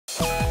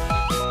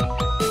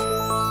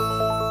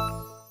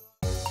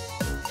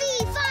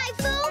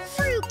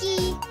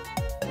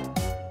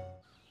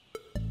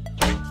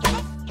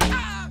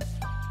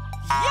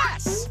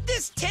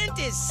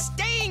is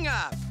staying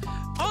up.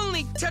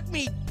 Only took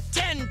me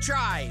 10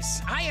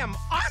 tries. I am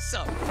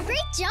awesome. Great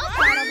job,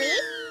 Bartleby.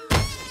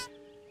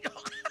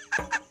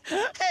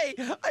 Hey,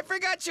 I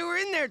forgot you were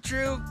in there,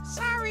 True.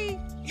 Sorry.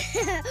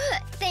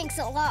 Thanks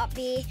a lot,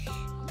 Bee.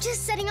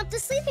 Just setting up the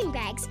sleeping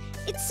bags.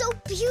 It's so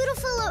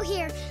beautiful out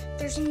here.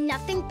 There's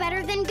nothing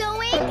better than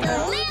going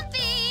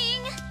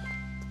glamping.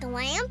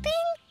 Glamping?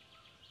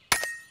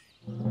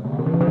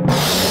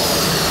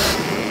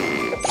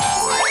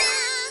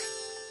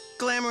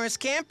 Glamorous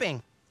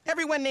camping.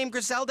 Everyone named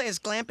Grizelda is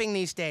glamping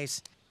these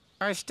days.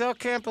 I still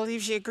can't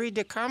believe she agreed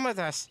to come with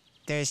us.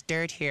 There's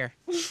dirt here.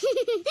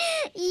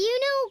 You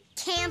know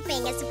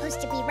camping is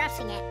supposed to be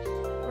roughing it,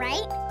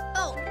 right?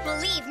 Oh,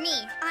 believe me,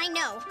 I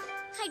know.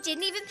 I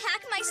didn't even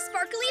pack my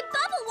sparkly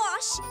bubble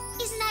wash.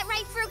 Isn't that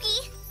right,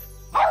 Frugy?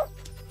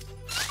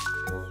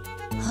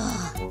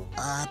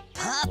 A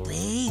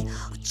puppy?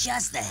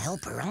 Just the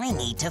helper I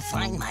need to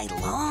find my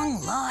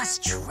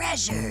long-lost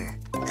treasure.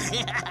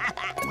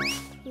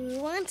 Who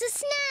wants a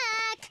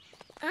snack?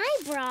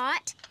 I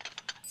brought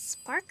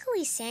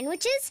sparkly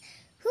sandwiches.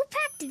 Who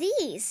packed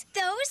these?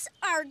 Those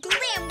are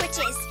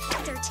glamwiches.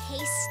 They're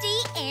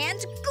tasty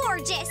and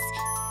gorgeous.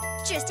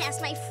 Just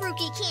ask my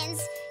Frugykins.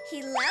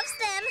 He loves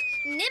them.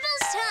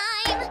 Nibbles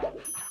time.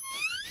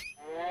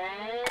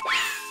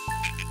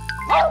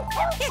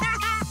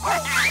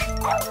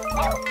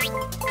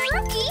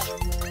 Frugy,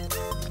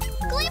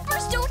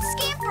 glampers don't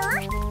scamper.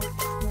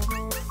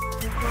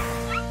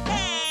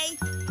 Hey!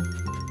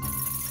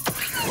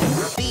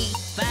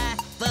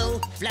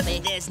 Fluffy,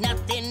 there's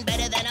nothing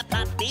better than a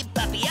puppy, a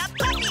puppy,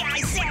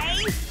 I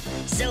say!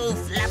 So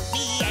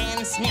fluffy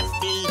and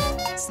snifty,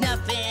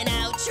 snuffing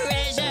out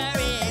treasure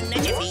in a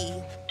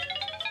jiffy.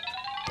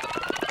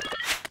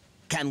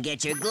 Come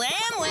get your glamwich!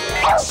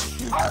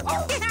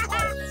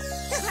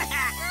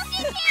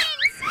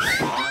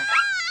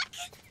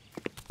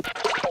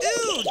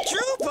 Ooh,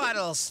 True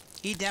Puddles.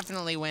 He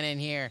definitely went in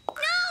here. No!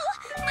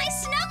 My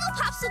Snuggle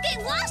Pops will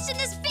get lost in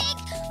this big,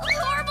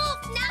 horrible,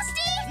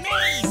 nasty...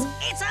 Maze!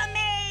 It's a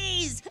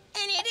maze!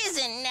 And it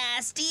isn't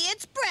nasty,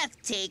 it's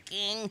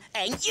breathtaking.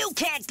 And you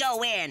can't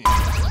go in!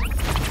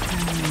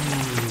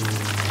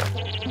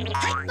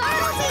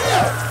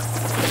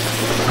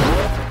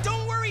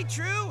 Don't worry,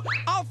 True.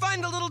 I'll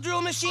find the little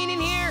drill machine in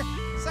here.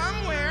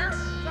 Somewhere.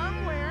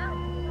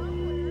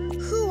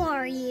 Who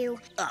are you?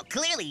 Oh,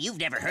 clearly you've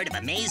never heard of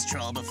a maze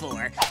troll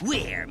before.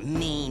 We're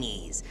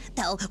meanies.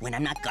 Though, when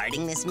I'm not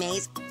guarding this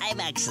maze, I'm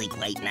actually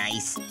quite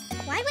nice.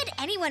 Why would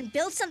anyone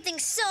build something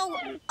so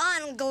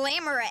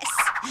unglamorous?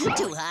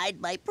 To hide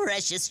my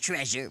precious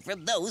treasure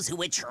from those who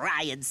would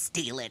try and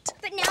steal it.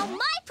 But now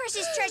my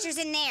precious treasure's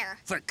in there.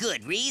 For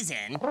good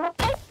reason.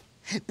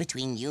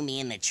 Between you,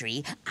 me, and the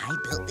tree, I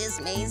built this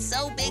maze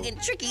so big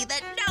and tricky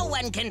that no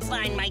one can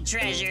find my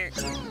treasure.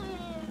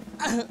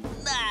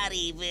 Not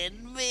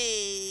even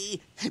me.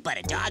 But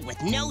a dog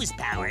with nose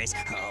powers.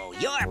 Oh,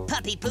 your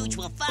puppy pooch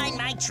will find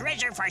my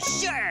treasure for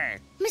sure.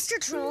 Mr.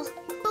 Troll,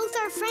 both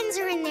our friends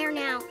are in there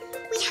now.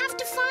 We have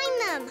to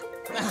find them.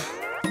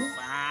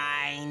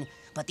 Fine.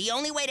 But the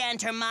only way to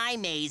enter my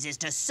maze is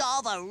to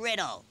solve a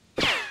riddle.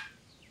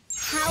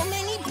 How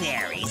many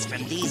berries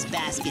from these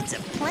baskets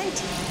of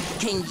plenty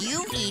can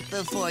you eat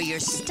before your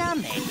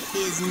stomach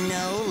is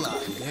no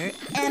longer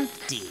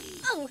empty?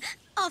 Oh,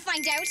 I'll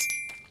find out.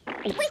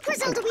 Wait,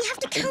 Grizelda, we have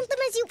to count them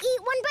as you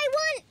eat one by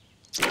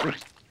one.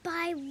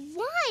 By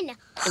one?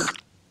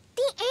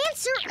 The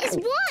answer is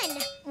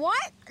one.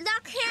 What?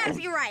 That can't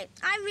be right.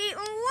 I've eaten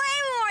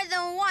way more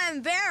than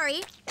one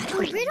berry. The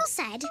riddle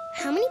said,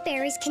 how many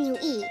berries can you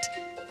eat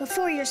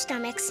before your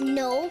stomach's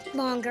no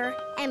longer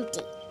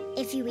empty?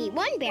 If you eat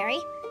one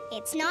berry,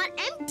 it's not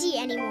empty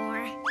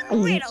anymore.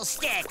 Riddle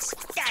sticks.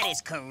 That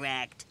is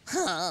correct.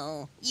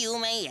 Oh, you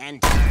may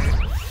enter.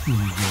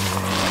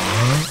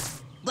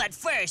 But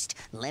first,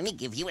 let me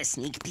give you a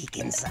sneak peek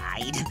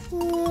inside.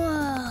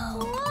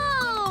 Whoa.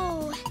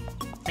 Whoa!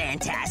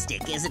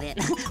 Fantastic, isn't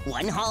it?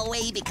 One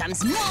hallway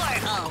becomes more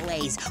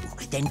hallways.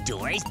 Then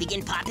doors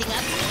begin popping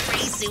up, and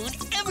pretty soon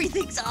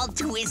everything's all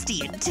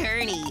twisty and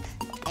turny.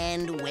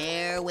 And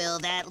where will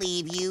that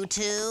leave you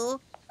to?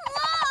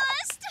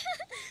 Lost!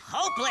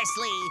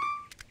 Hopelessly.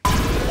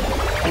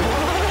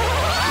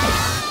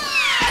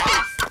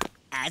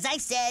 As I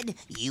said,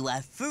 you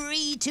are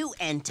free to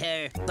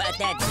enter, but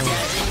that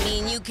doesn't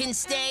mean you can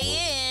stay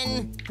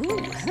in.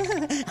 Ooh,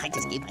 I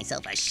just gave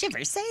myself a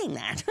shiver saying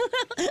that.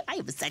 I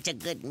am such a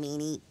good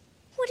meanie.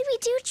 What do we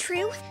do,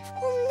 True?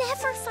 We'll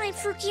never find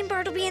Frugy and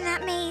Bartleby in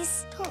that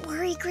maze. Don't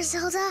worry,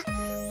 Grizelda.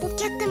 We'll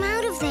get them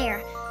out of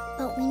there.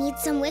 But we need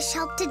some wish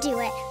help to do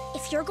it.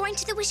 If you're going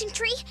to the wishing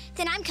tree,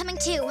 then I'm coming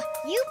too.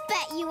 You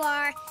bet you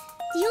are.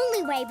 The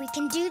only way we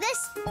can do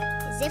this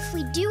is if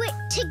we do it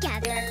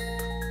together.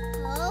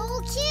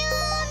 Oh,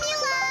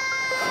 Cumulo!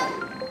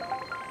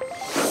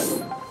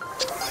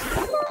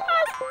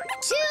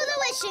 To the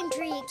wishing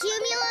tree,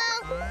 Cumulo!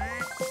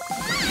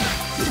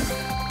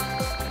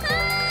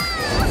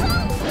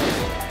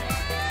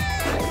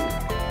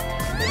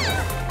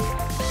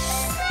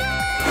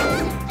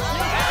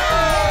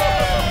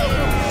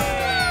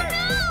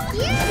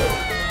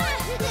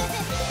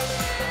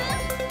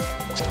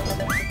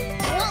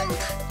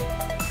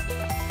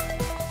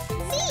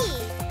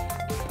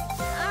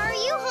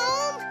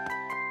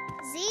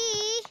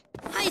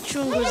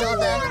 mushroom,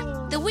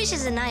 Grizelda. The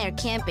wishes and I are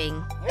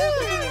camping.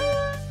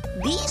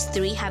 These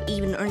three have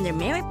even earned their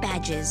merit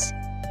badges.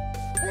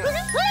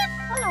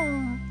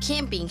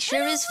 Camping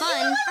sure is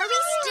fun. Are we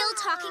still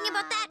talking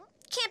about that?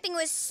 Camping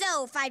was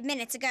so 5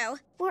 minutes ago.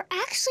 We're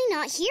actually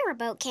not here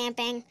about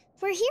camping.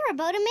 We're here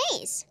about a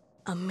maze.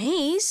 A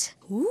maze?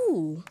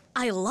 Ooh,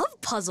 I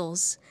love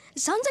puzzles.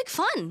 It sounds like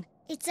fun.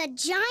 It's a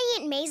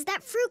giant maze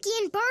that Fruki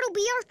and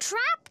Bartleby are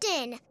trapped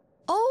in.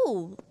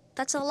 Oh,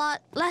 that's a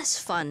lot less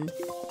fun.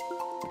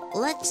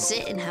 Let's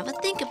sit and have a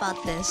think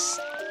about this.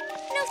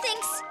 No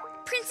thanks.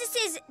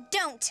 Princesses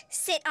don't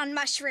sit on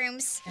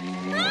mushrooms.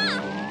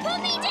 Ah!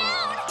 Put me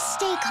down!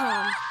 Stay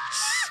calm.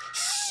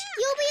 Shh.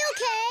 You'll be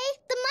okay.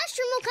 The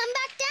mushroom will come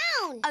back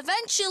down.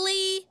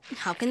 Eventually.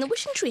 How can the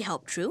wishing tree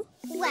help, True?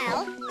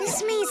 Well,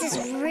 this maze is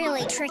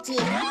really tricky.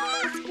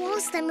 With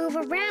walls that move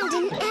around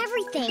and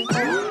everything.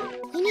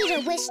 You need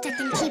a wish that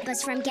can keep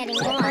us from getting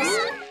lost.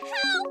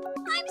 Help!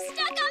 I'm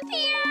stuck up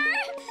here!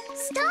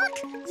 Stuck?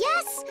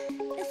 Yes.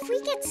 If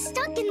we get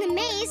stuck in the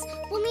maze,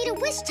 we'll need a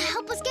wish to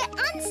help us get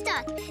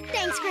unstuck.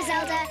 Thanks,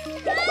 Grizelda.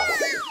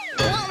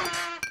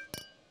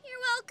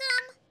 You're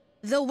welcome.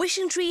 The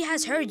wishing tree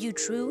has heard you,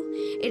 True.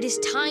 It is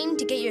time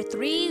to get your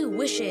 3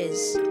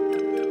 wishes.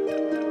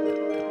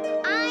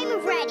 I'm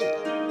ready.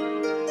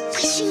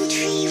 Wishing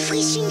tree,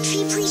 please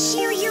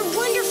share your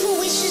wonderful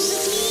wishes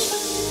with me.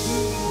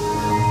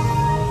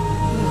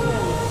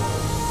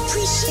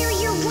 Please share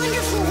your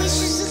wonderful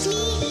wishes with me.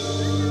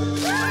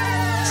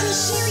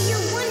 Please share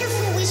your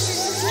wonderful wishes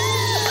with me.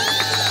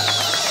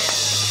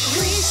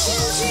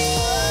 Wishing tree,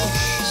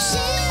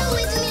 share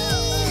with me.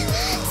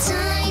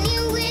 Tiny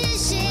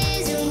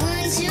wishes,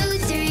 1, 2,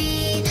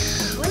 3.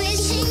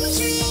 Wishing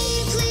tree,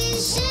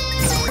 please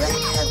share with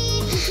me.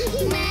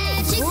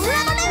 Magic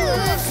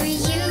power for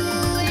you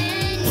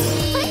and me.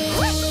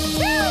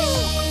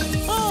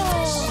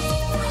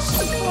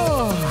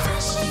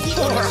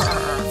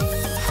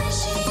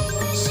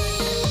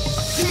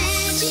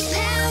 Magic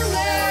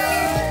power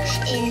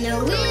in the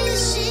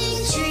wishing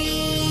tree.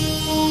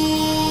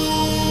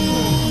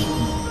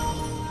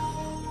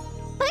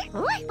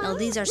 Now,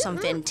 these are some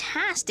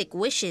fantastic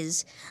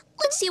wishes.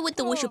 Let's see what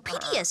the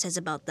Wishopedia says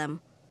about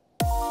them.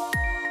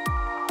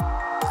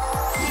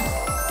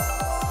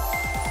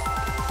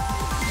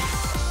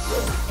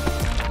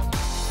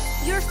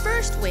 Your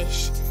first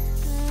wish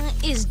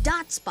is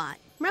dot spot.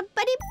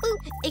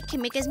 Rubbity-boop. It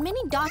can make as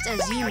many dots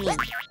as you need.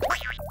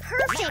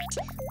 Perfect.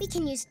 We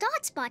can use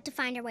Dot Spot to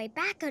find our way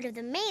back out of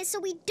the maze so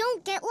we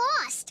don't get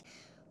lost.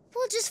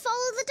 We'll just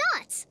follow the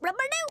dots.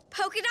 Rubber-doo.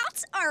 Polka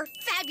dots are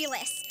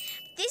fabulous.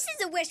 This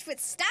is a wish with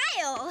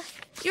style.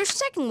 Your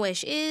second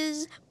wish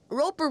is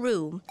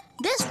rope-a-roo.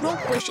 This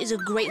rope wish is a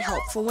great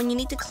help for when you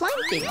need to climb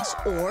things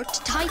or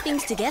to tie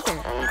things together.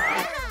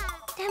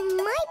 That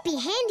might be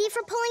handy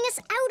for pulling us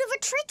out of a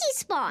tricky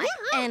spot.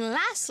 And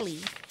lastly,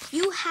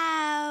 you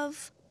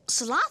have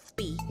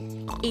Slothby,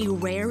 a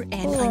rare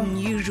and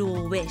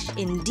unusual wish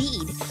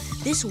indeed.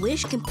 This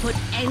wish can put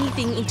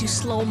anything into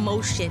slow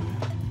motion.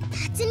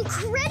 That's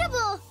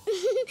incredible.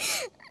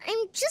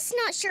 I'm just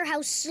not sure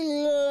how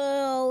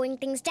slowing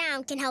things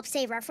down can help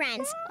save our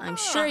friends. I'm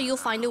sure you'll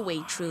find a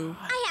way, True.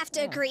 I have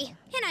to agree,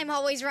 and I'm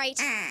always right.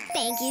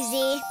 Thank you,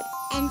 Z.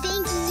 And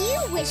thank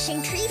you,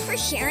 Wishing Tree, for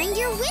sharing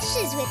your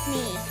wishes with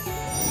me.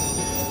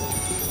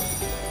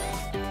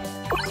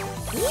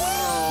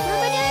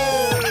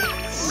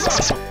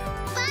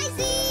 Bye,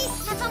 Z.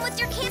 Have fun with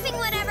your camping,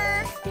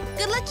 whatever.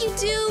 Good luck, you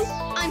two.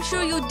 I'm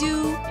sure you'll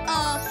do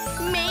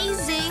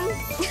amazing.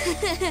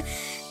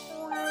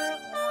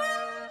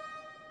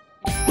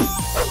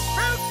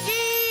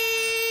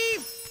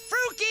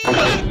 Fruki!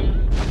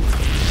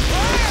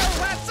 Whoa,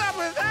 what's up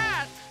with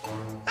that?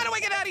 How do I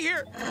get out of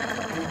here?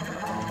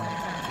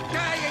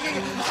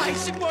 I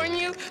should warn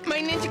you, my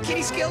Ninja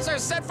Kitty skills are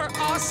set for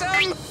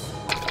awesome.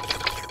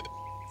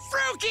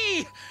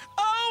 Fruki!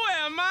 Oh,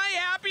 am I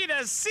happy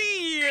to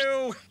see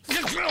you!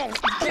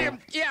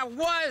 Yeah,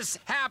 was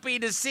happy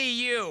to see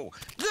you.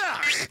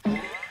 Ugh.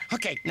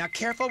 Okay, now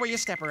careful where you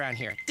step around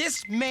here.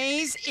 This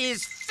maze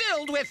is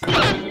filled with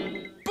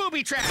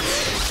booby traps.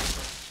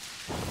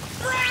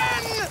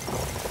 Run!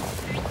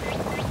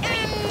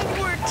 And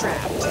we're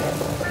trapped.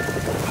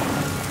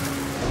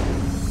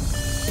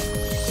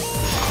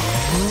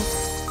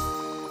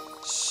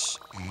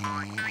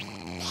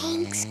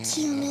 Thanks,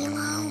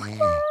 Cumilo.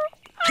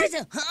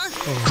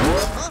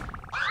 Huh?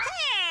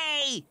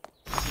 Hey!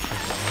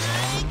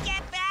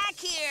 Get back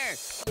here!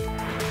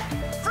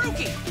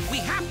 Fruki, we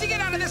have to get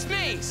out of this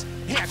maze.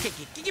 Here,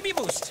 give me a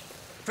boost.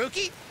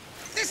 Fruki,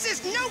 this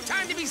is no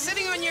time to be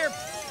sitting on your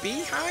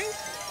behind.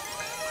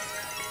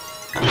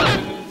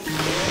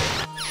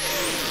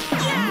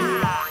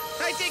 Yeah!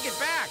 I take it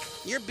back.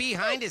 Your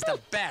behind is the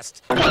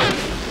best. Wait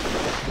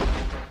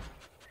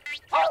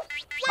for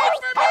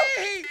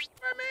me!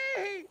 For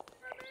me!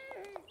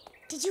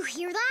 Did you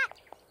hear that?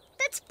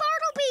 That's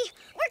Bartleby.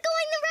 We're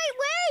going the right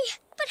way.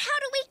 But how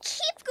do we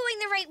keep going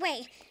the right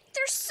way?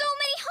 There's so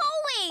many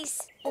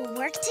hallways. We'll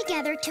work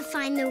together to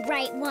find the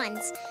right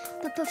ones.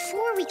 But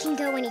before we can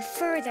go any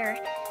further,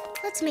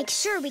 Let's make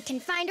sure we can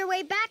find our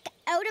way back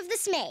out of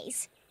this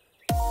maze.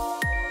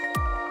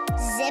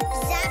 Zip,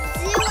 zap,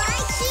 zoo, I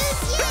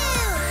choose you!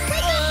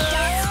 Wake up,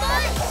 Dot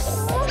Spot!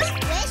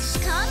 Wish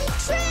come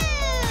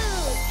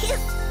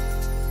true!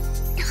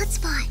 Dot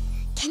Spot,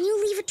 can you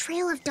leave a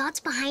trail of dots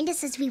behind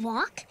us as we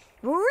walk?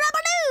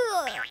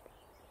 Rub-a-doo!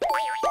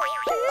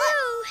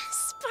 Whoa,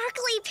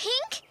 sparkly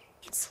pink?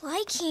 It's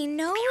like he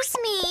knows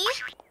me.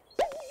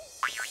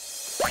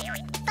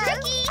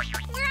 Ricky,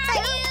 where are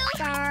you?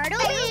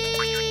 Bartleby!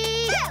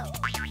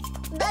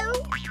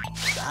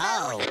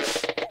 Oh,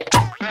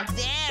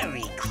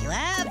 very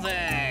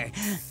clever.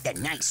 The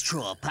nice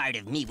troll part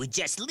of me would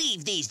just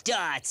leave these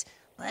dots.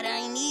 But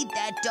I need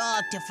that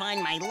dog to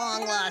find my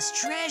long-lost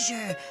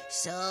treasure.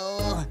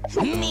 So,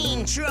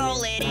 mean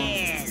troll it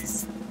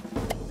is.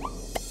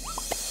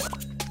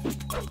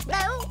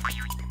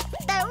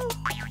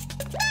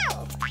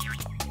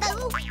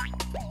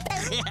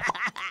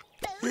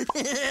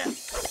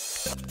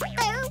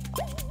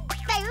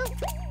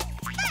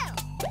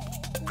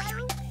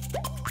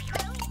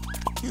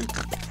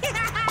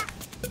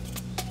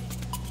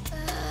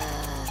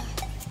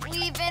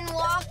 We've been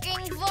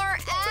walking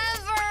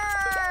forever.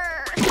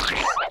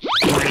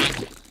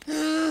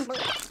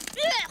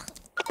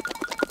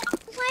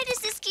 Why does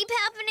this keep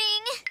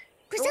happening?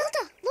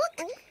 Grizelda,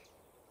 look!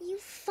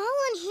 You've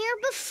fallen here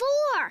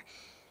before.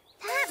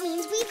 That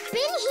means we've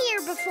been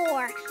here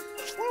before.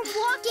 We're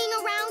walking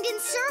around in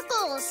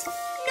circles.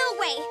 No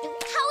way.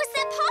 How is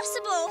that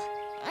possible?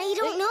 I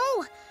don't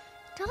know.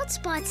 Dot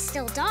Spot's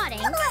still dotting,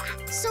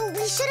 so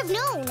we should have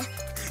known.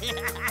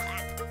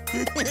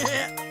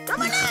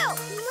 Come on out!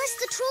 Unless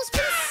the troll's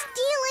been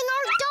stealing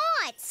our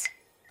dots.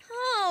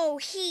 Oh,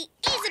 he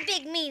is a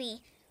big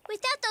meanie.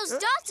 Without those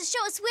dots to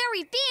show us where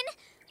we've been,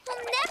 we'll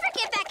never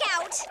get back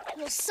out.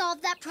 We'll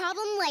solve that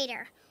problem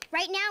later.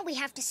 Right now, we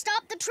have to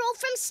stop the troll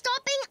from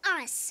stopping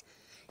us.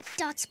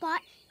 Dot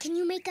Spot, can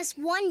you make us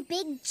one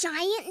big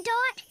giant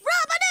dot?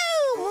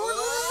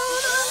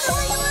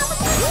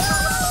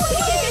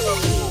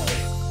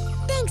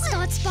 Thanks,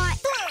 Dot Spot.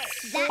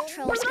 That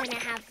troll's gonna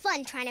have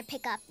fun trying to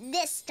pick up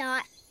this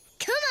dot.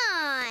 Come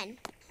on!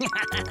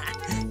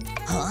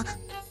 Huh?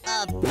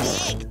 A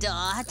big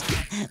dot?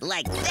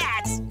 Like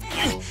that?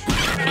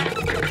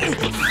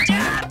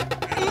 Stop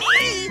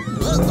me!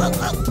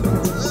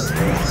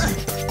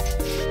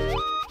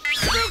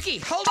 Spooky,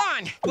 hold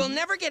on. We'll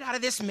never get out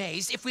of this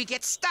maze if we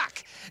get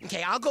stuck.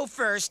 Okay, I'll go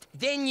first,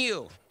 then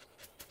you.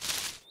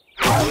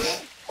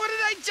 What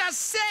did I just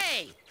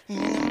say?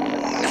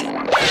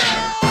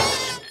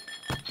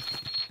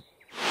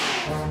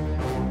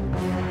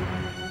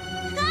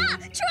 Ah!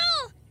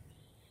 Troll!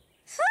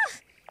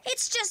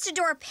 It's just a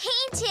door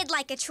painted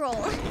like a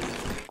troll.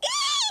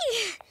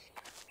 Eee!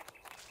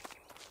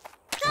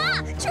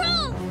 Ah!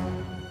 Troll!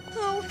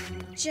 Oh,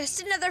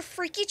 just another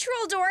freaky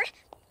troll door.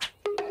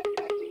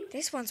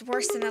 This one's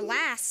worse than the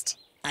last.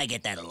 I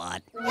get that a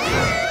lot.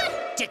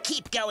 To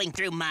keep going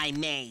through my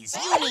maze,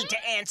 you need to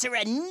answer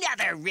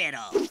another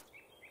riddle.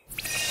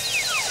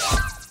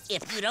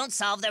 If you don't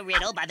solve the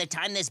riddle by the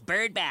time this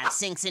bird bath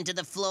sinks into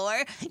the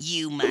floor,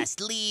 you must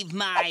leave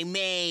my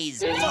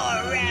maze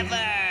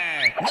forever.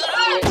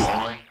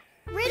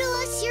 Riddle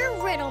us your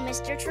riddle,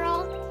 Mr.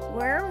 Troll.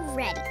 We're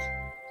ready.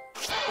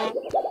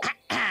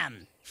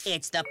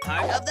 It's the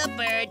part of the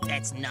bird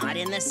that's not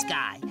in the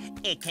sky.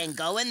 It can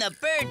go in the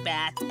bird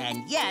bath,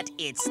 and yet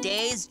it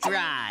stays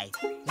dry.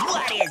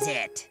 What is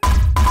it?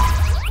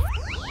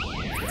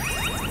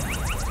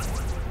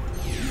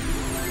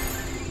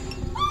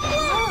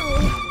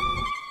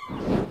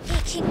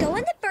 It can go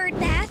in the bird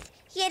bath,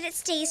 yet it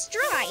stays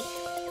dry.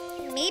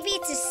 Maybe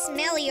it's a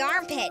smelly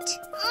armpit.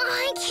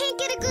 I can't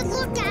get a good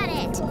look at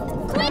it.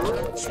 Quick,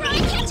 try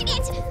catching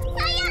it!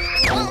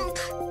 Thump!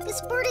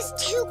 This bird is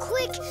too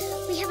quick.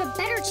 We have a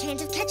better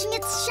chance of catching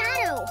its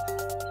shadow.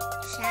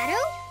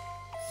 Shadow?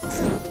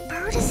 The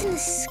bird is in the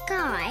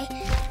sky,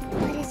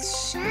 but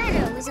its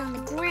shadow is on the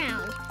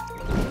ground.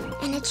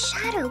 And its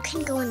shadow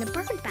can go in the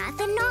bird bath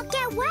and not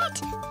get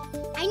wet.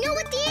 I know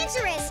what the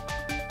answer is.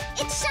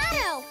 It's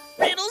shadow.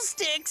 Riddle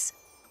sticks.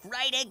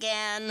 Right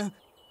again.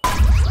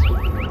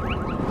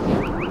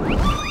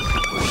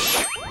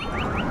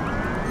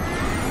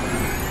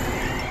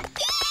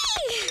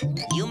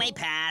 You may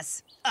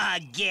pass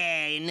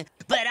again,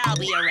 but I'll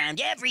be around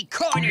every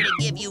corner to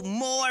give you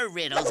more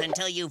riddles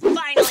until you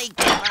finally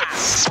give up.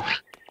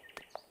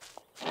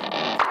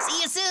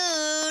 See you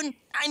soon.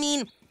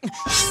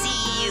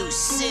 See you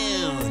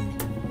soon.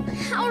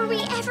 How are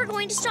we ever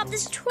going to stop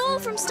this troll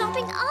from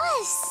stopping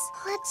us?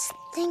 Let's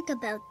think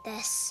about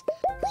this.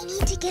 We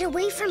need to get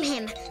away from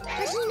him,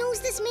 but he knows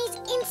this maze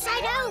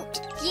inside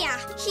out. Yeah,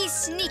 he's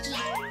sneaky.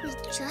 We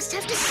just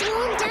have to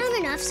slow him down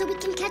enough so we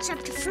can catch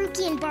up to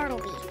Fruky and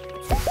Bartleby.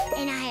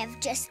 And I have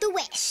just the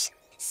wish.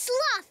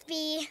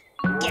 Slothby!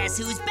 Guess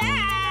who's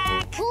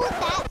back? Hold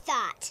that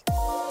thought.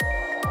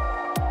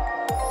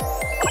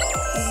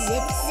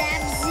 Zip,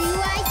 zap,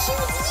 zoo, I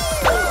choose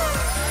you!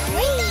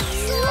 Wake up,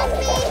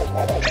 Slothby!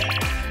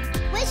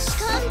 Wish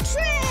come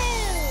true!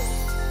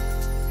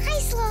 Hi,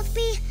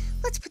 Slothby.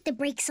 Let's put the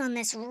brakes on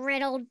this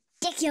riddle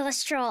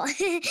ridiculous troll.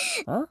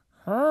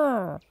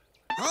 Huh?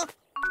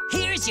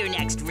 Here's your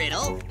next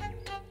riddle.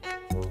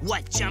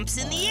 What jumps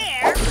in the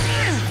air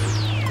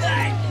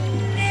but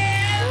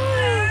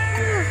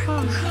never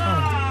comes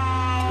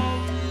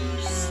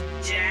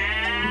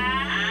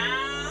down?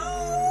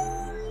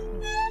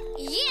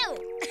 You!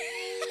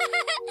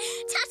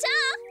 Ta-ta,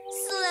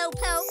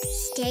 Slowpoke.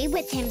 Stay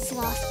with him,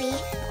 Slothby,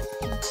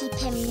 and keep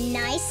him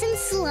nice and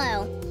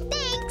slow.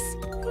 Thanks.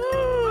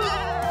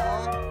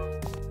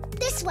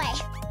 This way.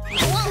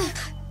 Whoa.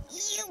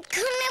 You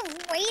couldn't have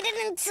waited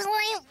until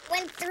I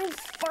went through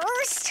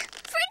first?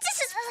 Princess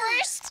is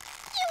first.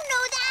 You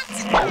know that.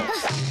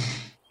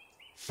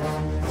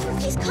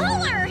 Fruky's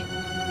collar.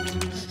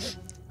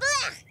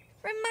 Blech.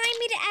 Remind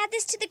me to add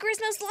this to the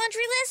Grizmo's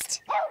laundry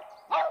list.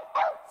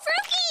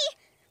 Fruky,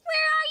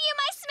 where are you,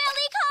 my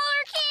smelly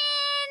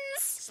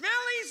collarkins?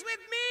 Smelly's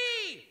with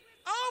me!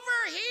 Over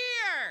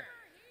here!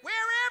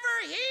 Wherever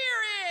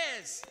here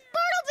is!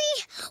 Bartleby,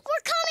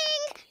 we're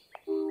coming!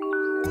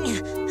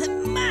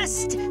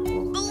 Must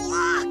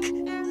block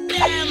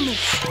them!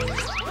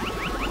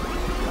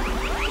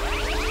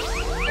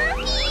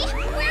 Fruky,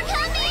 we're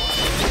coming!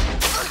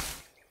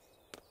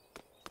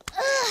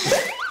 Oh,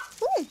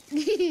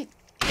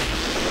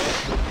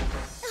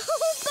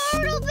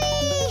 Bartleby!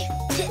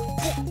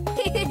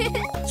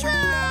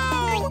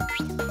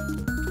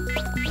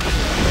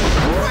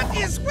 What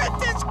is with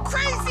this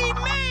crazy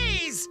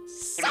maze?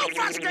 So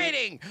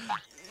frustrating!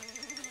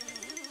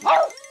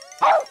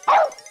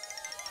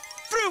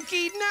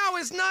 Fruky, now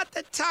is not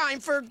the time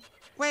for...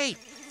 Wait,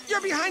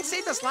 you're behind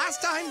Saved Us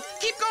last time?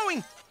 Keep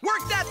going!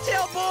 Work that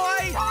tail,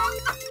 boy!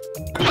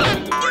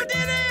 You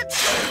did it!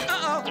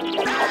 Uh-oh.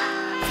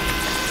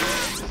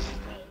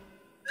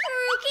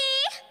 Fruky!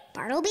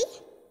 Bartleby?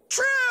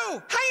 True!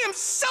 I am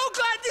so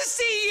glad to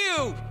see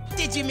you!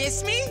 Did you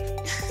miss me?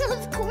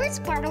 Of course,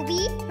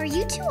 Bartleby. Are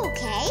you two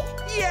okay?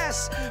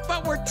 Yes,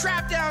 but we're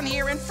trapped down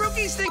here and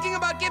Fruky's thinking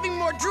about giving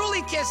more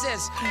drooly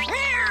kisses.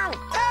 Help!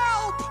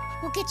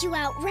 We'll get you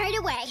out right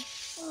away.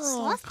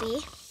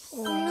 Slothby?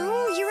 Oh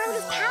no, you're out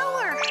of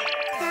power.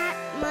 That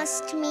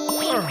must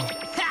mean...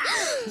 Ha!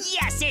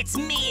 Yes, it's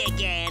me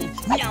again.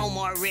 No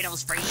more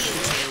riddles for you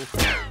two.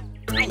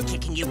 I'm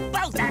kicking you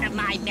both out of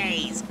my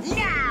maze,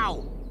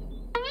 now!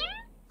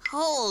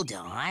 Hold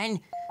on.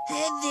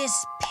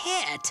 This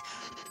pit.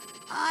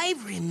 I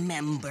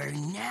remember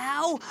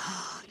now.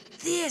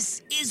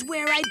 This is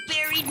where I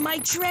buried my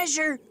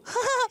treasure.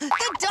 The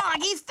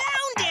doggy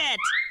found it!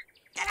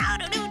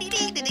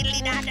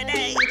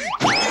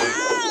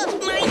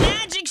 My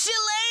magic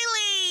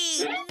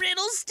shillelagh!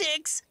 Riddle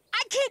sticks.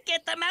 I can't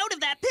get them out of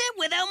that pit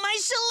without my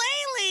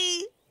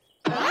shillelagh.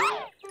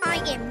 I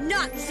am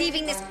not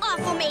leaving this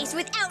awful maze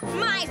without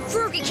my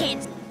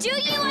Frugikins. Do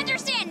you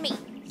understand me?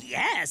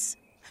 Yes.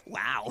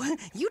 Wow,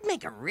 you'd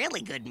make a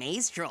really good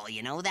maze troll,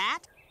 you know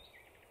that?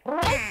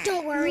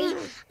 Don't worry.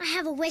 I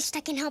have a wish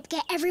that can help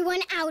get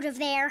everyone out of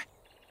there.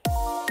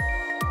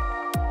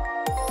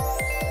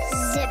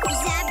 Zip,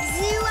 zap,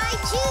 zoo, I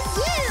choose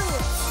you!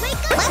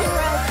 Wake up,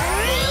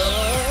 Roperoo!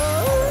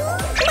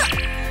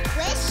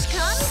 Wish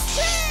comes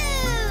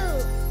true!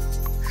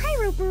 Hi,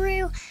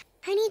 Roperoo.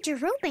 I need your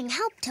roping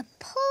help to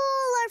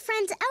pull our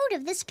friends out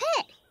of this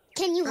pit.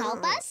 Can you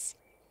help us?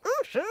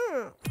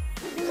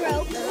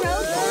 Rope,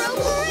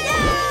 Roperoo!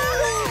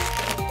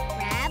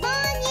 Grab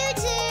on, you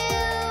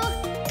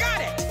two! Got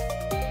it!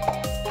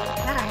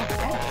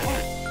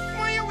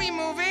 Why are we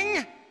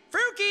moving?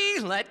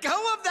 Fruky, let go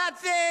of that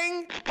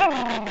thing!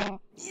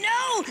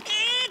 No,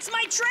 it's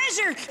my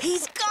treasure.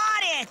 He's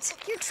got it.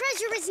 Your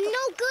treasure is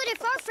no good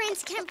if our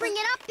friends can't bring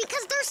it up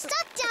because they're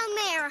stuck down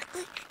there.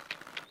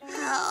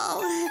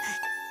 Oh,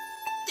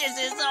 this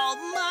is all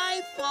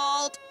my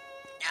fault.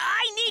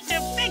 I need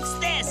to fix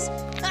this.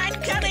 I'm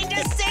coming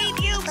to save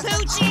you,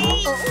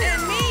 Poochie.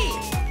 And me!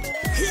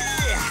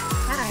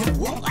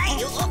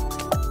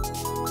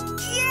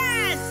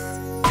 Yes!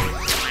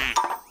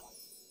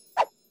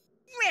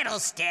 Riddle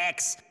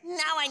sticks.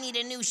 Now I need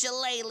a new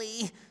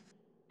shillelagh.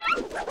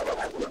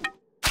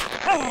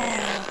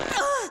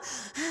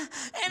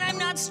 And I'm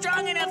not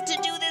strong enough to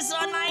do this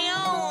on my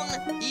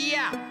own.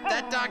 Yeah,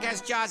 that dog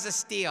has jaws of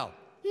steel.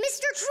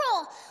 Mr.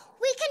 Troll,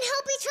 we can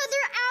help each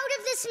other out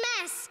of this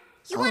mess.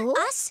 You want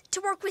us to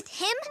work with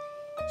him?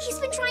 He's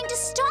been trying to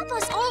stop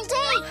us all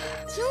day.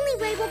 The only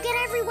way we'll get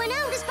everyone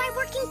out is by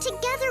working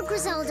together,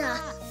 Grizelda.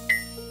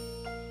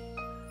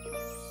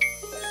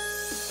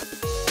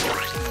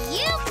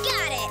 You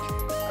got it.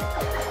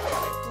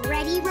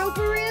 Ready,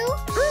 Roperoo?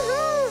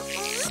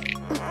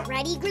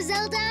 Ready,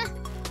 Grizelda?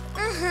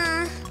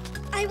 Uh-huh.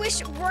 I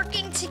wish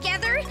working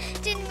together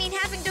didn't mean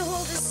having to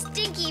hold his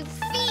stinky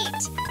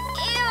feet.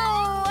 Ew!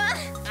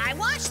 I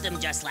washed them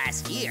just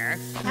last year.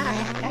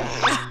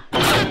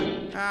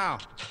 Oh,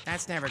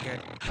 that's never good.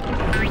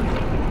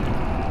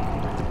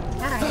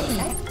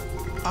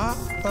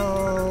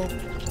 Uh-oh.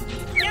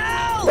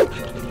 No!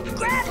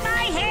 Grab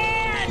my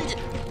hand!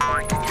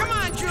 Come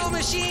on, drill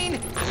machine.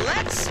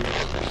 Let's go!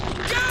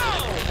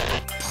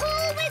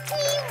 Pull with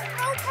me,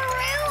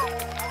 Roperoo.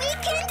 We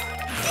can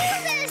do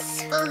this.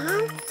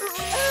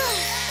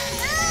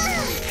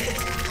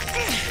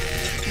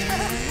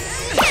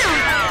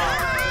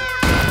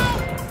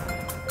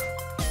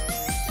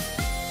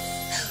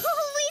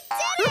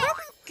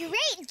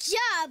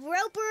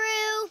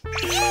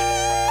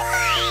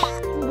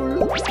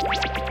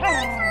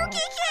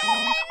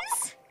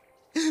 Fruitykins!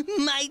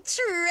 My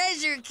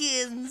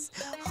treasurekins!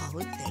 Oh,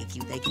 thank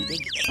you, thank you, thank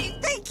you, thank you,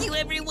 thank you,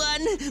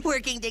 everyone!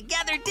 Working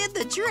together did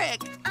the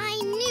trick! I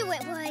knew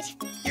it would.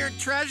 Your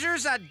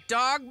treasure's a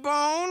dog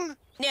bone?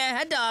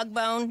 Yeah, a dog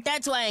bone.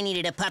 That's why I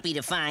needed a puppy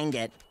to find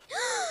it.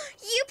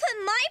 You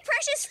put my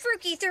precious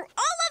Fruki through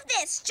all of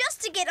this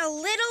just to get a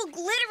little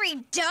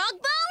glittery dog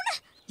bone?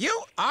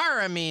 You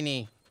are a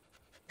meanie.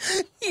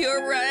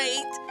 You're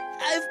right.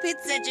 I've been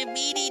such a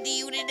meanie to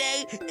you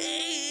today.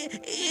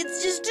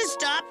 It's just to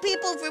stop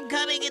people from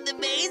coming in the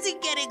maze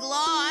and getting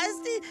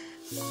lost.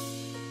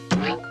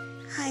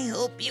 I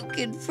hope you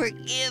can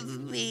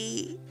forgive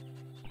me.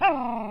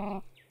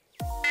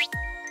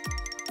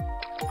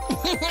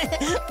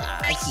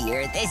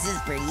 Here, this is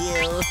for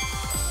you.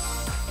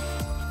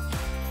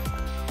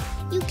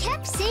 You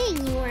kept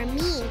saying you were a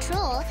mean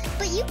troll,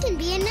 but you can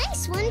be a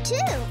nice one too.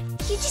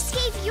 You just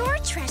gave your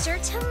treasure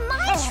to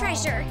my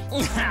treasure.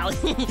 How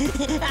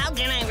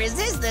can I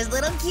resist this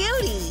little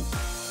cutie?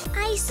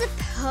 I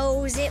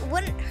suppose it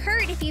wouldn't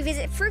hurt if you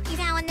visit Fruki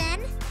now and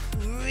then.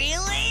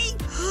 Really?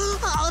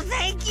 Oh,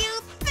 thank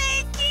you,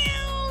 thank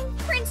you!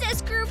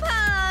 Princess group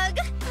hug.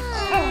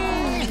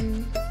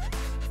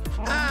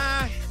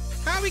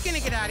 How are we gonna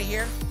get out of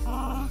here?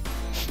 Follow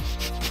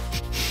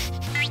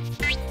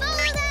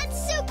that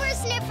super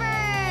sniffer!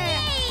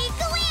 Hey,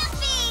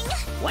 glamping!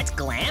 What's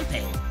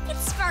glamping?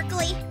 It's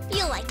sparkly.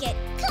 You'll like it.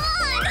 Come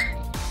on!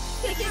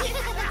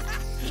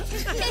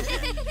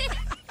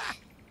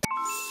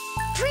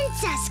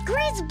 Princess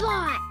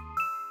Grizzbot!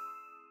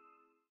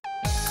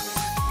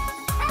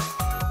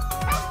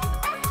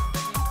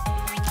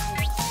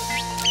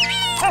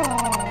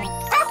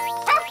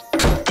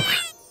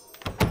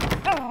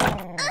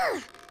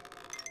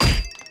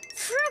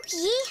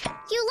 Fruki,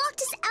 you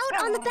locked us out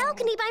on the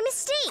balcony by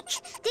mistake.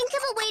 Think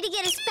of a way to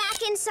get us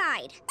back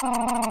inside.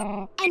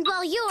 And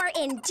while you're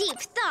in deep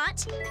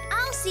thought,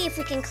 I'll see if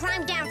we can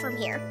climb down from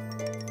here.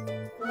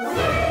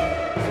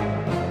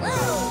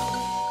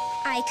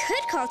 I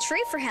could call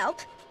Tree for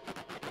help.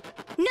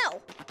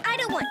 No, I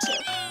don't want to,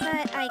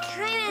 but I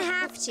kind of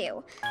have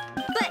to.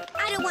 But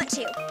I don't want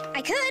to.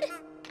 I could,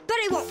 but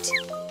I won't.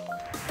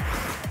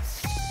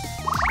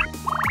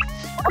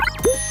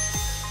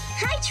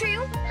 Hi,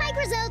 True. Hi,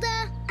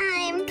 Grizelda.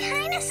 I'm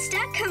kind of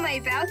stuck on my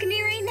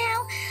balcony right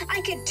now.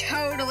 I could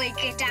totally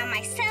get down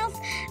myself,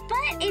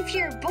 but if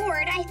you're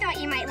bored, I thought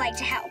you might like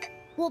to help.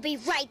 We'll be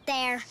right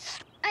there.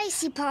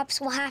 Icy Pops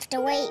will have to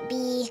wait,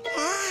 Bee.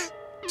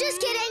 Just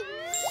kidding.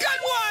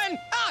 Good one!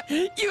 Ah,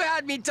 you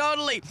had me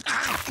totally.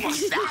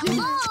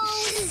 Whoa!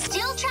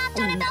 Still trapped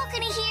on a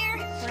balcony here.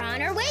 We're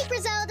on our way,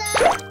 Grizelda.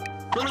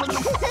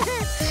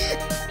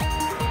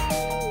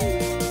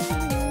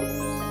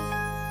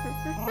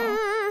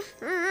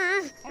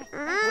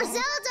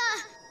 Grizelda!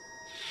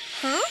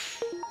 Huh?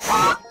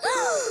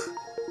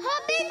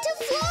 Hop into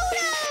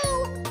Floto!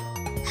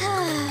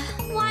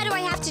 Why do I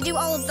have to do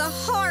all of the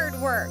hard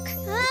work?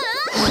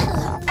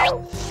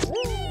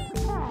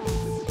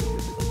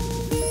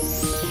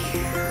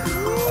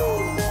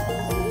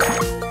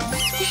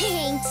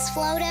 Thanks,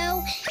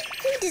 Floto.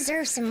 You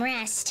deserve some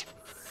rest.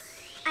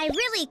 I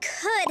really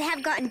could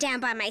have gotten down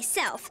by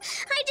myself.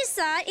 I just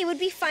thought it would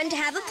be fun to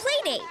have a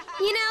play date,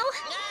 you know?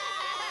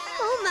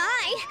 Oh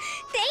my,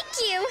 thank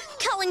you.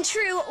 Calling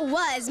True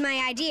was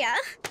my idea.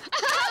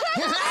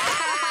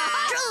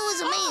 True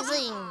was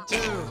amazing.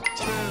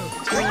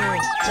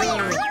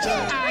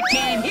 I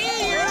can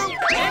hear you.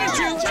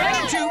 Attitude.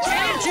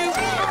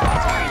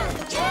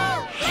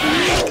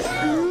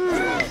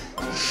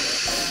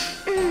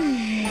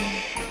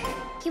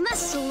 You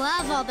must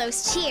love all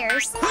those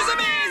cheers. Who's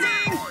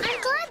amazing?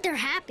 I'm glad they're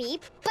happy,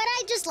 but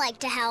I just like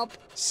to help.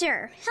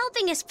 Sure,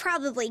 helping is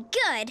probably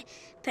good,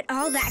 but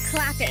all that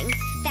clapping,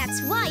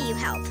 that's why you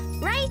help,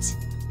 right?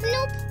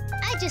 Nope,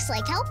 I just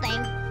like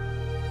helping.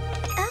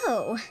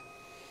 Oh.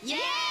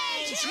 Yay,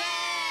 Trey!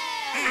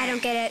 I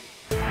don't get it.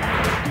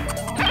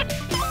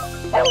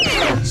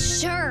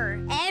 Sure,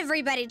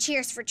 everybody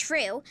cheers for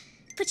True,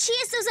 but she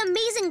has those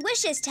amazing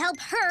wishes to help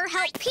her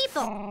help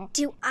people.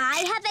 Do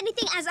I have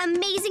anything as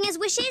amazing as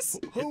wishes?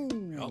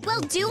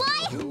 Well, do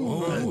I?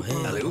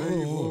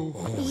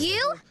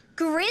 You?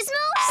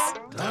 Grizmos?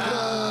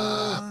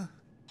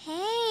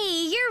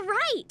 Hey, you're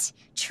right.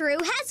 True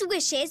has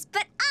wishes,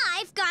 but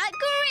I've got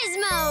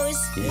Grizmos.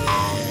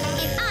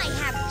 And I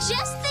have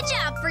just the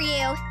job for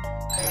you.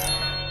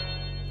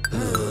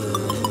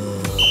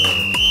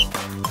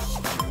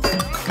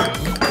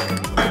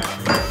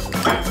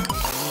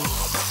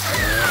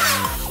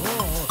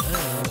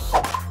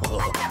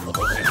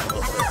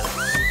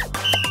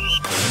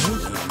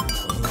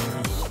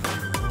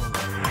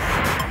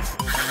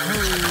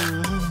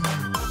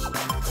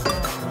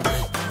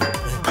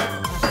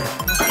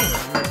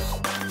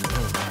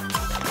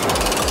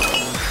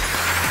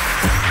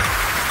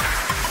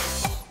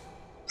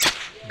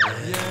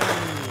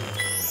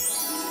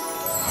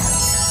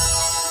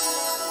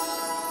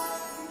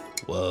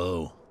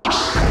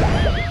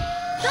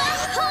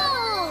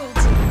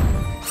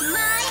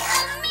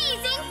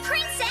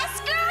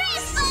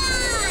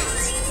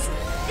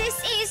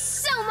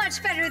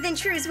 better than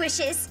True's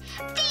wishes.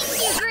 Thank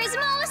you,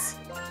 Grizmos!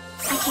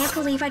 I can't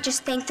believe I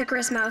just thanked the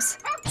Grizmos.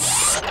 Come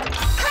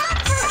on,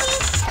 Turkey!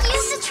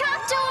 Use the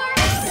trapdoor!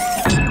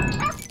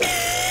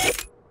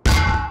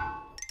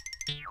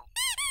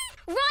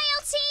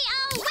 Royalty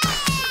away!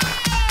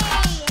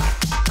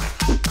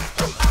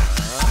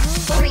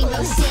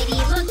 Rainbow City,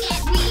 look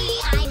at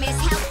me. I'm as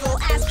helpful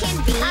as can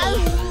be.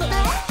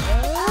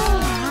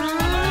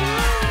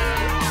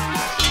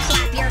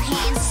 Clap your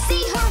hands,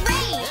 sing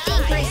hooray!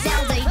 Think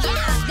Grizelda,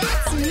 yeah,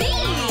 that's me!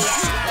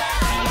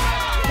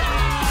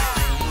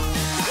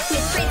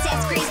 With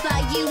Princess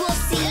Grizelda, you will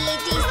see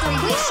these 3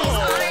 wishes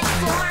aren't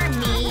for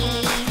me.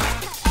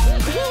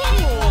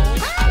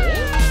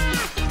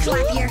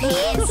 Clap your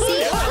hands,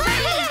 sing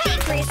hooray!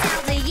 Think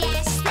Grizelda,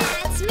 yes,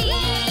 that's me!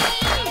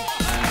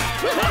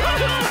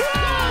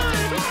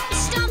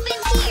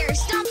 Stompin' here,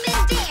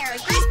 stompin' there,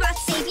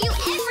 Grizbots save you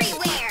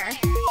everywhere!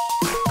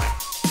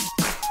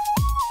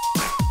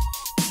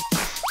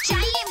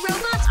 Giant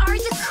robots are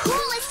the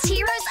coolest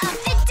heroes of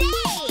the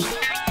day!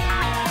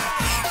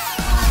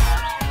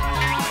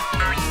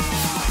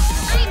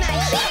 I'm a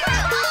hero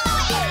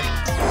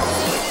always!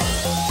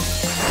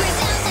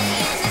 Grizelda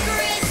and the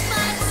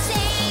Grizbots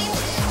save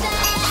the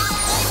day!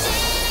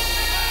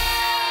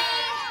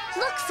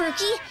 Look,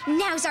 Fergie,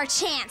 now's our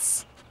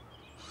chance!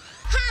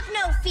 Have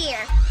no fear,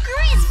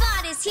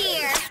 Grizbot is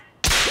here!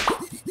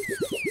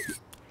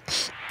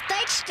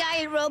 Thanks,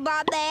 Giant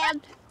Robot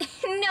Man.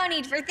 No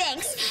need for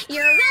thanks.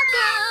 You're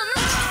welcome.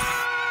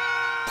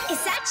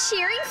 Is that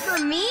cheering for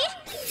me?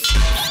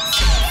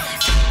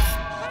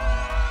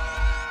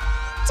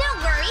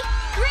 Don't worry,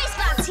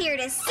 Grizbot's here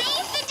to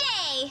save the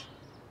day.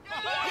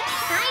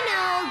 I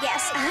know,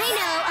 yes, I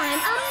know,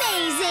 I'm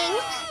amazing.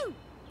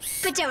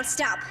 But don't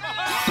stop.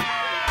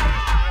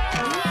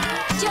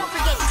 Don't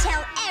forget to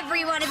tell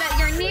everyone about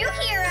your new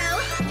hero.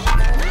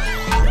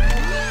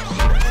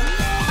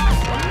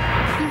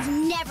 You've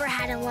never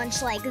had a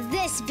lunch like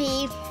this,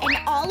 Bee. An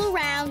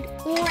all-around,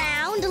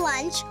 round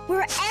lunch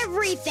where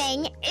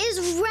everything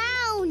is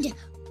round.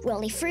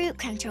 Rolly fruit,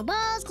 crunch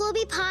balls,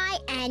 globy pie,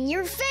 and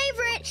your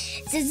favorite,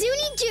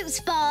 Zazuni juice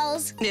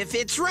balls. If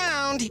it's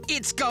round,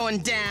 it's going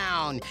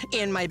down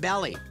in my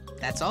belly.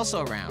 That's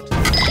also round.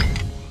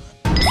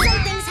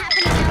 Something's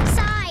happening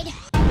outside.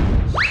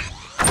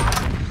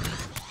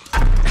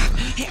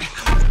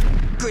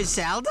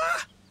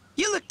 Grizelda?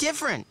 You look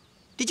different.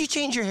 Did you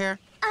change your hair?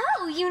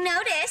 Oh, you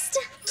noticed?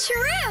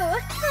 True.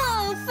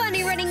 Oh,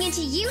 funny running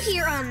into you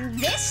here on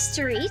this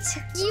street.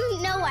 You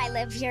know I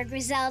live here,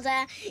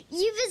 Grizelda.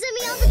 You visit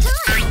me all the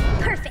time.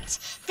 Perfect.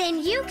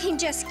 Then you can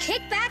just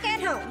kick back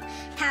at home.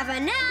 Have a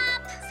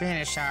nap.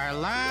 Finish our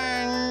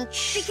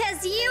lunch.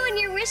 Because you and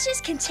your wishes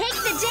can take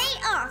the day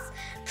off.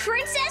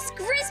 Princess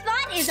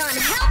Grizbot is on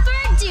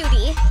helper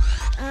duty.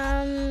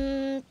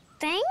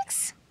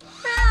 Thanks?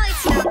 Oh,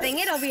 it's nothing.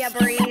 It'll be a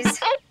breeze.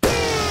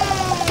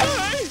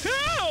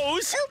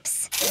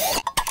 Oops.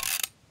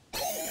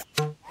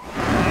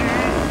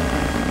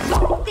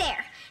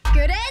 There.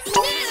 Good as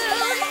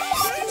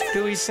new.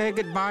 Do we say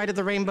goodbye to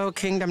the Rainbow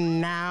Kingdom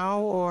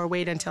now, or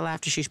wait until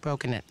after she's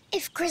broken it?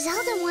 If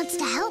Grizelda wants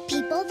to help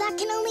people, that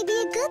can only be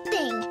a good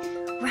thing,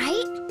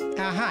 right?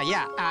 Uh-huh,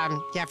 yeah.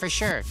 Yeah, for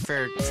sure.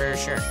 For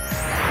sure.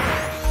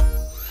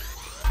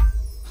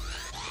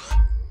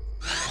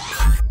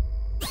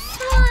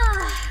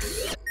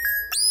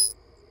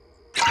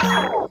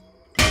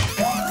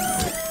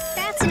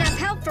 That's enough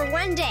help for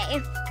one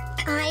day.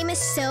 I'm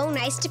so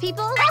nice to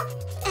people.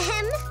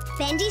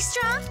 Bendy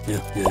straw?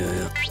 Yeah.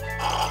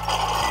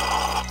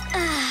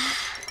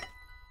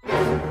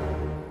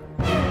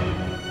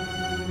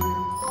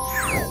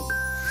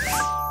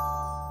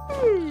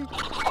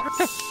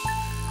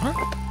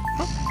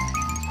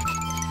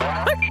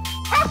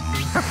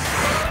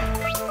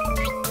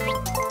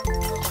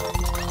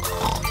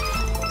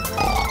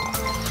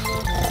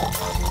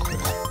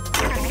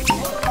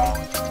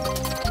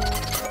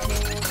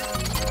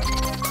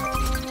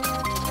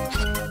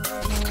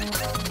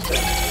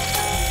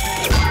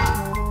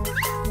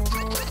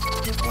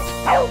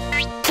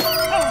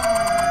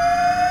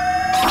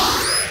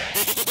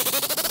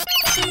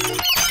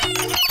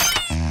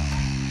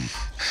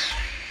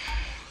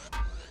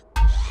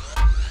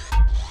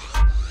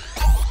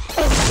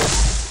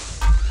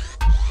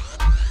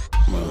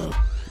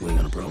 We ain't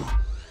got a problem.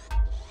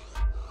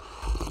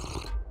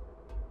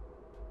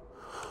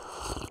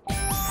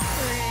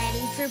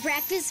 Ready for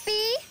breakfast,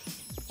 Bee?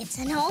 It's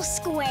in all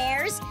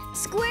squares.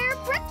 Square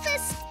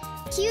breakfast.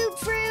 Cube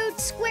fruit,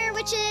 square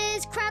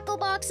witches, crackle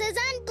boxes,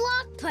 and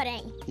block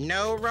pudding.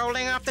 No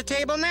rolling off the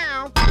table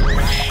now.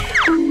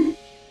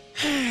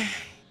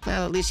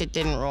 Well, at least it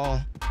didn't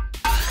roll.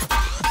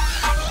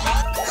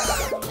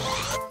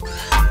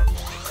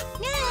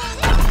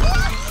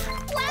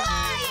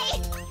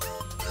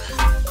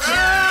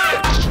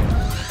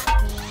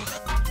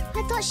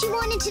 I thought she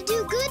wanted to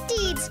do good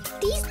deeds.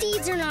 These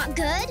deeds are not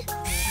good.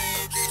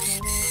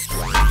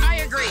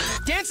 I agree.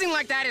 Dancing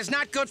like that is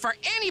not good for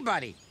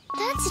anybody.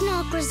 That's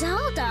not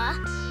Grizelda.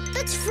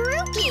 That's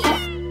Faruqi.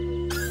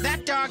 That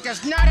That dog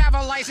does not have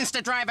a license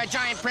to drive a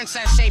giant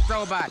princess-shaped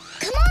robot.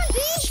 Come on,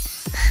 Bee!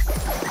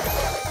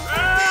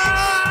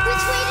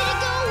 Which way did it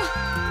go?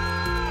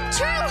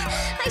 True!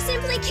 I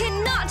simply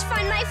cannot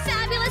find my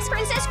fabulous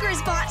Princess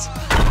Grisbot.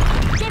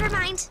 Never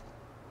mind.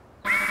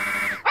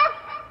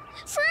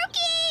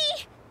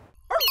 Fruki!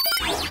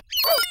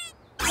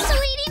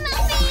 Sweetie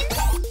Muffin!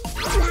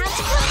 You have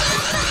to come off the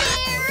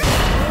bear!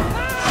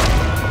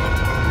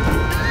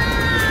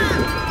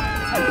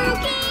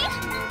 Fruki!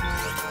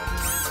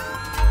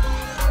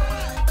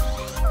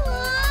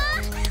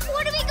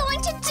 What are we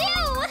going to do?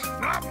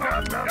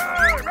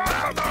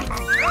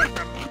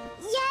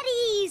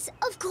 Yetis!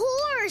 Of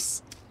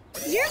course!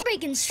 You're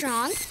big and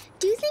strong.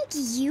 Do you think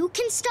you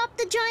can stop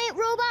the giant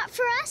robot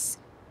for us?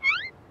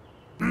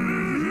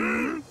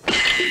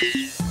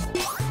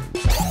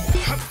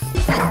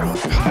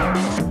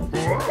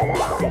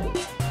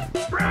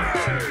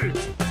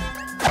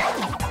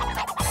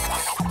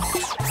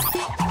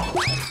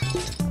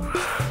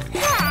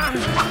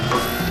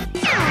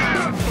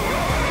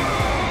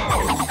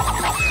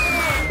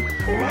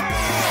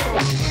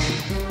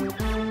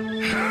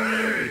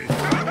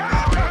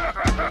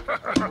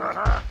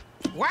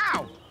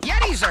 Wow!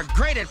 Yetis are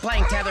great at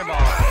playing tetherball.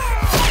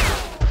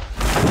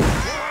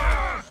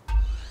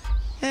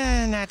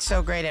 Not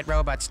so great at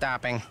robot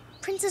stopping.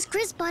 Princess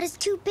Grisbot is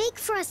too big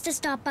for us to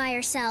stop by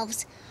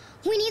ourselves.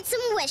 We need some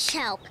wish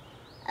help.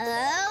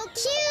 Oh,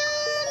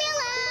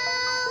 Cumulo!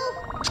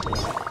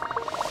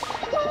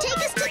 Take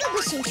us to the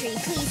wishing tree,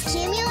 please,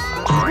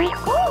 Cumulo.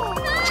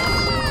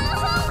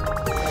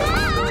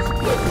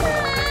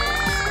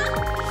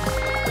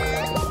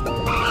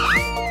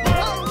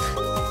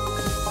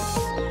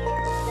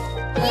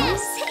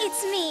 Yes,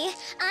 it's me.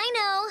 I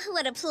know.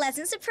 What a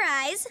pleasant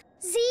surprise.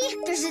 Z,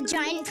 there's a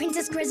giant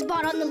Princess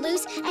Grisbot on the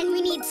loose, and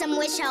we need some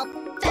wish help.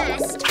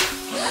 Fast.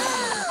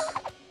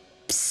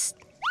 Psst.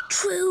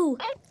 True.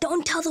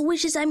 Don't tell the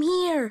wishes I'm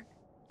here.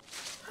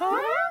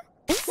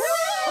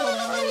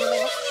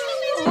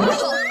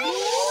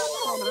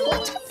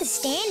 What's with the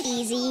stand,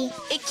 Easy?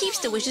 It keeps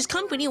the wishes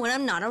company when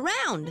I'm not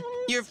around.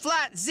 Your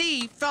flat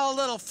Z fell a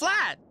little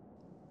flat.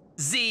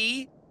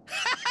 Z?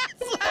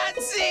 Flat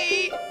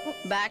Z!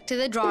 Back to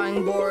the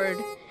drawing board.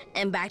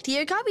 And back to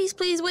your copies,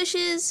 please,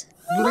 wishes.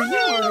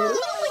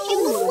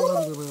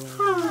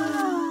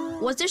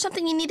 Was there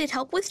something you needed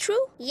help with,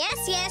 True? Yes,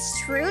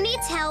 True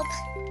needs help.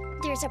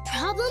 There's a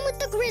problem with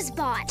the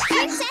Grisbot.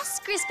 Princess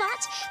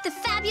Grisbot, the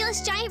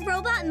fabulous giant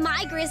robot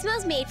my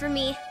Grismos made for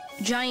me.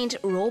 Giant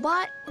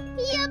robot?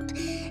 Yep,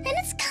 and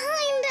it's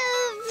kind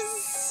of,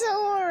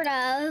 sort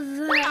of.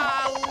 A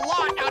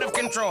lot out of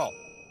control.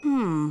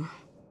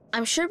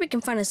 I'm sure we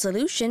can find a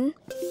solution.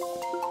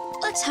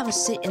 Let's have a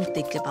sit and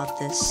think about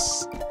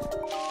this.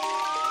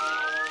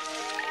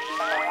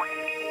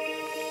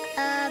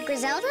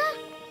 Grizelda?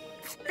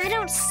 I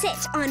don't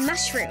sit on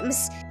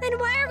mushrooms. Then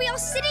why are we all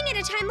sitting at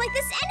a time like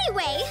this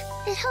anyway?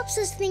 It helps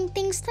us think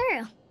things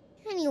through.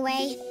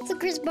 Anyway, the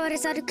Grisbot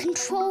is out of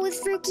control with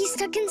Fruki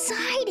stuck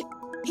inside.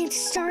 It's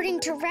starting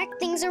to wreck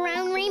things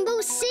around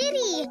Rainbow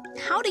City.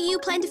 How do you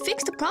plan to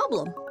fix the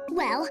problem?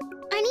 Well,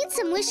 I need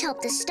some wish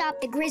help to stop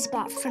the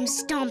Grisbot from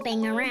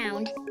stomping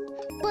around.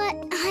 But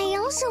I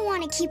also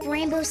want to keep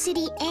Rainbow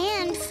City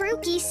and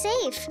Fruki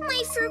safe.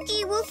 My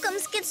Fruki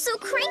Wookums gets so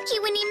cranky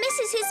when he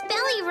misses his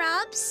belly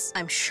rubs.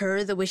 I'm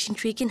sure the wishing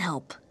tree can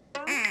help.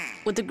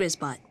 With the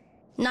Grisbot,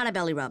 not a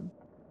belly rub.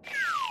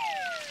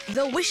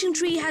 The wishing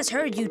tree has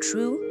heard you,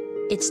 True.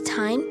 It's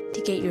time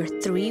to get your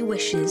 3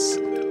 wishes.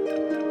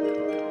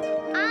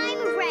 I'm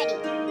ready.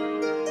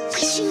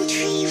 Wishing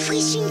tree,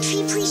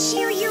 please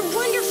share your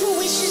wonderful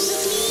wishes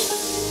with me.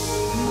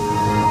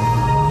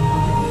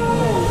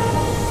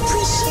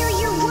 Please share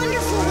your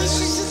wonderful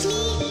wishes with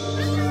me.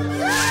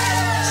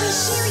 Please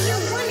share your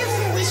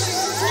wonderful wishes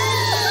with me.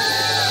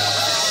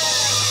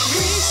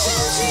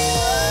 Wishing tree,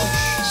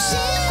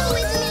 share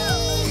with me.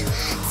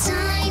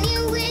 Tiny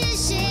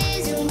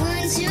wishes,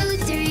 1, 2,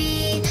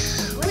 3.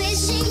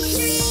 Wishing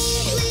tree,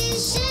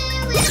 please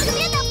share with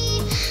me.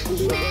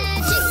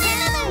 Magic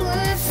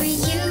power for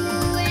you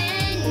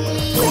and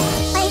me.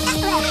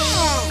 Magic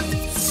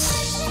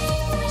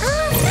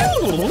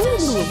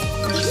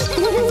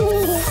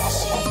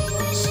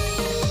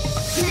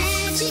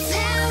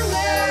power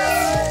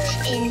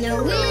in the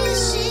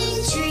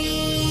wishing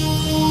tree.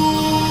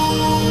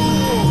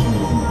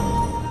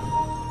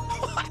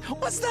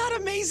 Was that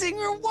amazing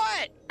or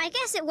what? I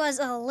guess it was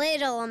a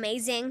little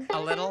amazing. A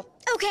little?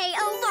 Okay,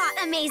 a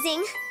lot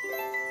amazing.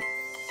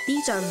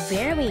 These are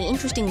very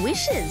interesting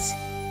wishes.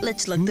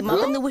 Let's look them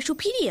up in the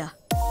Wishopedia.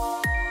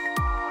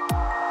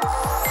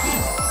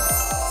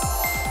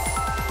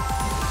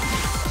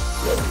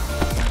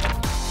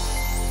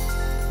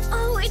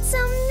 Oh, it's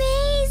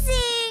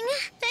amazing!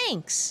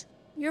 Thanks.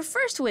 Your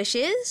first wish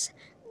is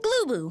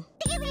Glue Boo.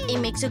 It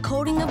makes a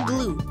coating of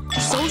glue,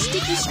 so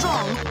sticky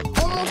strong,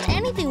 almost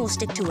anything will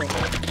stick to it.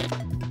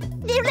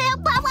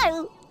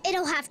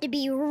 It'll have to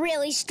be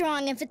really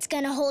strong if it's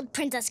gonna hold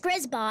Princess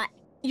Grisbot.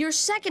 Your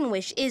second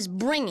wish is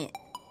Bring It.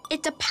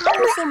 It's a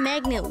powerful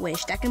magnet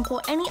wish that can pull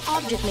any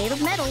object made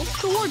of metal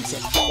towards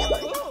it.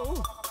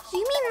 You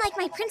mean like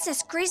my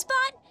Princess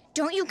Grizbot?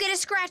 Don't you get a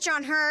scratch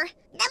on her.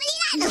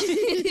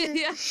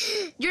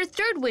 Your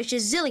third wish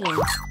is zillion.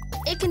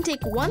 It can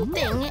take one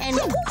thing and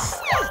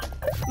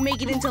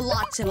make it into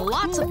lots and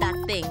lots of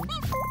that thing.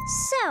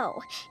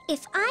 So,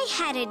 if I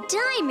had a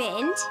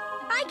diamond,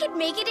 I could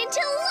make it into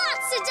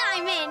lots of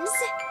diamonds.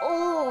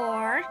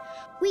 Or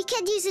we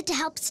could use it to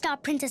help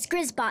stop Princess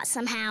Grizbot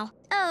somehow.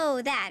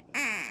 Oh, that.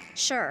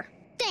 Sure.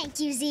 Thank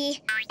you,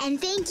 Z. And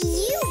thank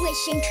you,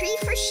 Wishing Tree,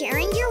 for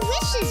sharing your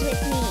wishes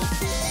with me.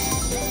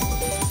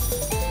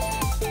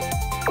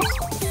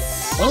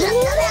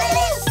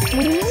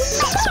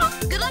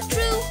 Good luck,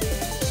 True.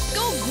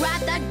 Go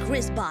grab that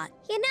Grizbot.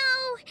 You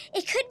know,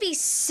 it could be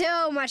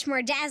so much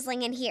more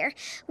dazzling in here.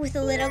 With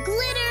a little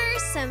glitter,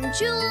 some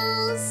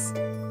jewels.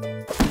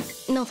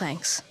 No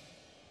thanks.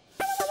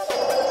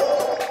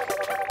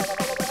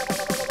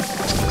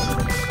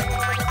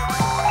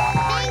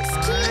 Thanks,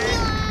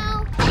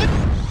 Kilo.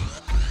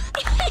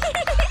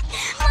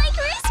 My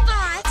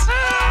Grizbot!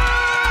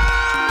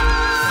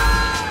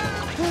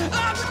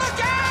 Look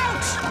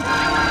out!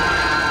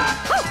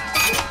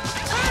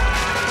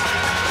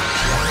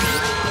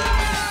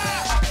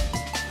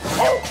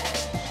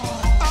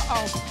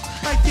 Uh-oh.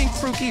 I think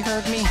Fruki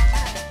heard me.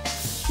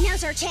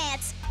 Now's our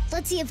chance.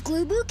 Let's see if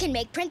Glue Boo can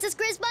make Princess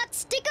Grizbot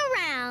stick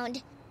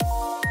around.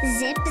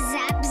 Zip,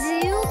 zap,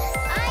 zoo,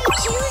 I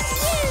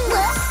choose you!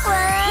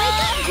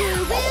 Wake up,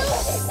 Glue Boo!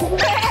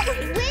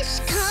 Wish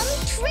come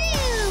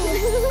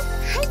true!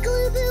 Hi,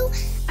 Glue Boo.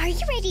 Are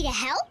you ready to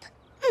help?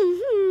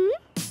 Mm-hmm.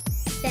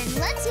 Then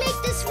let's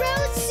make this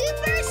road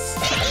super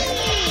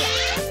sticky!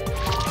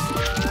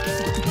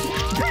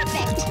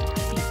 Perfect!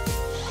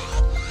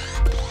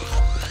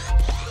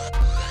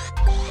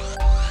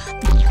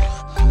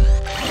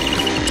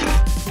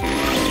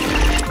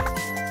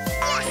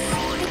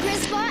 The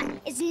Grizbot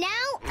is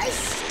now a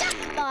stuck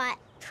bot.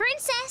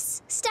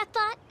 Princess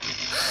Stuckbot.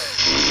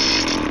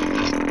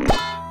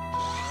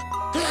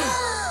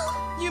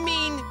 You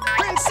mean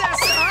Princess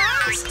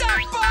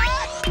Stuckbot?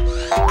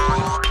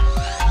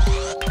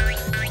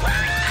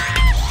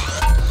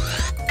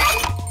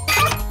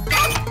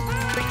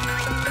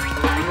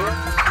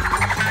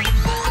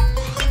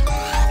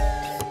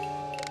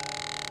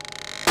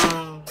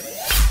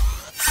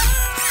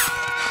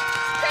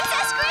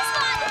 Princess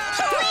Grizbot,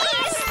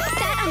 please!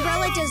 That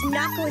umbrella does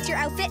not go with your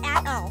outfit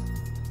at all.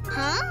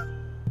 Huh?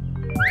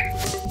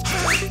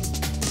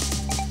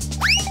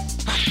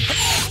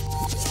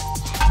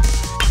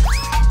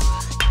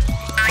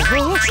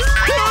 Poor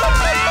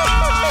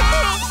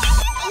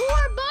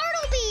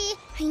Bartleby!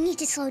 I need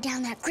to slow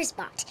down that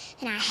Grizbot,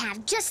 and I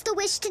have just the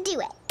wish to do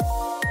it.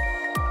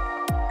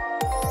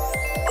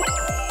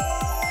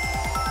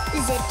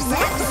 Zip,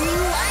 zap,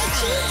 zoo, I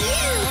choose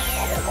you!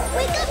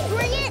 Wake up,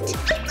 bring it!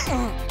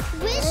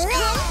 Wish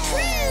come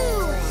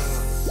true!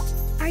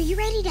 Are you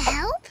ready to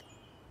help?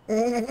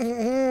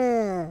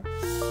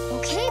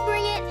 Okay,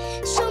 bring it.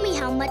 Show me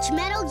how much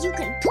metal you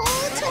can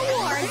pull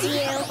towards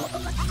you.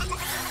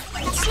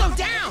 Slow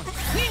down!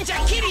 Ninja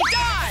Kitty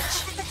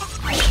dodge!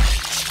 I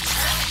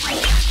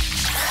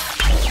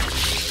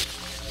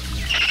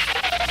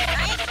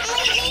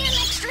need an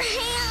extra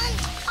hand.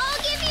 I'll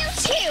give you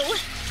 2.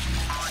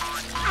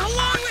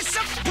 Along with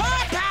some paw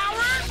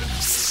power!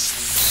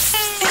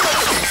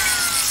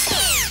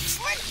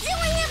 We're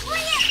doing it,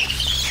 bring it!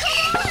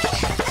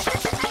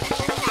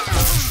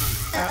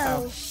 Come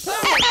on!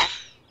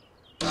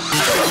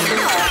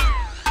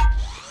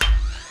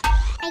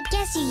 I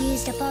guess you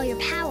used up all your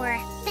power.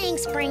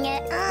 Thanks, Bring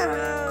It.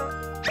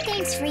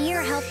 Thanks for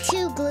your help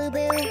too, Glue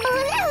Boo.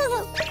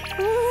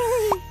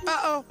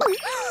 Uh-oh.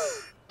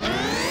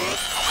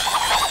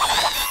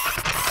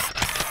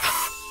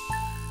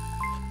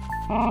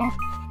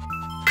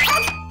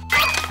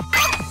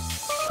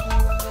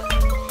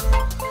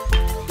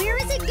 Where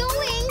is it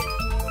going?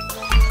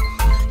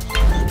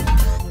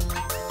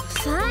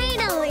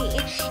 Finally!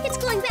 It's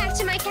going back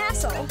to my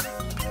castle.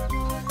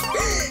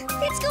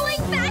 It's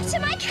going back to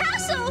my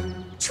castle!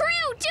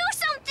 True, do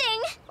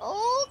something!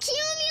 Oh,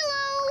 Cumulo!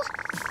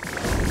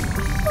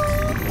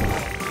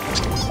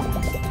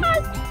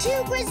 2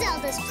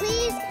 Grizeldas,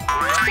 please.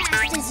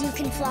 Fast as you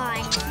can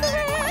fly.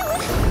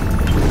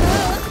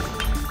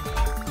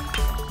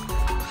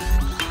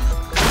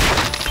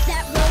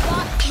 That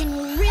robot can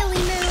really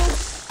move.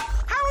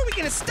 How are we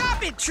gonna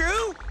stop it,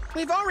 True?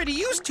 We've already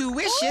used 2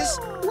 wishes.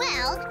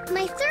 Well,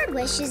 my third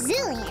wish is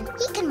Zillion.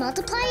 He can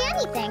multiply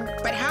anything.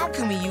 But how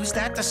can we use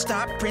that to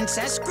stop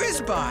Princess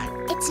Grizbot?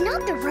 It's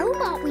not the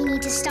robot we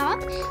need to stop.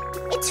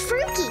 It's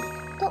Fruki.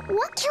 But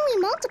what can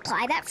we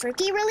multiply that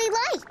Fruki really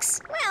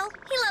likes? Well,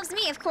 he loves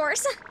me, of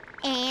course.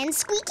 And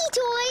squeaky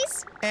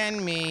toys.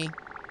 And me.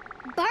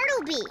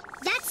 Bartleby,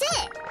 that's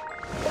it.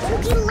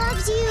 Fruki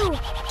loves you.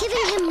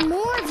 Giving him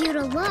more of you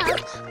to love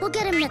will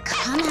get him to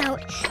come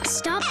out,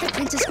 stop the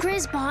Princess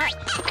Grizbot,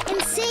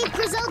 and save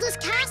Grizelda's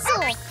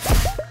castle.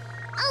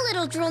 A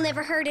little drool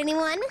never hurt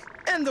anyone.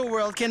 And the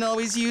world can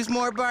always use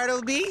more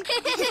Bartleby.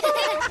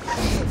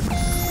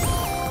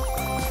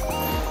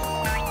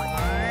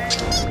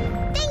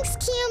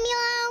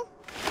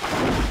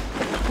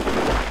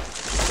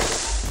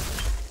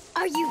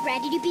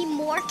 to be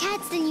more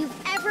cats than you've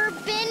ever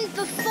been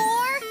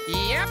before?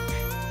 Yep.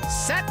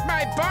 Set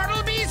my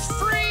Bartleby's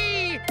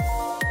free!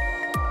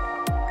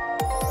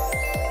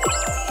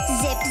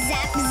 Zip,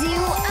 zap,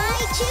 zoo, I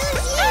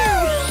choose you!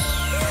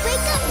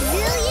 Wake up,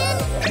 Zillion!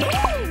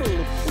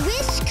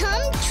 Wish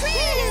come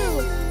true!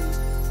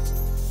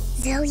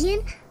 Zillion,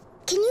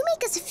 can you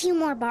make us a few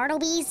more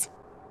Bartlebys?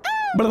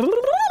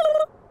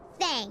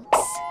 Thanks.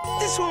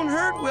 This won't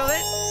hurt, will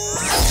it?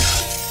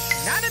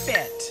 Not a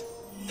bit.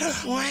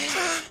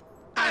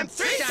 I'm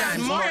 3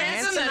 times more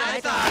handsome than I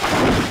thought.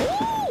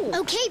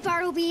 Okay,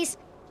 Bartlebys.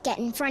 Get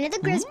in front of the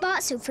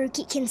Grizbot so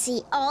Fruki can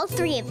see all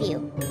 3 of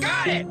you.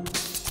 Got it!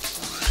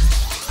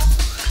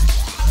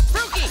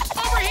 Fruki,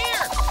 over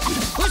here!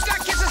 Who's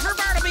got kisses for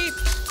Bartleby?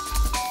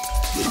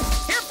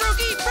 Here,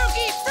 Fruki,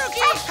 Fruki,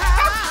 Fruki!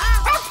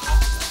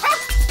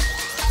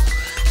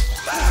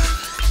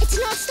 It's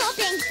not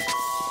stopping.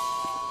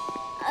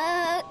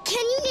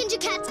 Can you ninja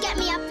cats get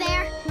me up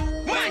there?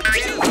 1, 2,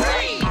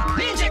 3!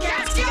 Ninja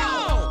cats, go!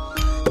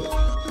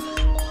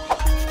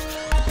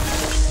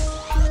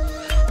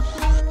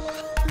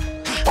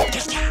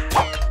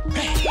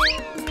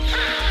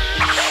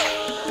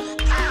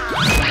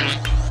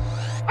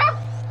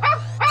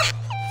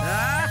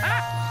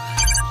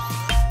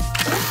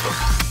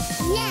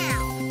 Now.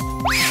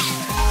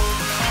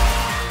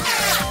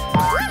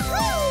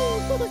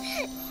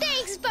 Woohoo!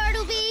 Thanks,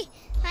 Bartleby.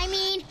 I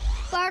mean,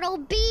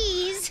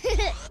 Bartlebees.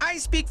 I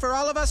speak for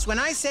all of us when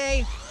I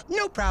say,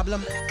 no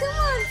problem. Come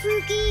on,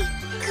 Fruki.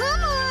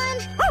 Come on.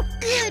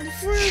 Good,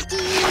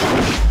 Fruki.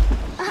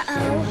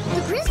 Uh-oh,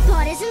 the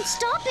Grizbot isn't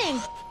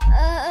stopping.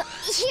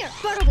 Here,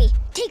 Bartleby,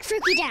 take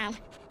Fruki down.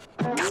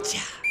 Gotcha!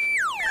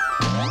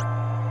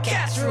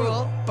 Cats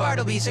rule,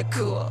 Bartleby's are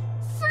cool.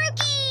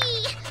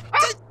 Fruki!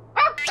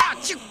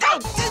 Out you go!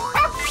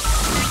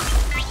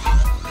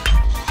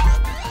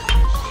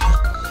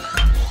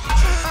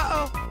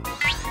 Uh-oh.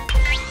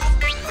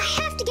 I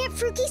have to get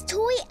Fruki's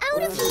toy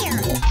out of here.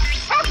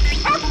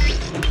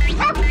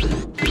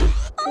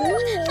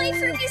 Oh, my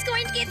Fruki's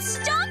going to get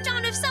stomped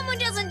on if someone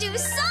doesn't do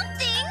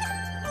something.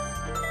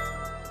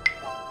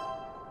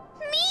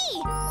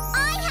 Me!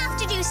 I have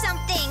to do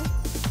something.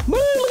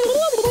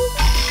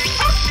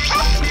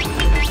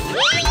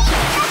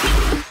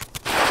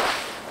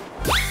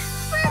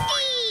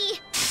 Fruki!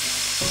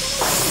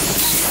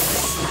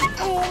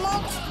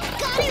 Almost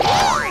got it.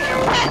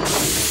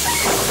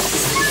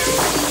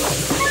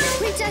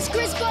 Princess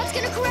Grizbot's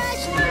gonna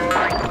crash.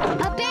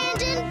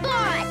 Abandoned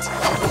bot.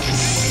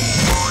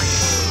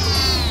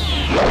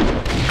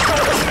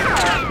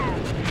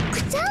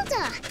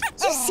 Grizelda,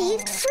 you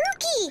saved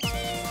Fruki.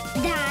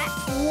 That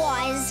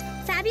was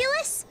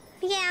Fabulous?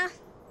 Yeah,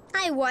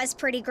 I was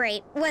pretty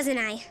great, wasn't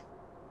I?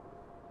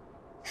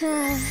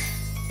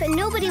 But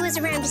nobody was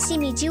around to see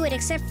me do it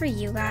except for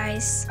you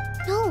guys.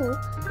 no.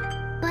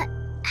 But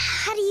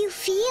how do you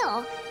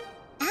feel?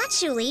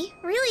 Actually,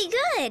 really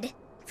good.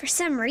 For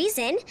some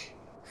reason.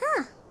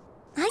 Huh.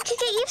 I could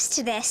get used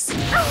to this.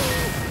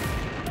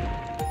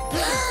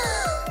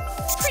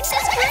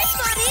 Princess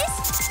Grizbot is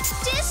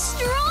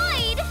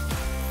destroyed!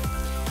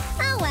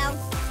 Oh well,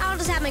 I'll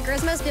just have my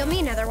Grizmos build me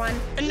another one.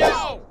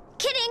 No!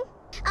 Kidding!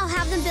 I'll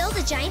have them build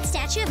a giant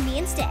statue of me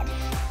instead.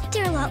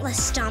 They're a lot less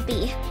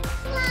stompy.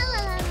 La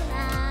la la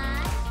la.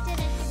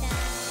 Da-da-da-da.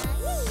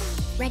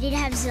 Ready to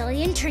have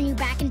Zillion turn you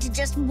back into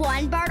just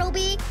one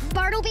Bartleby?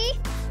 Bartleby?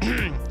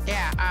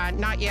 Yeah,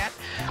 not yet.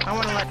 I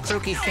want to let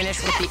Fruki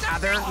finish with the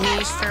other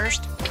knees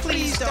first.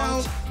 Please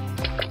don't.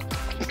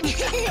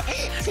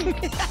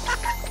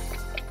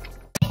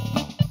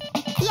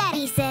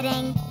 Yeti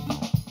sitting.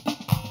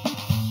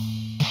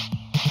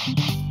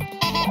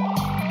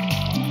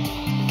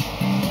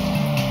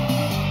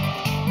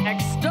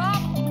 Next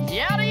stop,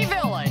 Yeti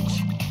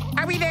Village.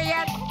 Are we there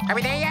yet? Are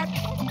we there yet?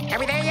 Are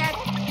we there yet?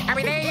 Are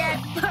we there yet?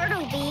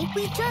 Bartleby,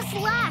 we just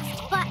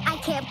left, but I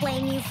can't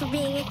blame you for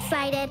being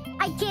excited.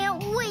 I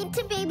can't wait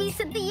to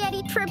babysit the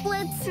Yeti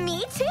triplets.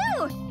 Me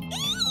too!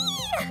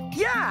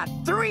 Yeah,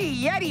 3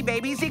 Yeti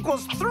babies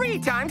equals 3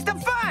 times the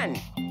fun,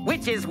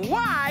 which is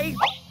why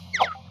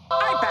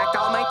I packed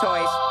all my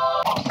toys.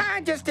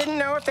 I just didn't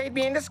know if they'd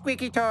be into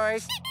squeaky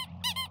toys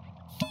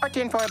or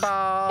tinfoil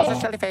balls or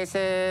silly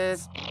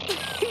faces.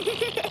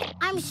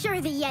 I'm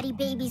sure the Yeti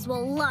babies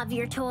will love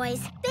your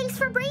toys. Thanks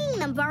for bringing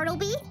them,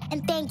 Bartleby.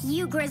 And thank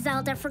you,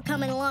 Grizelda, for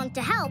coming along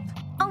to help.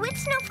 Oh,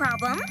 it's no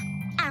problem.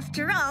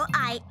 After all,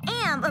 I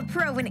am a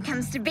pro when it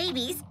comes to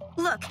babies.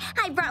 Look,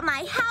 I brought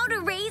my How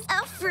to Raise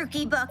a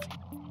Fruki book.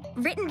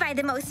 Written by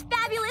the most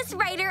fabulous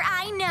writer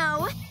I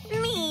know,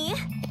 me.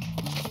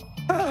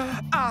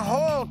 A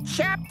whole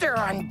chapter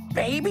on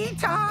baby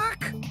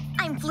talk?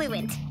 I'm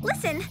fluent.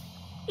 Listen.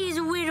 Is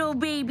little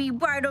baby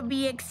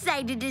Bartleby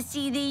excited to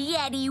see the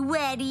Yeti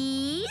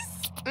Wetties?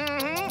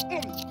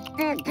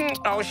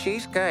 Oh,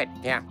 she's good,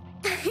 yeah.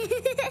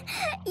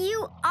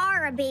 You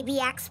are a baby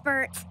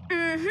expert.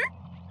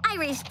 I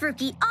raised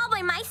Fruki all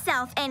by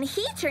myself, and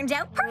he turned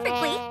out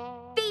perfectly.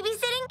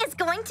 Babysitting is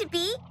going to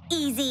be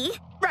easy.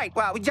 Right,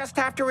 well, we just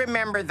have to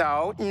remember,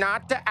 though,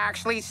 not to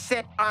actually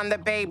sit on the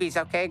babies,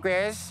 okay,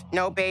 Grizz?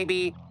 No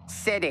baby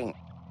sitting.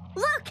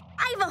 Look,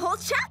 I have a whole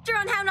chapter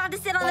on how not to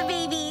sit on the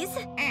babies.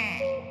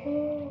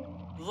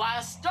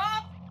 Last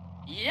stop,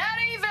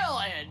 Yeti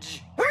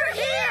Village. We're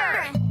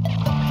here!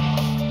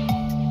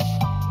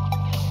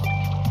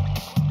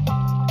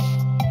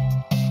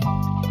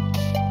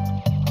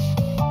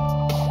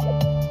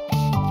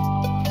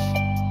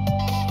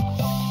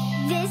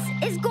 This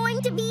is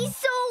going to be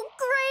so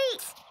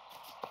great!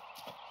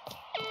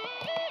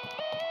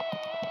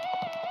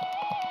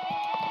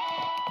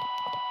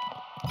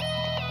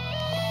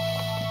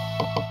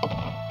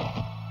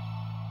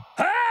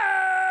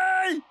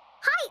 Hey!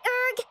 Hi,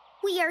 Erg.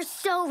 We are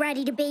so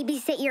ready to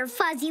babysit your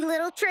fuzzy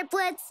little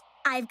triplets.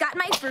 I've got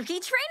my Fruky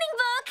training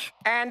book.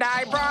 And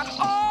I brought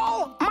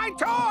all my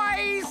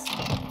toys!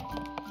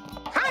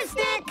 Hi,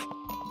 Stick!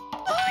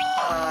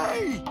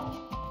 Hi!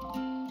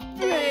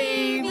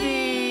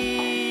 Babies!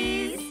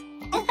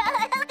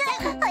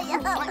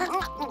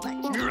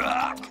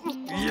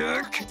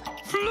 Yuck!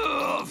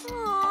 Fluff!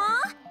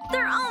 Aw,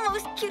 they're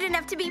almost cute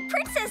enough to be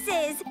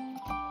princesses.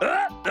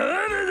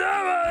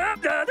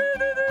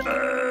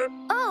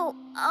 Oh,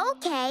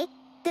 okay.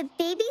 The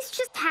babies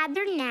just had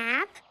their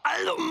nap,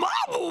 and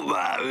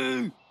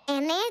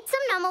they ate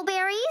some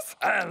numbleberries,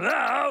 And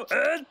now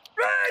it's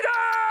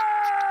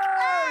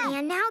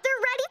and now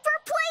they're ready for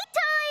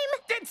playtime!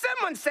 Did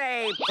someone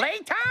say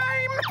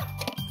playtime?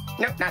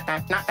 Nope, not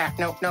that, not that.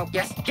 Nope, nope,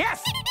 yes,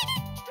 yes!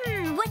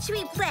 What should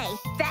we play?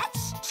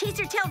 Fetch? Chase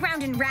your tail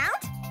round and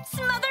round?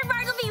 Smother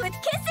Bartleby with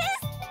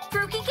kisses?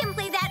 Fruky can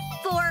play that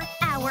for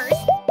hours.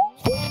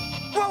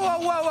 Whoa, whoa,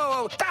 whoa, whoa,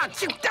 whoa!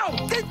 Don't you,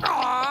 don't!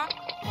 Aw!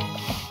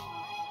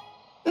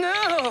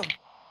 No!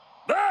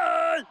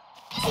 Bye!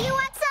 See you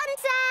at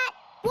sunset!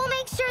 We'll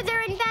make sure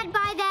they're in bed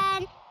by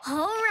then.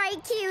 All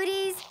right,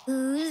 cuties.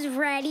 Who's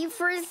ready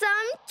for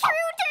some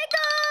true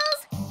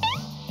tickles?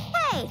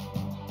 Hey,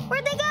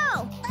 where'd they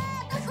go?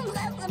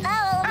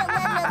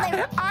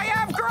 I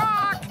have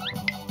grok!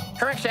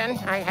 Correction,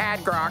 I had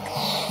grok.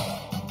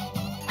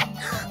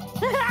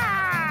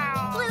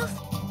 Floof,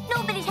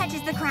 nobody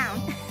touches the crown.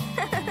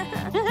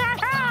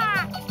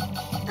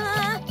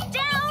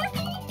 Down!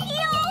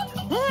 Heel!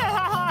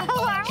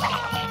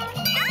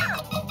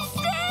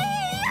 Stay!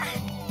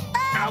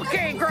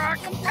 Okay, grok,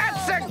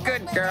 that's a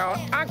good girl.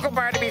 Uncle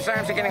Bartleby's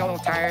arms are getting a little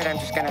tired. I'm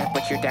just gonna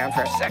put you down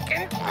for a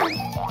second.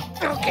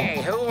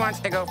 Okay, who wants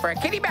to go for a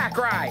kitty back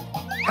ride?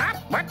 Huh?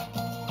 What?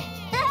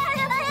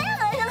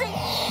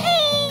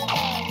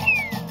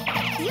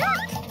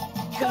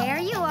 Yuck! There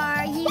you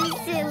are, you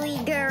silly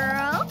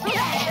girl.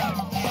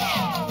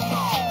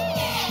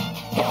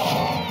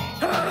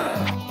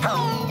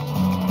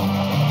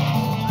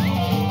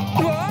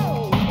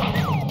 Whoa!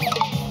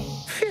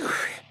 Phew.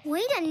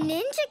 Way to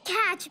ninja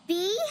catch,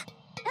 Bee.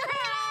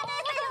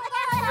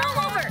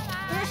 Roll over!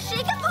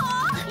 Shake a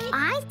paw!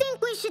 I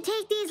think we should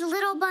take these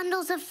little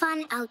bundles of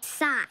fun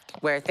outside.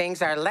 Where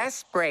things are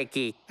less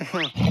breaky.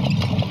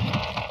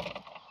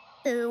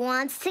 Who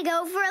wants to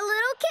go for a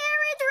little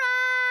carriage ride?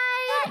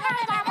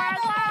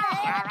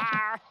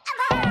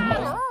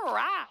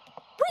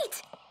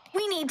 Wait!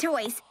 We need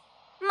toys.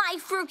 My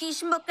Fruky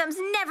Schmookums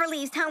never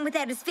leaves home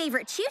without his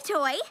favorite chew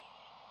toy.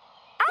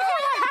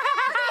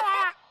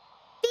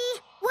 Bee,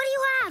 what do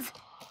you have?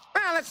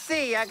 Well, let's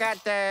see. I got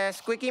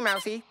Squeaky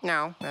Mousy.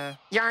 No.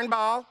 Yarn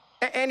Ball.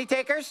 Any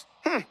takers?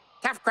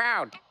 Tough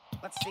crowd.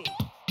 Let's see.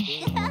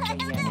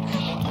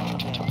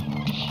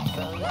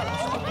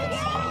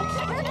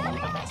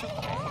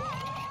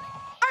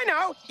 I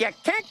know. You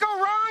can't go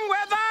wrong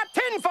with a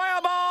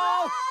tinfoil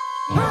ball.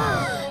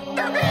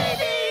 The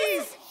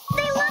babies!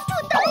 They left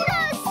without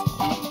us!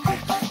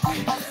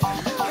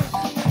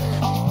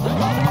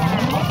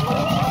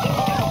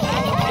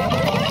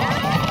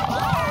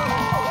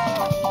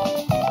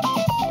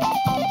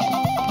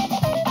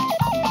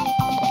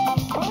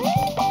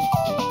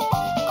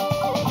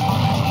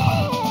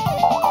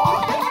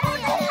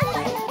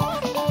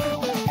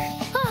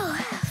 Oh,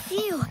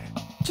 phew.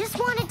 Just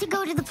wanted to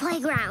go to the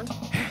playground.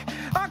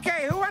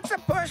 Okay, who wants a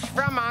push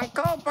from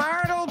Uncle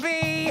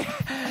Bartleby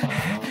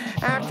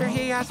after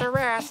he has a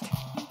rest?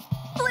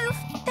 Floof,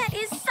 that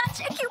is such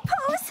a cute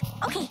pose.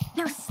 Okay,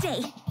 now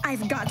stay.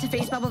 I've got to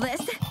face bubble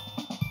this.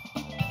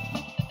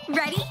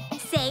 Ready?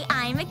 Say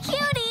I'm a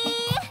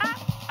cutie.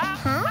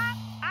 Huh?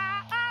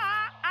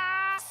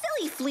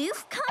 Silly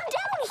Floof, calm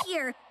down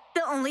here.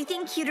 The only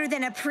thing cuter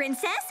than a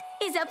princess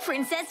is a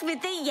princess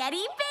with a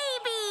Yeti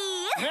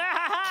baby.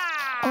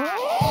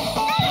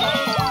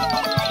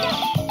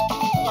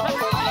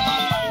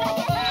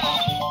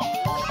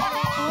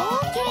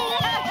 Okay,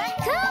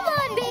 come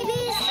on,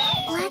 babies.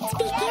 Let's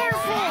be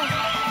careful.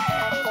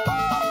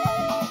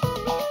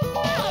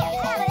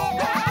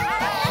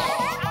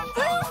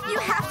 Floof, you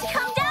have to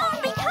come down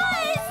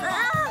because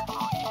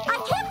I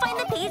can't find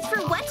the page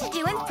for what to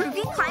do when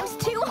Fruky climbs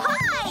too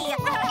high.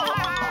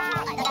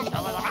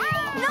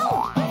 No,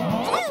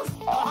 Floof,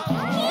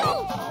 heel,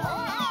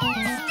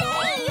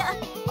 stay.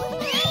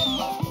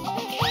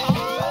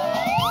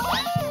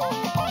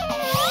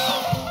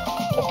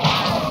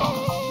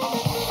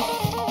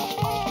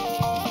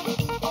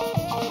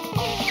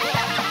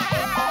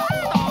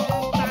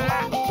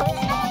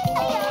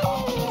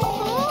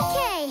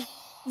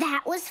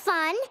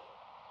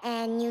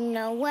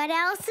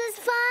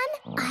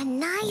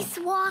 nice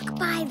walk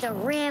by the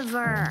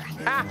river.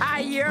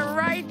 You're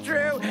right,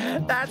 Drew.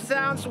 That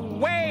sounds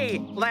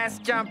way less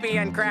jumpy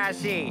and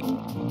crashy.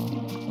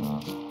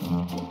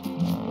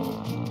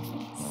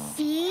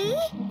 See?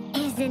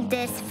 Isn't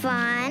this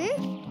fun?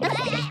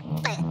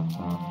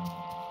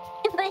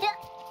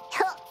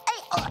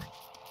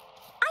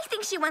 I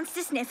think she wants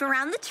to sniff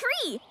around the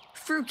tree.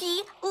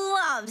 Fruki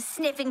loves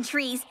sniffing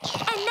trees.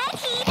 And then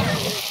he...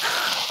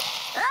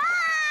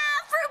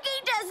 Fruki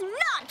does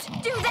not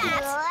do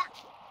that!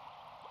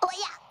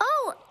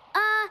 Oh,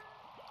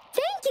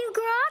 thank you,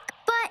 Grok,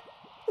 but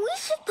we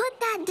should put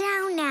that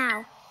down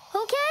now,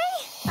 okay?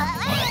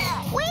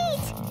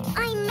 Wait!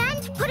 I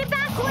meant put it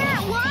back where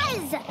it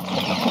was!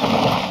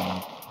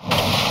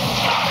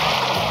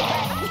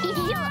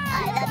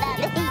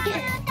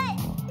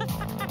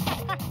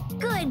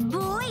 Good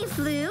boy,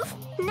 Floof.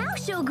 Now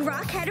show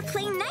Grok how to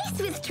play nice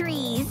with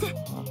trees.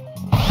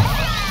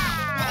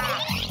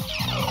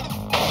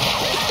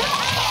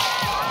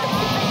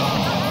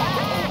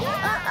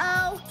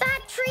 Uh-oh,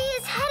 that tree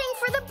is heading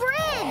for the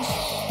bridge!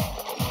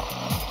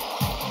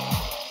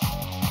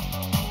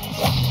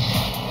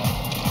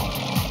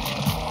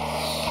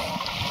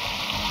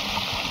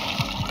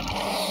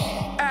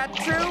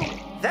 Drew,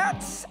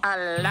 that's a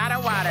lot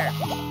of water.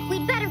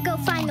 We'd better go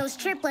find those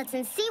triplets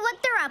and see what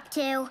they're up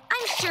to.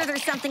 I'm sure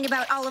there's something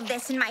about all of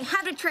this in my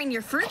How to Train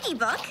Your Fruki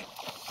book.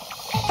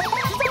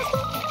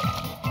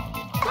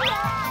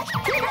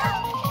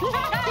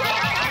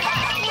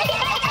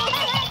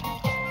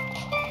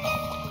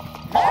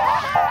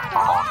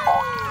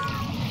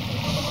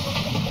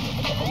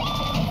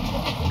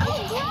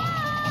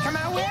 Come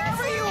on,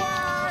 wherever you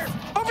are.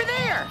 Over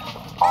there.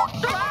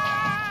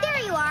 There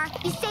you are.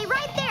 You stay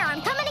right there.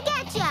 I'm coming to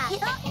get ya.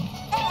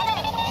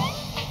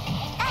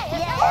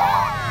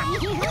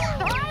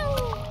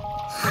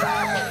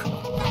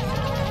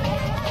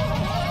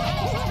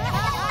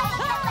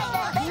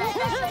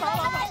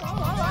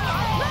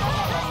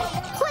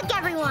 Quick,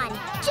 everyone.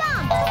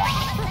 Jump.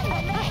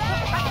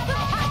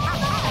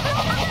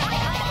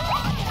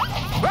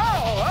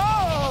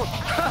 Whoa!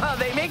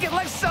 They make it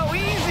look so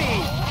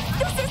easy.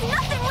 This is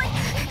nothing like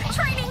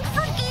training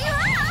Fruki.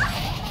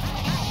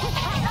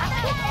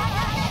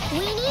 We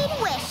need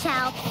wish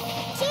help.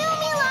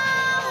 Cumulus!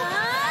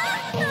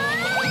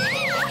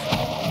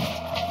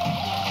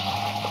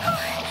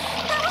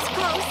 That was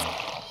close.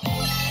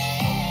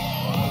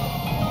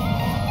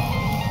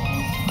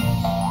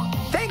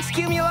 Thanks,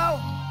 Cumulo.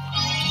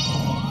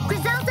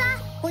 Grizelda,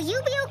 will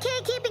you be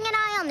okay keeping an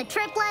eye on the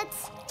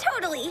triplets?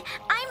 Totally.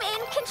 I'm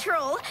in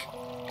control.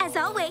 As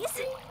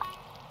always.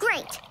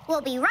 Great.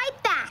 We'll be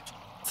right back.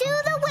 To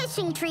the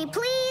wishing tree,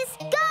 please.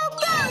 Go,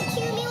 go,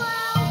 Cumulo!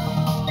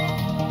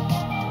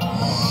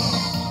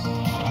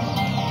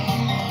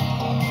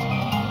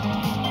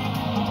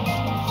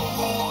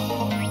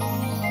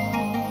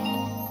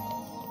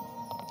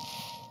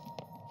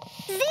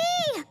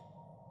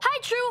 Hi,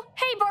 True.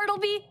 Hey,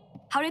 Bartleby.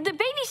 How did the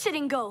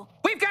babysitting go?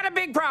 We've got a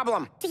big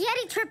problem. The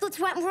Yeti triplets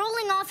went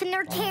rolling off in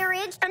their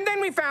carriage, And then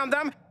we found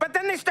them, but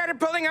then they started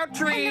pulling out and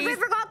trees. the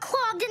river got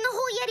clogged, and the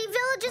whole Yeti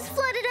village is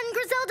flooded, and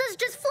Grizelda's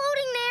just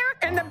floating there.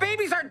 And the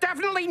babies are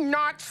definitely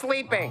not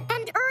sleeping.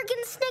 And Erg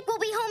and Snick will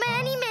be home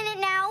any minute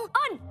now.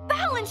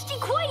 Unbalanced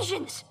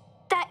equations.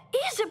 That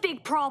is a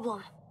big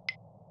problem.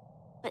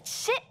 Let's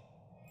sit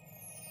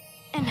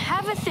and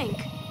have a think.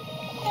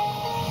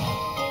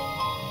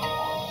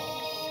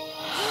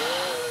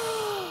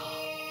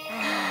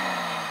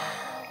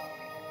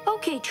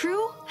 Okay,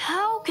 True.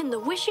 How can the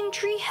wishing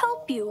tree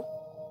help you?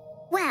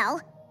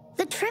 Well,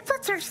 the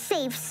triplets are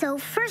safe, so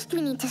first we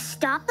need to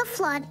stop the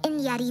flood in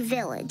Yeti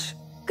Village.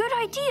 Good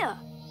idea.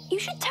 You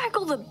should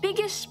tackle the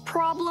biggest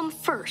problem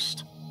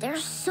first.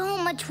 There's so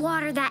much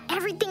water that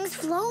everything's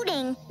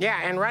floating. Yeah,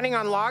 and running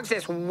on logs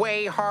is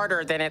way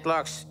harder than it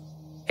looks.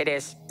 It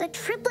is. The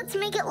triplets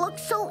make it look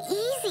so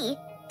easy.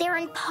 They're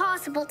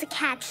impossible to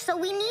catch, so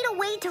we need a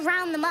way to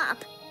round them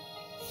up.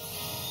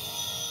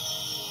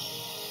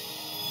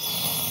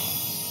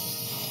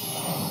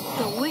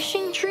 The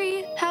wishing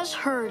tree has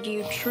heard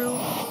you, True.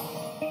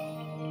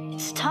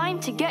 It's time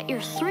to get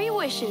your 3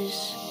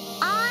 wishes.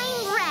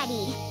 I'm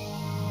ready.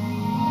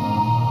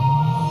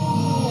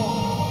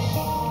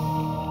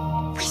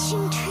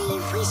 Wishing tree,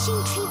 please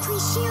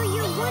share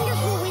your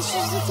wonderful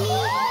wishes with me.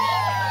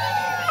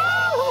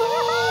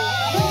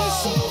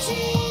 Wishing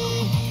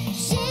tree,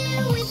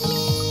 share with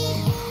me.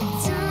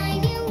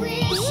 Tiny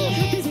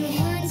wishes,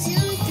 1, 2,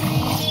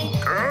 3.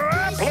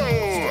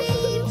 Wishing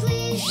tree,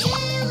 please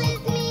share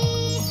with me.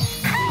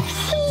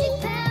 Magic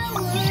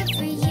power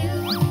for you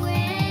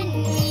and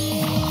me.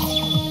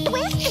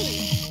 Whiskey!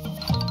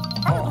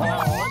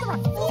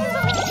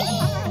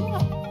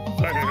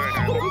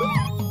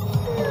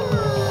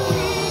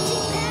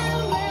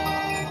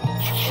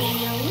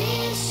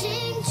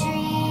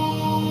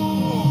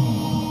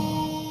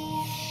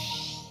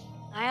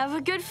 I have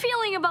a good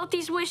feeling about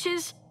these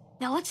wishes.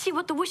 Now let's see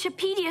what the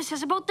Wishipedia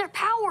says about their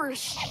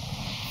powers.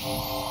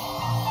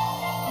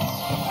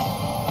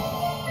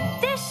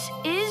 This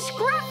is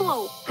grappling.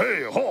 Grapplo.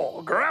 Hey,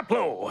 ho,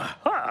 Grapplo.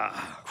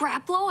 Ah.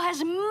 Grapplo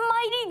has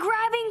mighty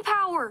grabbing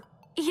power.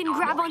 It can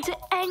grab onto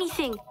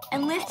anything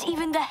and lift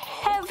even the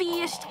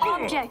heaviest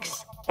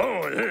objects.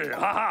 Oh, hey,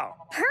 ha-ha.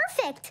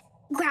 Perfect.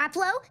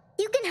 Grapplo,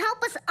 you can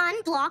help us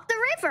unblock the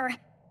river.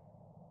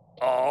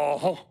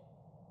 Oh.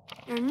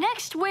 Your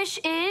next wish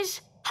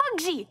is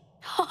Hugsy.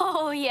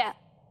 Oh, yeah.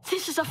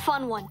 This is a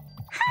fun one.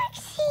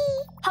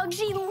 Hugsy.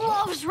 Hugsy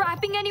loves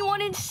wrapping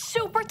anyone in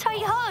super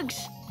tight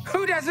hugs.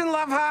 Who doesn't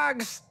love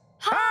hugs?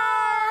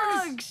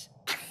 Hugs!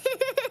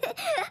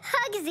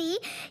 Hugsy,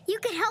 you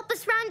can help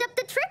us round up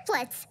the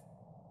triplets.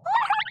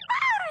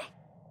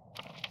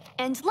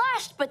 And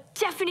last but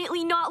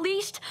definitely not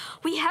least,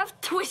 we have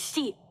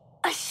Twisty,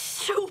 a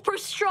super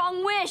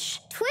strong wish.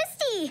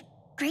 Twisty,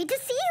 great to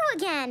see you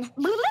again.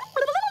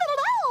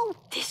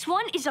 This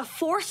one is a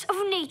force of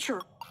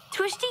nature.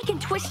 Twisty can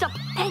twist up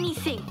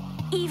anything,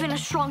 even a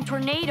strong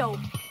tornado.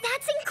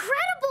 That's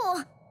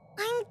incredible.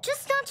 I'm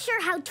just not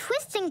sure how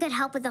twisting could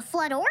help with the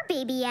flood or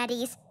baby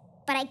Yetis,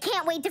 but I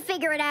can't wait to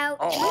figure it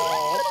out.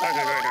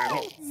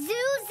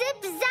 Zoo,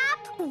 zip,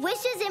 zap,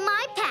 wishes in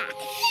my pack.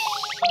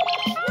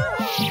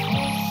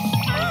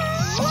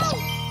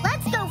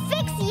 Let's go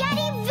fix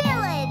Yeti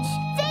Village.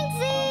 Thanks,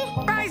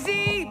 Z. Bye,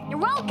 Z. You're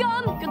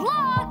welcome. Good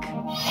luck.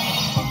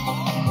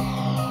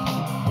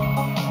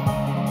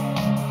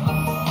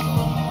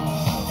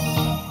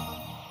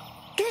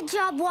 Good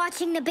job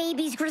watching the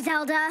babies,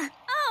 Grizelda.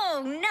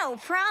 Oh, no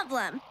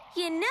problem.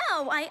 You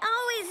know, I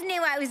always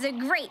knew I was a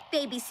great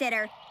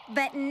babysitter.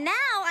 But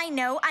now I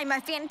know I'm a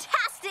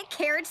fantastic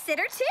carriage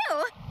sitter,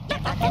 too.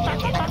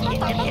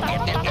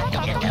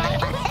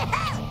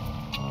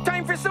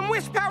 Time for some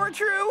wish power,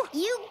 True.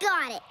 You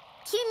got it.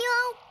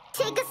 Cumulo,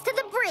 take us to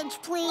the bridge,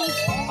 please.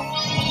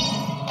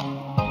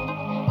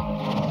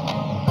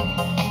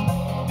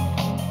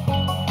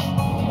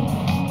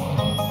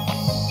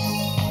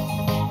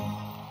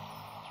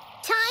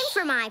 Time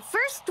for my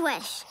first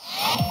wish.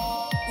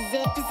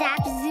 Zip,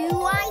 zap,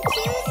 zoo, I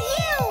choose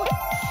you.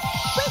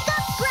 Wake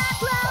up,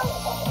 Grapplo.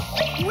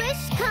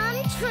 Wish come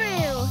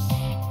true.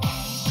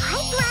 Hi,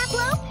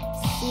 Grapplo.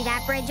 See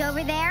that bridge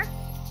over there?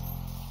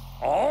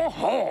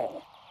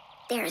 Oh,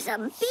 There's a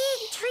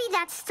big tree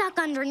that's stuck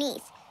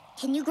underneath.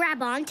 Can you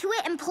grab onto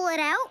it and pull it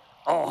out?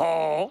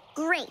 oh.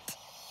 Great.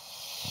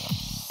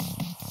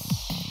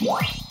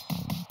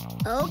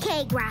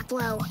 Okay,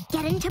 Grapplo,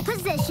 get into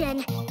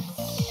position.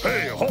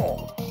 Hey,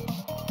 ho.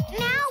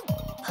 Now,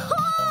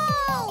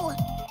 pull!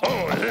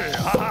 Oh, hey,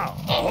 ha-ha.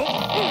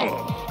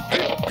 Oh.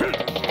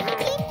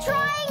 Keep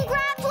trying,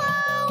 Grapplo!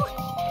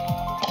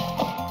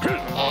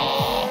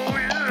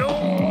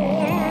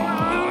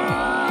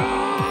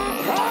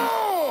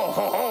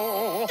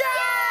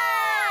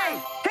 Yay!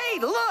 Hey,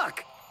 look!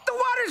 The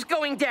water's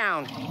going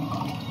down.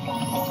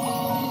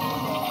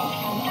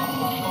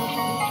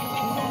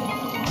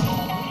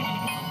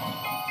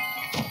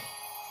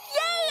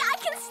 Yay, I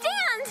can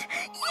stand!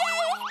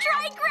 Yay,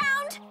 dry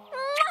ground!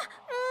 Mwah,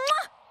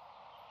 mwah.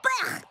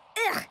 Blech.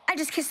 Ugh, I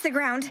just kissed the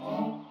ground.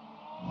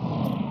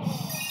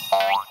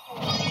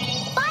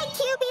 Bye,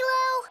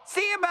 Cumulo!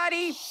 See you,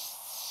 buddy.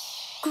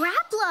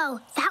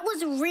 Grapplo, that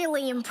was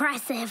really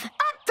impressive.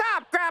 Up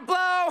top,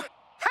 Grapplo!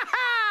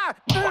 Ha-ha!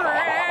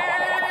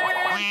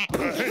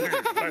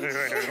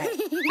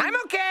 I'm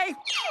okay.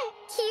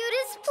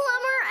 Cutest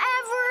plumber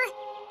ever.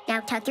 Now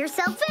tuck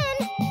yourself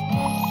in.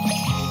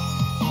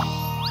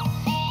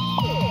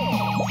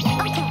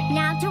 Okay,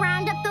 now to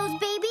round up those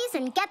babies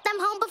and get them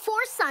home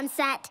before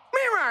sunset.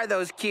 Where are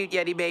those cute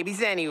Yeti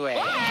babies anyway?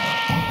 Huh?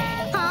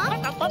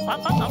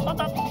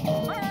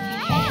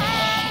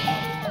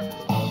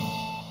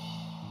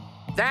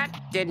 That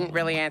didn't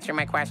really answer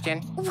my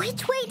question.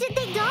 Which way did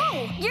they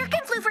go?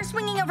 Yurkin flew for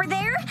swinging over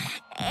there,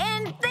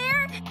 and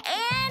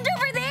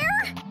over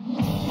there.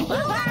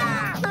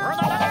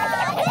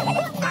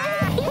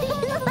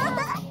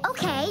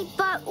 Okay,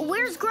 but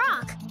where's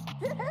Grok?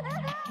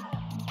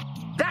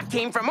 That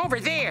came from over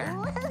there.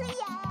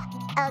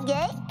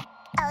 Okay.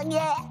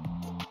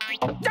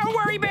 Don't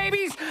worry,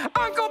 babies.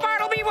 Uncle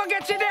Bartleby will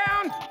get you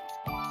down.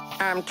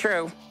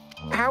 True.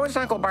 How is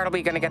Uncle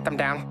Bartleby gonna get them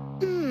down?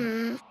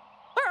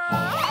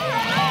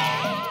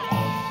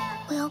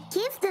 We'll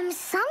give them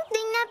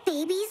something that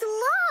babies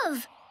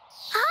love.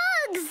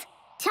 Hugs!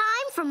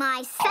 Time for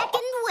my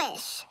second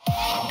wish.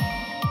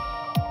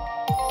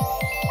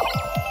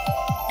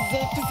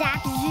 Zip,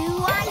 zap,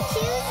 zoo, I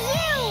choose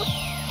you.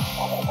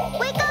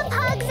 Wake up,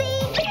 Hugsy.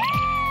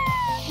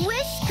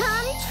 Wish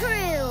come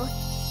true.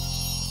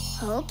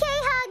 Okay,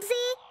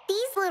 Hugsy.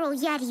 These little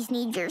Yetis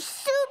need your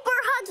super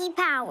huggy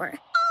power.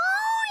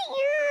 Oh,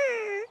 yeah.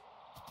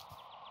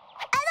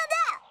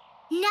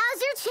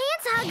 Now's your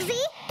chance,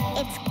 Hugsy.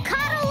 It's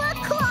cuddle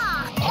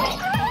o'clock.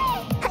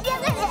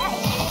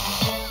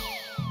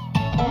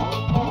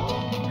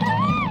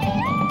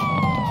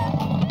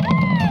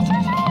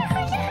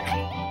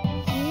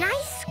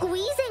 Nice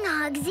squeezing,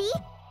 Hugsy.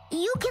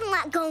 You can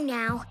let go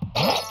now.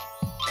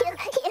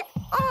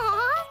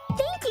 Aw,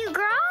 thank you,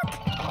 Grok.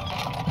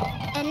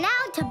 And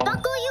now to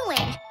buckle you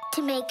in,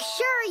 to make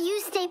sure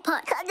you stay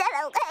put.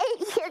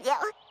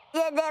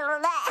 Here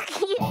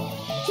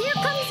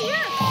comes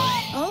Yerk.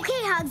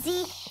 Okay,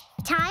 Hugsy.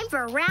 Time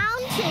for round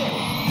 2.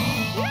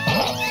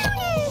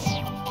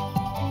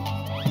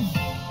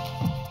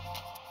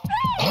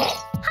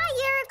 Hi,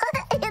 Yerk.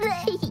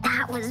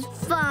 That was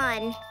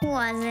fun,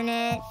 wasn't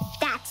it?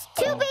 That's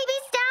 2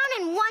 babies down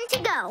and 1 to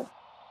go.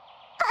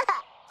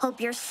 Hope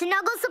your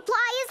snuggle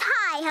supply is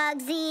high,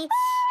 Hugsy.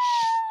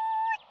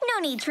 No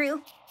need,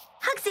 True.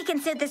 Hugsy can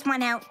sit this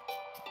one out.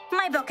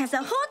 My book has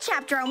a whole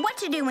chapter on what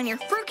to do when your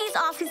Frooky's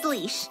off his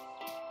leash.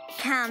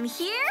 Come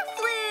here,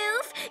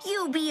 Floof.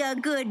 You be a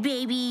good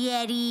baby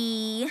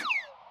Yeti.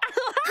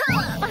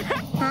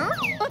 Huh?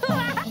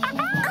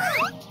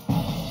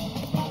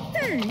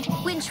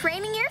 When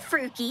training your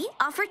Frooky,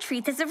 offer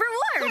treats as a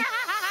reward.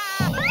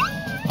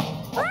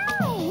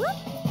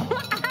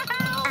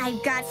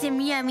 I've got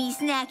some yummy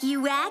snacky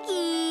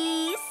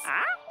wackies.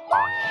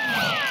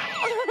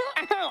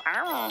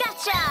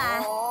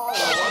 Gotcha!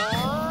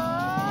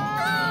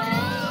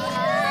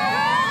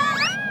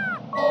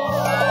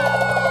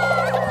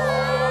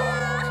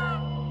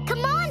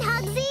 Come on,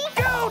 Hugsy.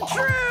 Go,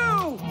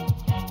 True!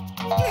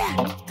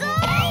 Go,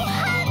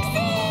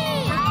 Hugsy!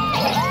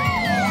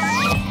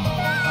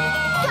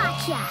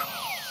 Gotcha.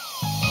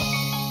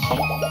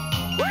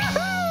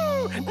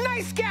 Woohoo!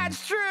 Nice catch,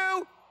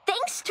 True!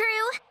 Thanks,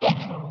 True.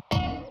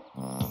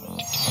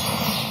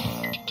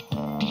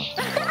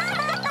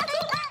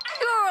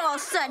 You're all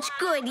such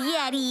good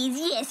Yetis.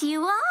 Yes,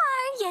 you are.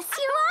 Yes,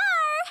 you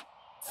are.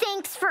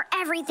 Thanks for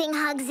everything,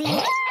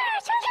 Hugsy.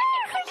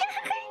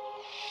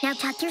 Now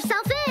tuck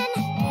yourself in.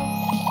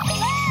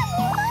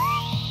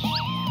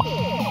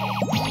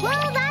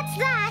 Well, that's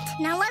that.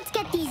 Now let's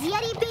get these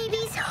Yeti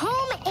babies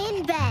home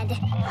in bed.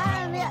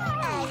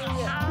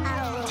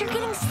 They're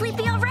getting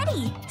sleepy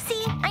already.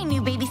 See, I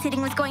knew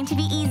babysitting was going to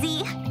be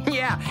easy.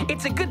 Yeah,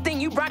 it's a good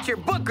thing you brought your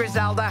book,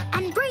 Grizelda.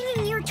 And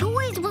bringing your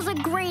toys was a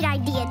great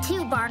idea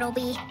too,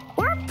 Bartleby.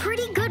 We're a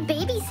pretty good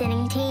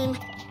babysitting team.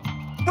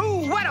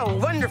 Oh, what a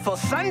wonderful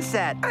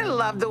sunset. I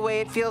love the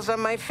way it feels on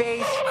my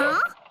face.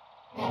 Huh?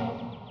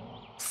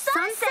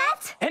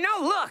 Sunset? And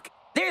oh, look,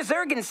 there's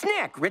Erg and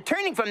Snick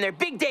returning from their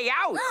big day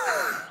out.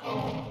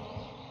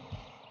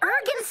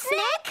 Erg and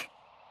Snick?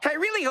 I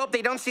really hope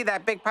they don't see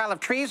that big pile of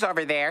trees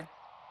over there.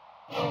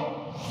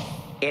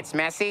 It's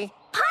messy.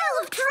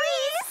 Pile of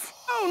trees?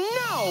 Oh,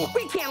 no!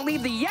 We can't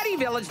leave the Yeti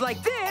village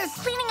like this!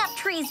 Cleaning up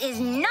trees is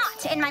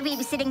not in my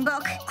babysitting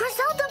book.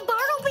 Grizelda,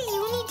 Bartleby,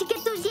 you need to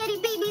get those Yeti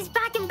babies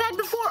back in bed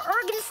before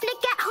Erg and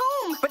Snick get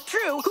home. But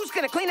True, who's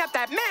gonna clean up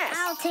that mess?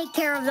 I'll take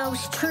care of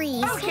those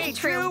trees. Okay,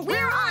 True,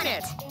 we're on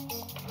it!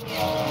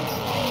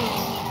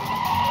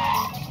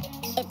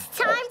 It's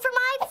time for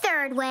my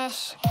 3rd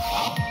wish.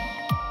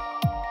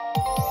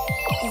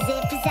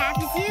 Zip, zap,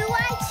 zoo,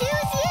 I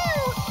choose you!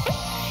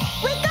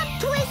 Wake up,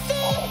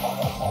 Twisty!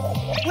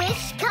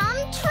 Wish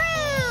come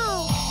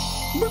true!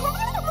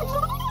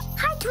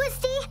 Hi,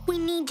 Twisty. We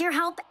need your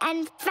help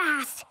and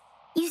fast.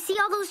 You see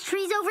all those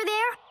trees over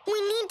there? We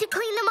need to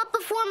clean them up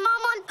before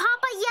Mama and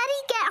Papa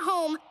Yeti get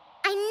home.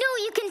 I know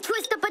you can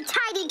twist up a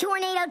tidy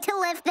tornado to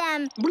lift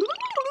them.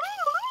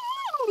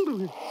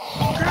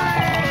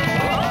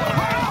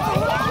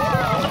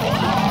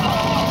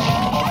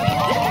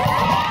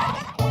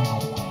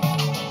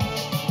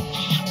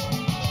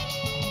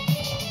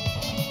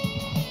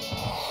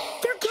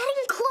 They're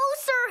getting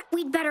closer.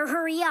 We'd better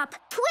hurry up.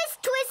 Twist,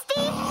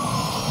 Twisty!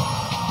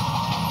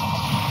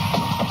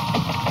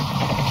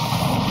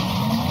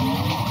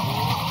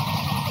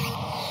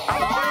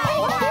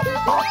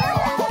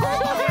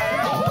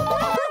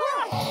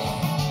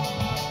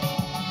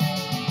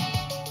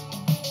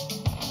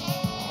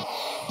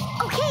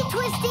 Okay,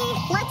 Twisty,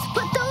 let's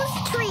put those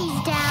trees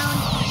down.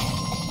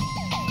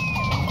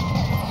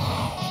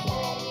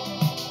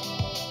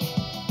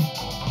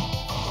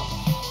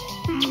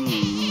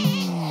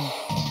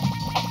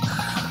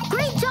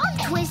 Great job,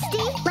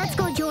 Twisty. Let's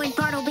go join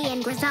Bartleby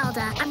and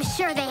Grizelda. I'm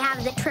sure they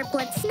have the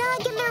triplets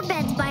snug in their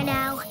beds by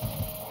now.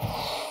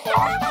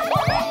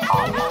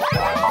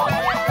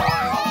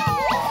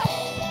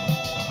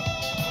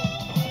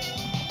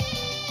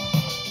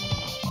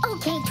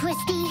 Okay,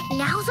 Twisty,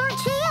 now's our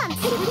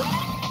chance.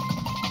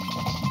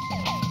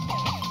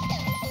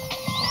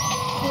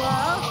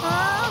 Whoa.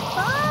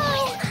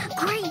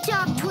 Great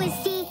job,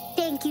 Twisty.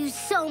 Thank you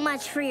so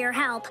much for your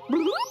help.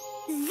 Zoo,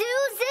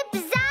 zip,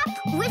 zap,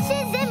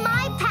 wishes in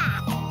my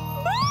pack.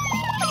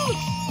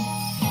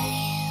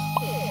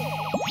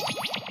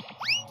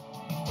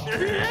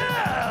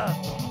 Yeah!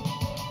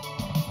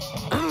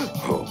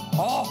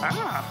 Oh,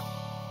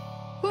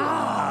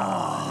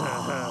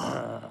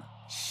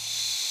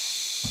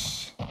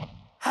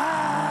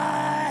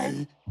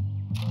 Hi!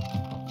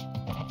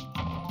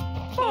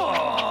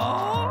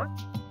 Oh!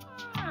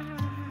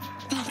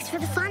 Thanks for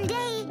the fun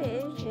day.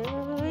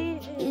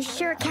 You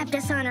sure kept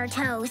us on our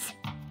toes.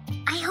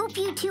 I hope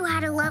you two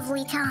had a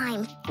lovely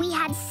time. We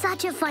had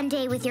such a fun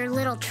day with your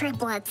little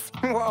triplets.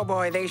 Whoa,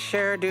 boy, they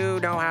sure do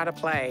know how to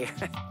play.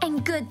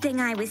 And good thing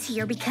I was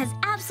here because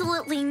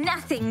absolutely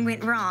nothing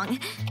went wrong.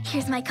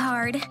 Here's my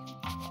card.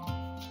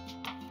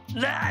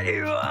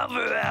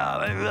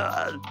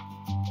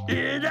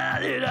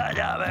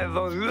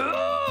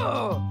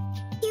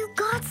 You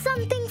got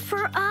something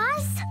for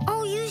us?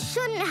 Oh, you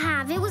shouldn't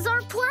have. It was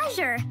our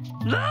pleasure.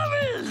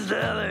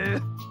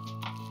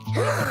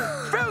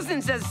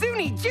 Frozen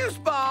Sazuni juice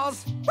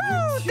balls.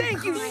 Woo!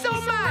 Thank you so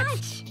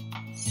much.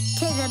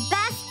 To the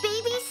best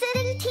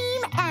babysitting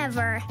team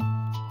ever.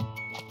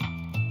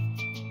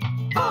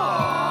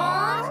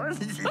 Aww.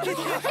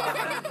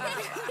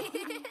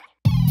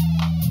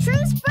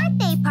 True's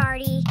birthday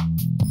party.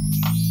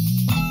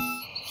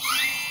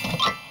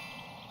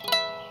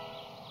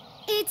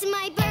 It's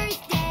my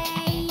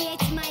birthday.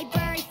 It's my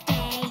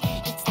birthday.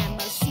 It's the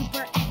most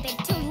super epic,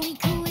 totally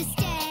coolest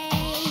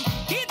day.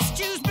 It's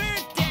Ju's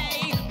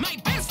birthday, my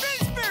best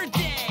friend's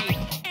birthday,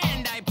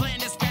 and I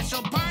planned a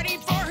special party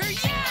for her.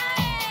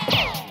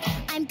 Yay!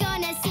 I'm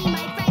gonna see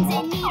my friends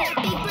and eat a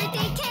big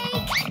birthday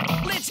cake.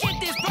 Let's get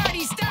this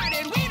party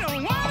started. We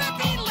don't wanna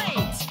be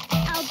late.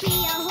 I'll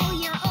be a whole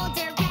year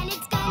older and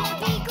it's gonna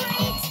be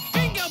great.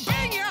 Bingo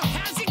Bango,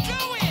 how's it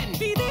going?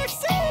 Be there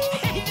soon.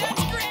 Hey,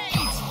 that's great.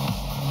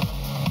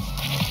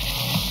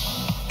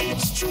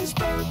 It's True's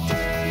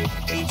birthday.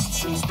 It's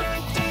True's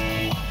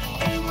birthday.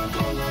 And we're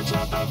gonna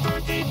drop a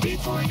birthday beat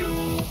for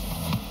you.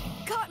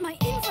 Got my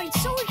invite,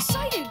 so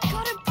excited.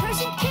 Got a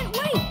present, can't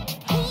wait.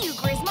 Hey, you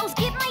Grizmos,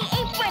 get my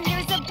apron.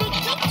 There's a big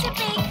cake to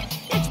bake.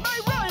 It's my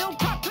royal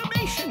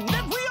proclamation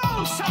that we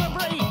all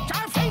celebrate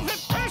our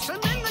favorite person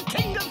in the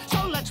kingdom.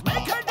 So let's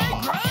make her day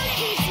great.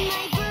 It's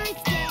my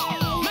birthday.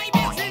 My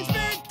best friend's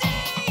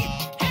birthday,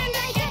 and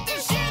I get to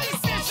share this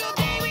special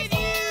day with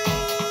you.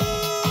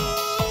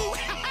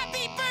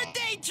 Happy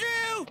birthday,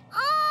 Drew.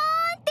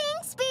 Aw,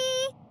 thanks,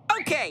 Bee.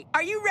 Okay,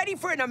 are you ready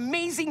for an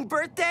amazing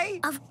birthday?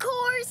 Of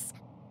course.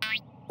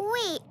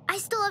 Wait, I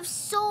still have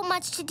so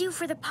much to do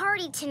for the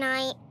party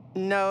tonight.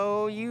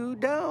 No, you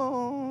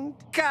don't.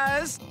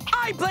 'Cause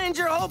I planned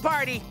your whole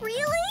party.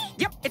 Really?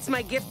 Yep, it's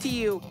my gift to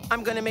you.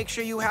 I'm gonna make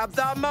sure you have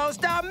the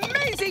most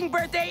amazing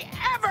birthday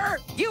ever.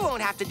 You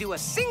won't have to do a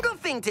single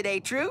thing today,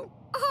 True.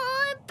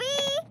 Aw,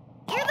 Bee,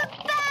 you're the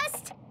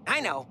best. I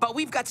know, but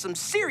we've got some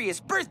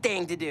serious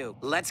birthdaying to do.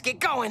 Let's get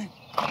going.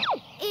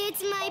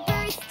 It's my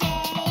birthday.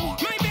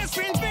 My best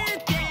friend's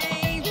birthday.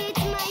 It's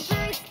my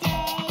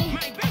birthday.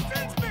 My best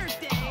friend's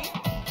birthday.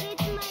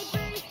 It's my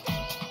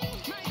birthday.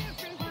 My best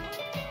friend's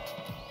birthday.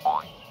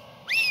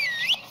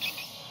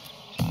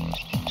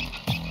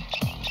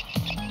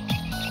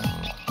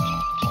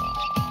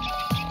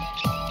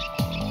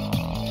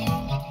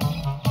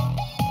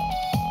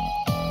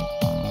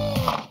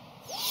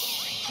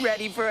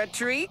 Ready for a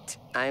treat?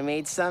 I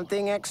made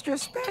something extra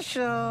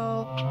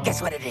special.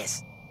 Guess what it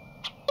is?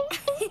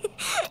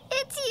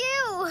 It's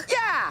you.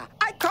 Yeah,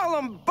 I call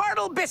them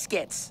Bartle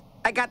biscuits.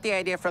 I got the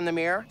idea from the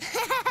mirror.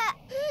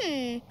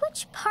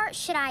 Which part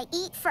should I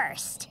eat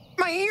first?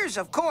 My ears,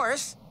 of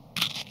course.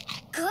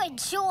 Good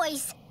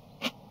choice.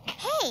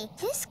 Hey,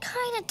 this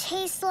kind of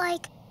tastes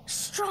like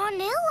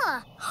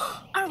strawnilla.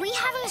 Are we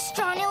having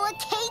strawnilla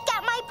cake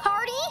at my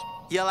party?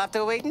 You'll have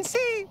to wait and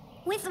see.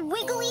 With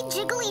wiggly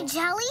jiggly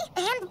jelly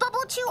and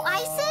bubble chew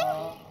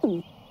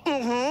icing?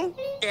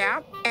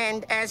 Yeah,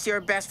 and as your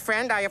best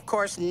friend, I of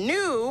course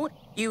knew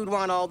you'd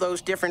want all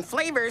those different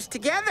flavors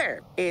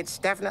together. It's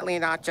definitely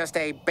not just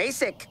a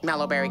basic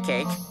mellowberry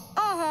cake.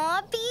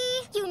 Aw,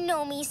 Bee, you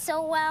know me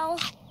so well.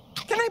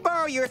 Can I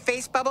borrow your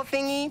face bubble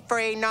thingy for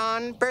a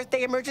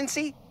non-birthday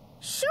emergency?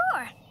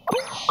 Sure.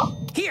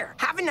 Here,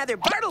 have another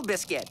Bartle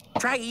biscuit.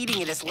 Try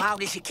eating it as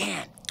loud as you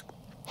can.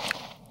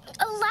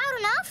 Loud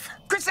enough?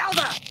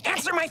 Grizelda,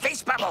 answer my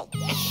face bubble.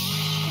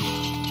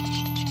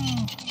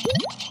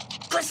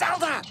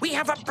 Grizelda, we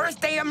have a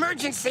birthday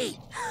emergency.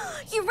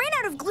 You ran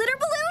out of glitter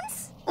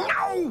balloons?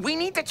 No, we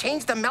need to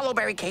change the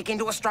mellowberry cake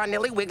into a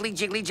strawnilly wiggly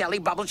jiggly jelly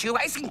bubble chew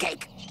icing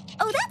cake.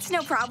 Oh, that's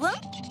no problem.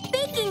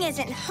 Baking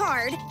isn't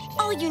hard.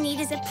 All you need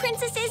is a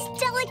princess's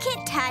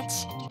delicate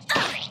touch.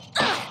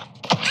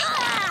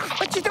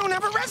 But you don't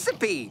have a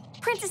recipe.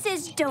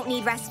 Princesses don't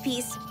need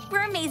recipes.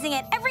 We're amazing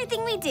at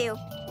everything we do.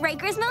 Right,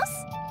 Grizmos?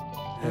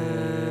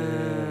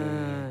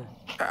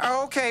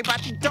 Okay,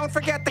 but don't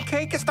forget the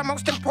cake is the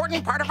most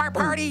important part of our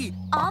party.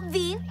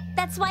 Obvi.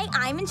 That's why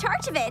I'm in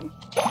charge of it.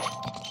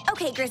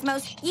 Okay,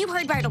 Grizmos, you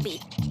heard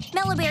Bartleby.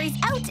 Mellowberry's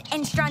out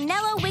and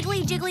Strawnello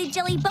Wiggly Jiggly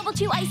Jelly Bubble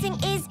Chew Icing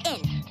is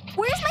in.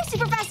 Where's my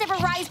super fast ever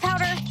rise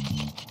powder?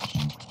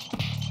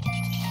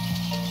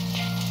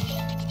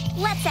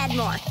 Let's add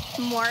more.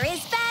 More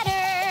is better.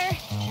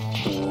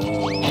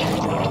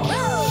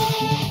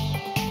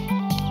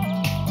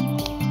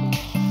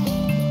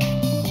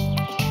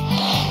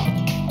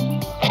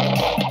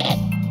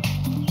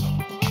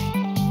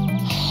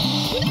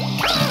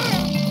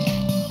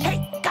 Hey,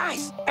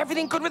 guys,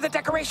 everything good with the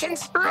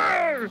decorations?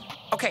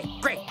 Okay,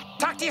 great.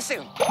 Talk to you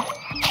soon.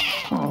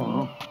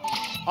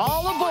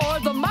 All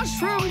aboard the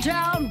Mushroom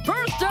Town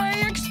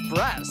Birthday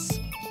Express.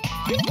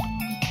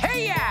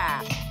 Hey,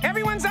 yeah!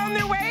 Everyone's on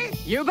their way?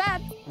 You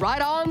bet.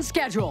 Right on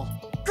schedule.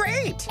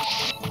 Great!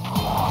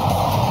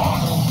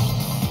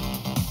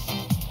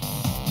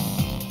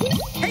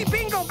 Hey,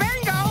 Bingo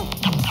Bango!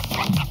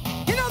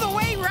 You know the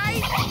way, right?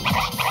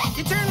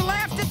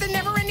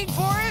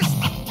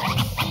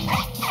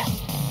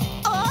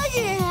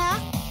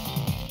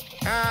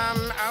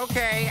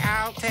 Okay,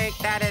 I'll take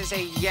that as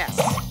a yes.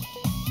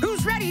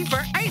 Who's ready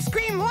for ice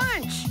cream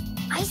lunch?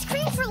 Ice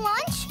cream for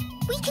lunch?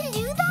 We can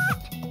do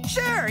that?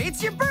 Sure,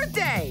 it's your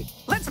birthday.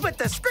 Let's put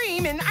the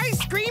scream in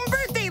ice cream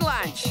birthday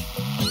lunch.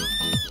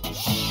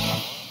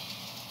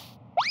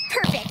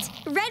 Perfect.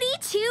 Ready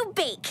to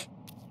bake.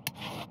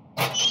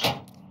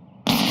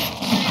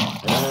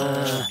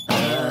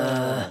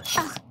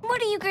 Ugh,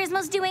 what are you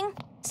Grizmos doing?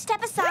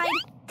 Step aside.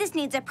 This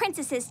needs a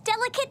princess's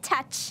delicate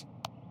touch.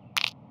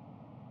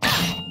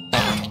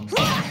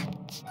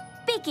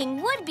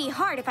 Baking would be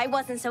hard if I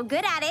wasn't so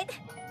good at it.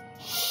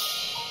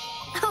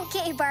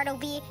 Okay,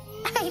 Bartleby.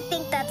 I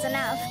think that's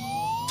enough.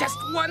 Just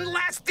one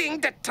last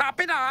thing to top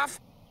it off.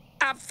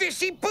 A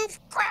fishy poof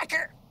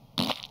cracker.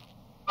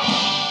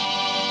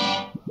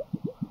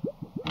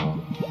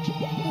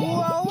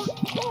 Whoa,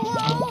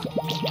 whoa.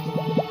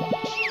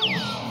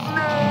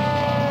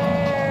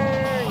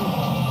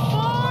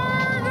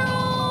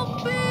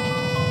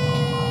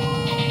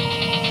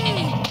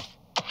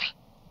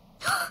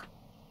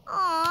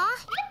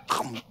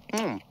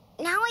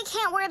 Now I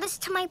can't wear this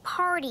to my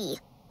party.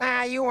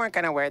 You weren't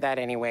gonna wear that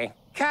anyway.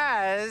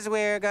 'Cause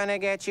we're gonna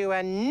get you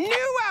a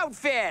new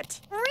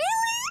outfit. Really?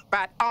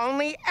 But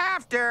only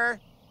after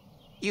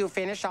you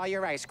finish all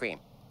your ice cream.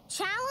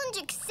 Challenge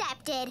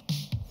accepted.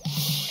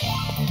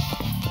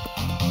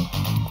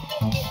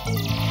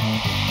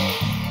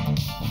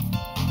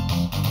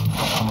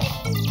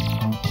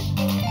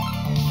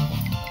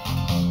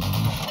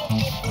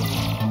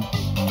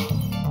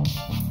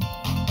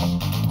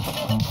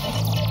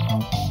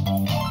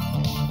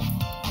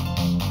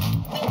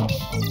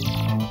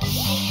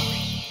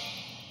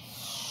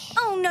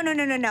 Oh,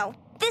 no.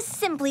 This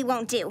simply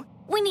won't do.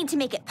 We need to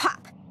make it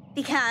pop.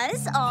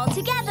 Because all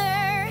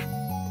together,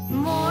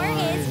 more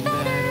is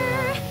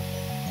better.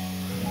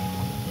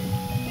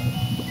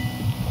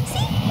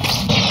 See?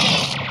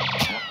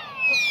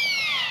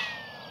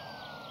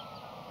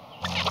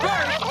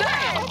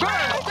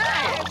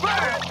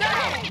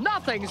 Birthday!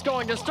 Nothing's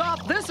going to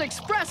stop this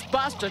express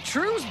bus to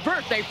True's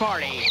birthday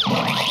party.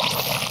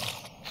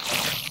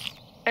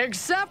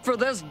 Except for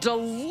this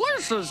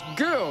delicious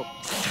goo.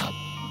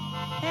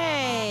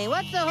 Hey,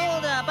 what's the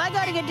holdup? I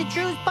gotta get to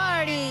True's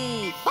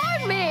party.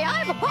 Pardon me,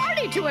 I have a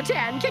party to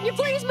attend. Can you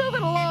please move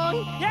it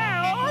along?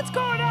 Yeah, what's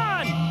going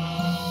on?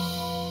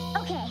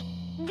 Okay,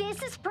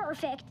 this is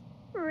perfect.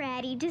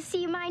 Ready to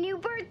see my new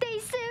birthday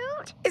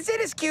suit? Is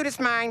it as cute as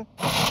mine?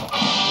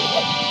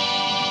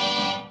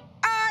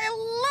 I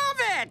love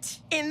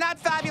it! In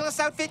that fabulous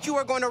outfit, you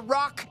are going to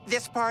rock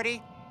this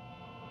party.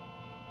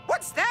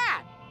 What's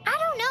that? I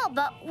don't know,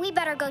 but we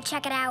better go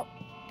check it out.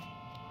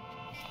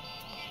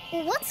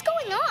 What's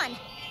going on?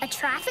 A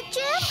traffic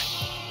jam?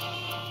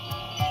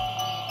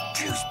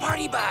 True's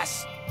party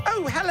bus.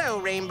 Oh, hello,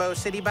 Rainbow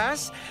City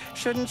Bus.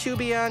 Shouldn't you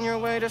be on your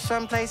way to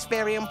someplace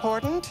very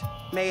important?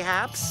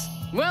 Mayhaps?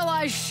 Well,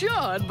 I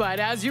should, but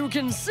as you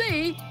can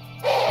see,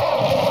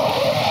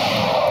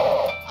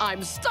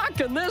 I'm stuck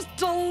in this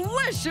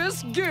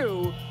delicious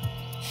goo.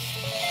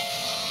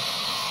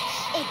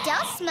 It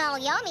does smell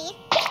yummy.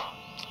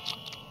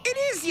 It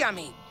is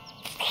yummy.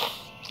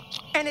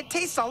 And it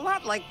tastes a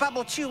lot like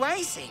bubble chew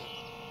icing.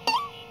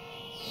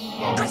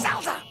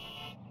 Grizelda!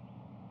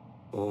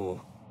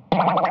 Well,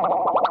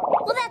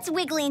 that's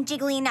wiggly and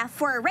jiggly enough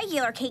for a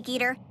regular cake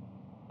eater.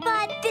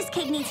 But this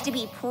cake needs to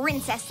be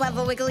princess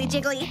level wiggly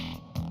jiggly.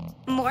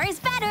 More is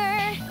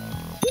better.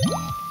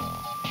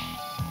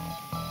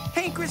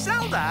 Hey,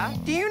 Grizelda,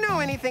 do you know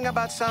anything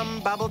about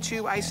some bubble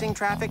chew icing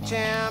traffic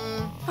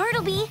jam?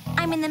 Bartleby,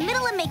 I'm in the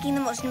middle of making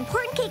the most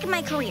important cake of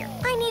my career.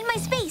 I need my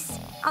space.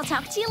 I'll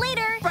talk to you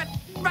later. But...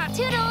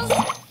 Toodles!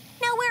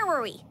 Now, where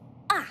were we?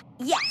 Ah,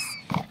 yes.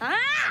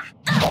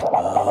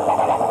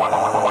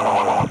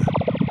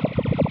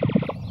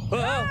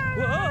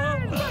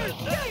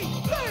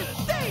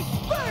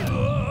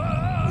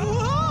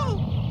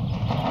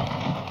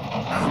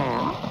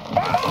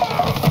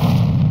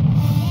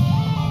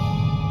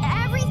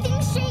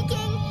 Everything's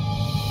shaking.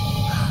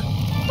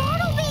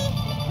 Bartleby,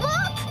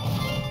 look!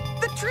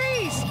 The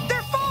trees!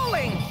 They're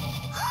falling!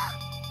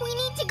 We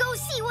need to go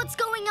see what's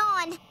going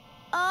on.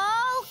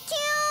 Oh,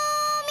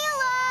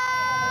 Cumulo!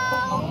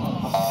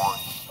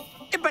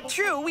 But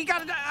True, we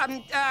gotta,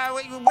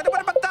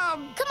 what about the...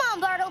 Come on,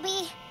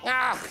 Bartleby.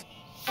 Ah.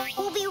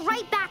 We'll be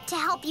right back to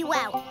help you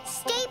out.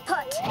 Stay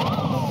put.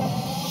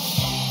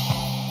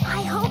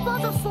 I hope all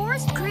the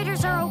forest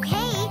critters are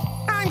okay.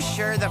 I'm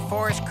sure the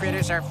forest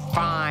critters are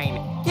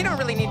fine. You don't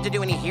really need to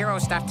do any hero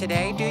stuff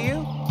today, do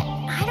you?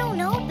 I don't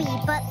know, Bee,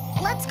 but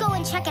let's go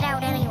and check it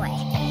out anyway.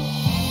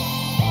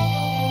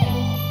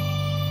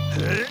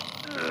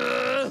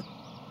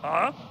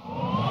 Huh?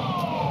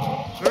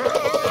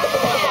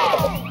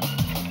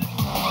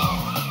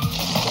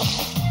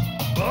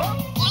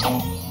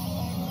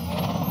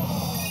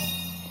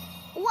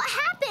 What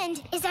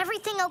happened? Is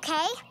everything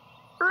okay?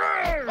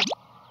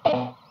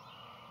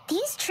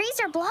 These trees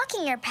are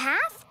blocking your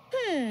path?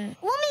 Well, maybe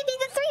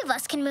the three of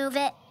us can move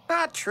it.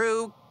 Not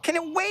true. Can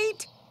it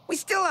wait? We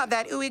still have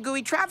that ooey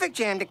gooey traffic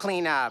jam to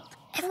clean up.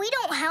 If we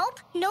don't help,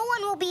 no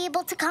one will be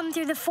able to come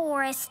through the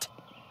forest.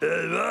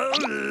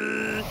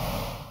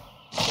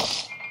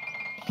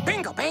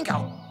 Bingo,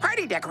 bango.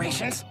 Party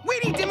decorations. We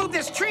need to move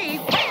this tree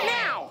right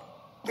now.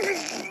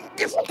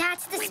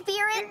 That's the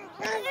spirit.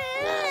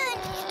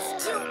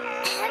 It's too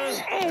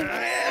heavy.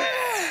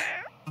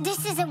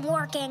 This isn't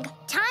working.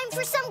 Time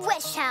for some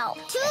wish help.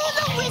 To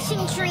the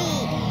wishing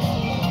tree.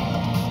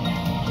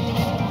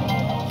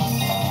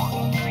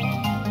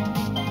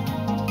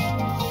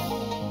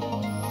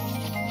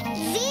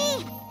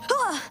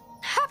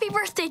 Happy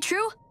birthday,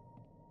 True.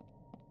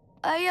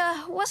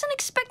 I wasn't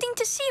expecting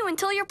to see you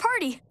until your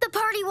party. The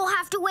party will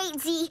have to wait,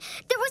 Z.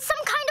 There was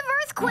some kind of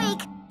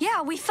earthquake.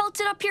 Yeah, we felt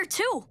it up here,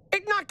 too.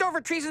 It knocked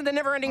over trees in the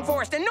never-ending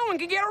forest, and no one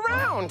can get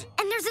around.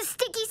 And there's a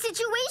sticky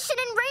situation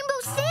in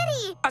Rainbow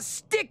City. A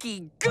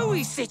sticky,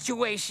 gooey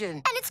situation.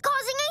 And it's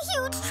causing a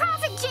huge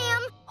traffic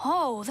jam.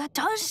 Oh, that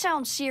does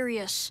sound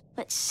serious.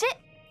 Let's sit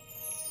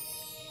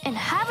and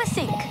have a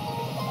think.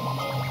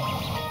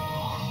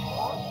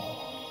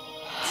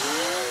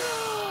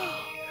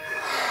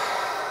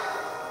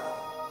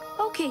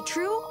 Okay,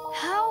 True,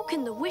 how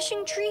can the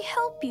wishing tree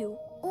help you?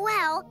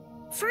 Well,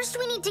 first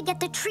we need to get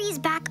the trees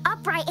back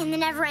upright in the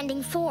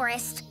never-ending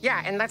forest.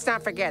 Yeah, and let's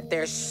not forget,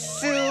 they're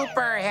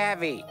super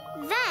heavy.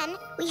 Then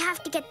we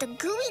have to get the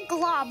gooey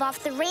glob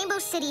off the Rainbow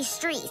City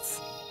streets.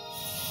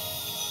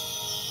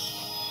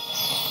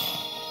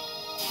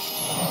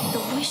 The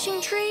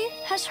wishing tree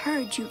has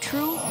heard you,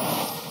 True.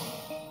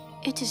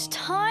 It is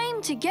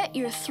time to get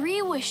your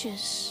 3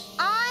 wishes.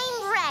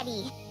 I'm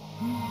ready.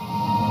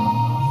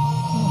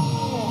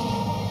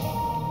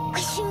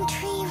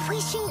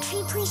 Wishing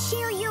tree, please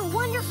share your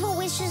wonderful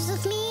wishes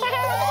with me.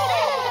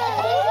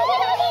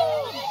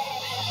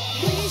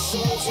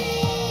 Wishing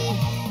tree,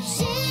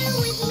 share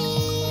with me.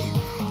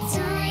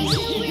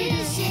 Tiny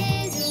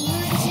wishes,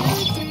 1,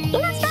 2,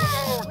 3. Let's go!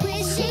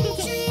 Wishing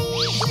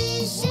tree,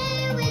 please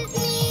share with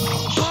me.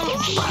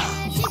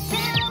 Magic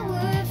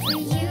power for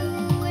you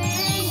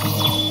and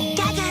me.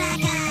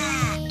 Gaga-raga!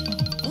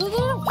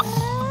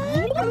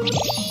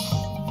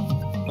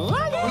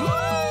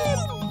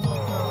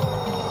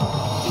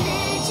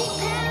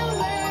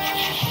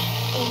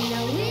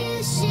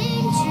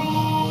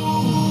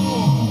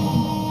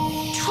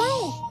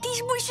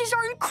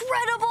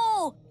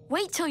 Incredible!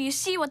 Wait till you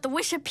see what the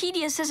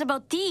Wishipedia says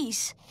about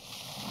these.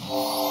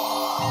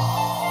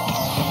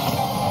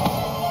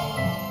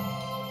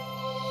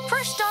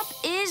 First up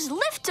is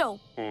Lifto.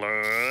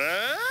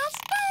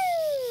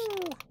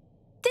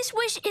 This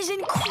wish is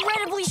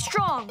incredibly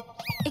strong.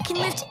 It can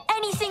lift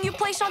anything you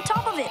place on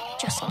top of it.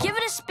 Just give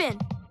it a spin.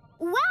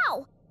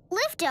 Wow!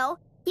 Lifto,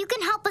 you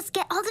can help us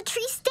get all the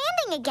trees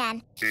standing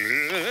again.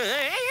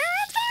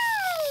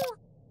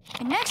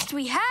 And next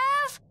we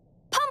have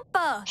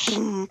Pumpa.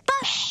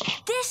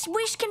 This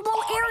wish can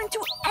blow air into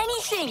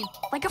anything,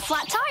 like a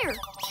flat tire.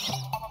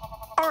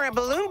 Or a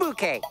balloon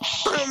bouquet.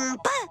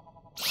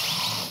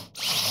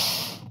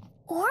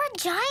 Or a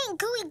giant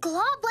gooey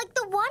glob like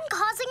the one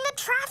causing the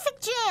traffic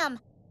jam.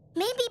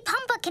 Maybe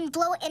Pumpa can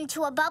blow it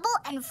into a bubble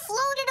and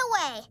float it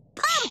away.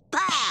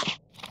 Pumpa!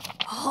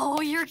 Oh,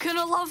 you're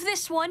gonna love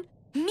this one.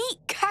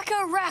 Meet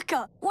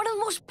Kakaraka, one of the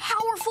most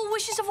powerful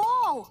wishes of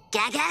all.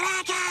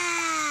 Gaga-raga!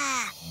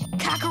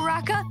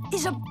 Kakaraka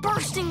is a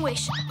bursting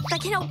wish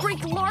that can help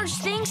break large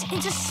things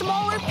into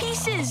smaller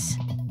pieces.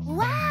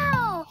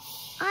 Wow!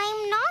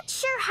 I'm not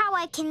sure how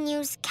I can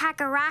use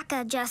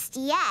Kakaraka just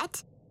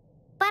yet,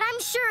 but I'm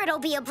sure it'll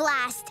be a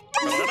blast.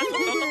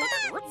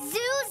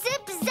 Zoo,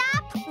 zip,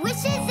 zap,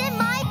 wishes in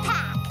my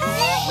pack.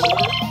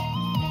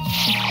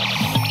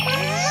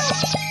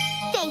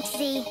 Thanks,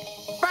 Z.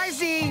 Bye,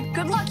 Z.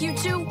 Good luck, you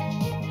two.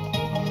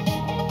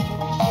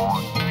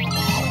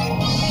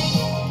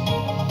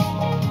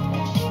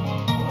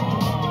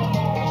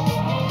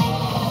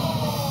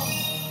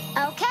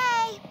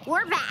 Okay,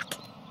 we're back.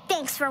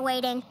 Thanks for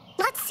waiting.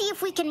 Let's see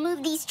if we can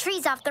move these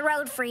trees off the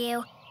road for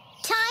you.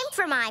 Time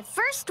for my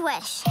first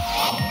wish.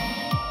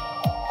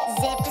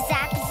 Zip,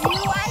 zap, zoo,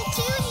 I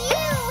choose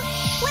you.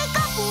 Wake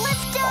up,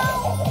 Lifto.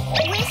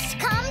 Wish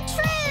come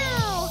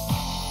true.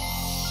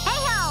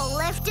 Hey-ho,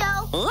 Lifto.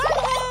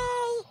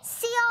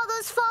 See all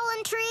those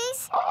fallen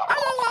trees?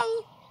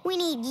 We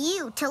need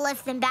you to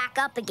lift them back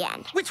up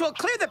again. Which will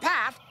clear the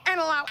path and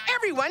allow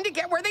everyone to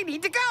get where they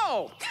need to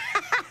go.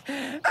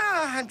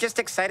 I'm just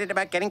excited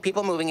about getting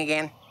people moving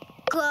again.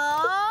 Go,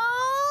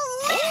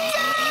 Lifto!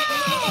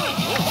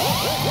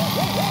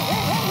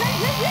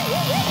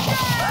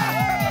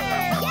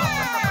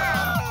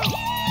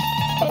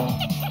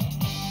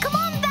 Come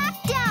on back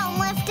down,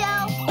 Lifto.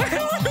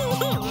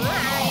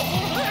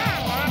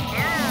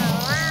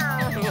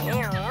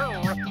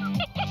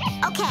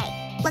 Okay,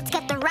 let's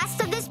get the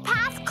rest of this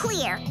path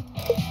clear.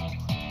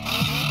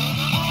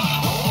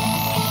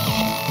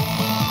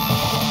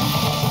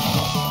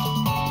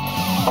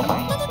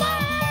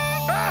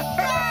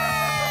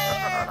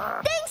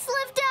 Thanks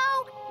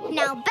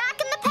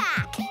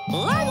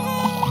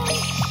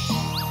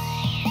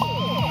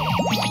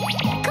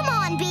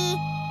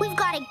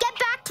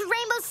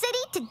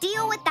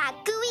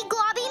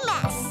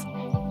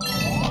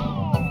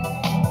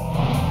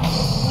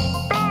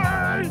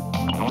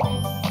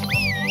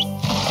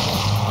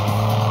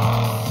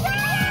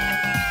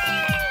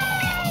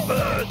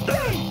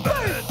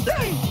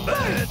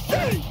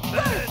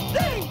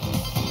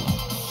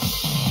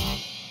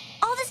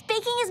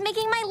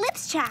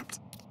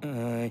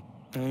Oh,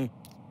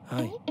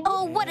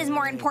 what is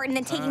more important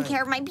than taking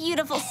care of my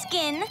beautiful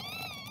skin?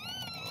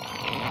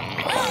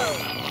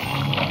 Uh-oh.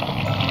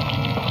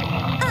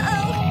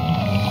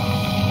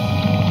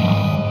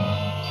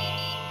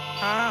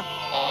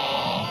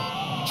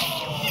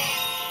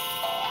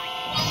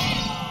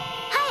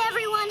 Hi,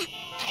 everyone.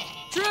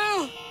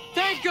 Drew,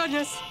 thank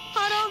goodness.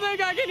 I don't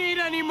think I can eat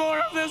any more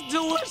of this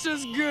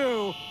delicious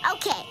goo.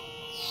 Okay,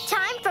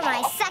 time for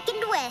my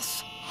second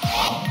wish.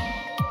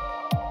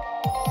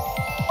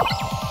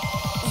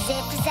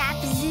 Zip, zap,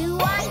 zoo,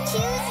 I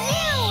choose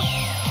you!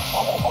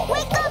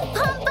 Wake up,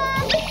 Pumpa!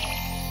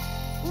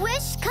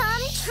 Wish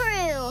come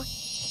true.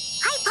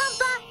 Hi,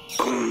 Pumpa!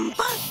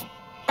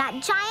 That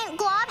giant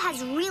glob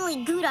has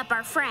really gooed up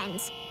our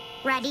friends.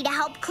 Ready to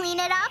help clean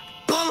it up?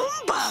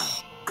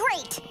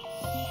 Great!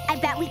 I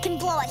bet we can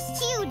blow a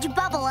huge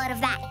bubble out of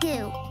that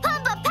goo.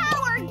 Pumpa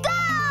power, go!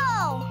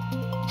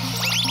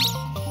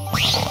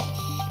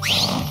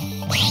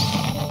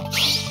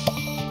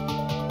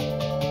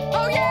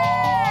 Oh, yay!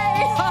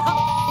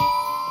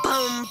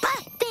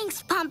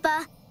 Thanks,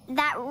 Pumpa.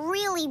 That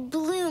really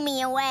blew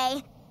me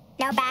away.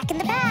 Now back in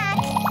the bag.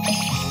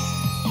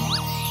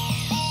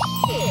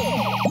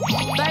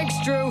 Thanks,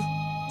 Drew.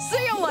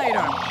 See you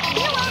later.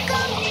 You're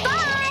welcome.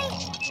 Bye.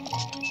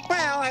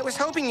 Well, I was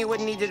hoping you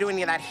wouldn't need to do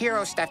any of that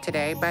hero stuff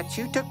today, but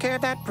you took care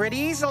of that pretty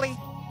easily.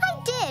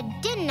 I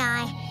did, didn't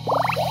I?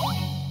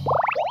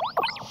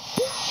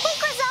 Hey,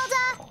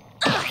 Grizelda.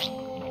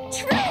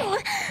 True!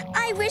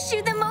 I wish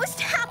you the most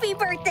happy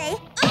birthday.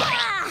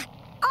 Aw,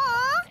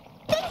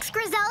 thanks,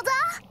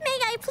 Grizelda. May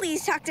I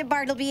please talk to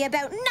Bartleby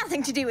about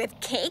nothing to do with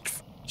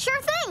cakes? Sure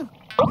thing.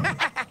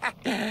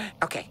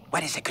 Okay,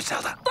 what is it,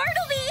 Grizelda?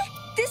 Bartleby!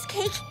 This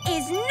cake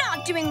is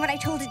not doing what I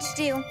told it to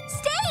do.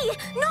 Stay!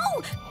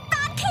 No!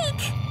 Bad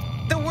cake!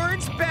 The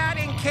words bad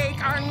and cake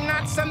are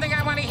not something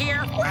I want to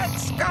hear.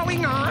 What's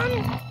going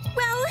on?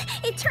 Well,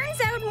 it turns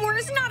out more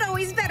is not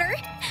always better.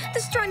 The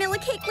stronilla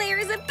cake layer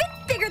is a bit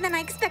bigger than I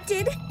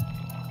expected.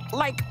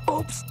 Like,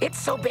 oops, it's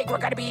so big we're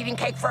gonna be eating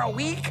cake for a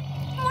week?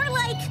 More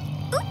like,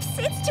 oops,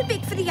 it's too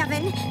big for the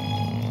oven.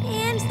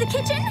 And the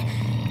kitchen?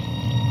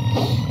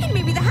 And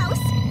maybe the house?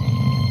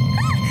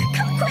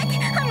 Come quick!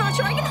 I'm not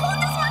sure I can hold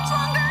this much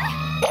longer!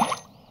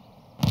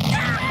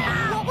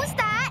 What was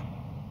that?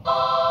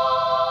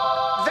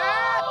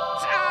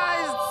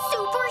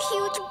 Super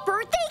huge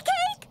birthday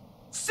cake?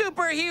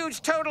 Super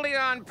huge, totally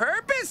on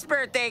purpose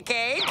birthday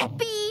cake.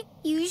 B,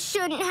 you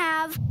shouldn't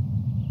have.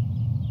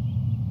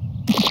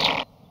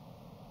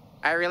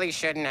 I really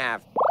shouldn't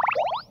have.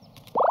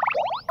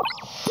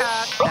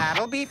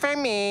 That'll be for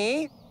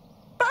me.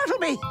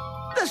 Bartleby,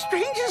 the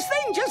strangest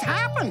thing just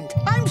happened.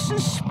 I'm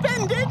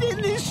suspended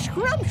in this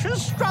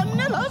scrumptious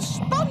stronilla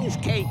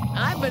sponge cake.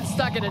 I've been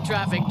stuck in a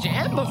traffic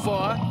jam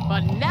before,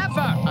 but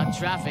never a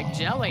traffic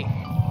jelly.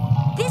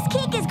 This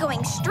cake is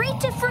going straight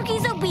to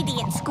Fruky's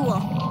obedience school.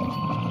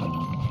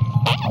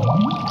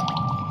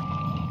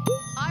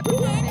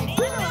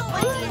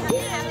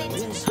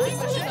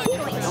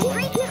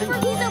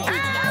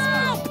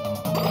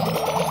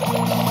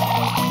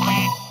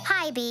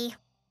 Hi, B.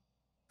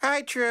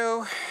 Hi,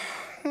 True.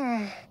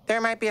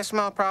 There might be a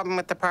small problem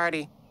with the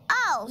party.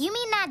 Oh, you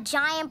mean that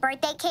giant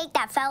birthday cake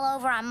that fell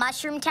over on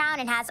Mushroom Town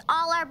and has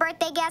all our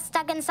birthday guests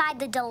stuck inside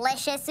the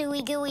delicious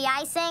ooey gooey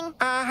icing?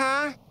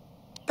 Uh-huh.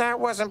 That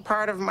wasn't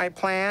part of my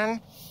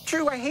plan.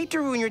 True, I hate to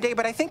ruin your day,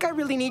 but I think I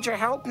really need your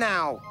help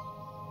now.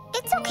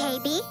 It's okay,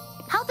 B.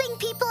 Helping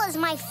people is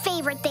my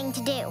favorite thing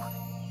to do.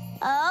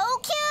 Oh,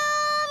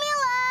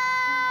 Cumulo!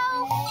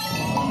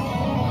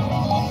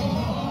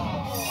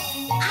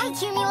 Hi,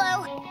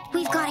 Cumulo.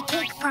 We've got a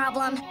cake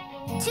problem.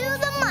 To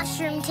the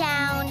Mushroom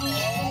Town.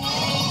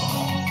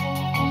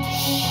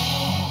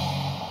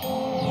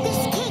 This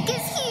cake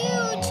is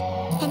huge.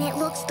 And it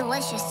looks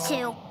delicious,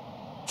 too.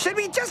 Should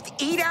we just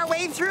eat our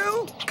way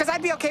through? Because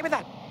I'd be okay with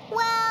that.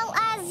 Well,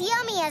 as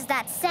yummy as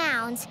that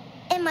sounds,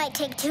 it might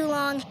take too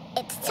long.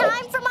 It's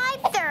time for my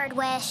third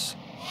wish.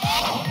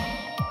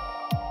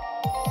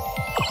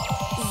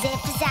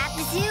 Zip, zap,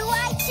 zoo,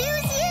 I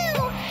choose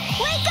you!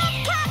 Wake up,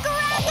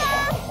 Kakaraka!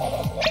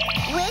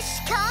 Wish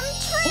come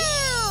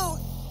true!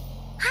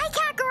 Hi,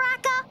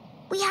 Kakaraka!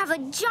 We have a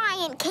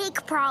giant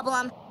cake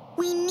problem.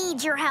 We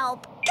need your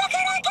help.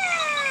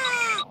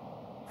 Kakaraka!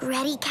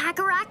 Ready,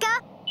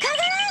 Kakaraka?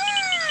 Kakaraka!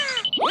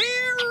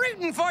 We're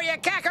rooting for you,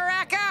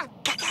 Kakaraka!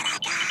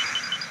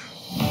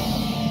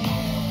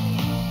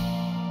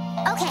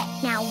 Okay,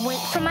 now wait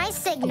for my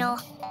signal.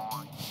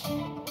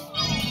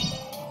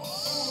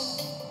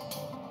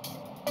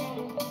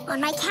 On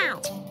my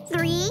count.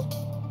 3,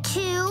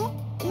 2,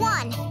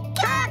 1.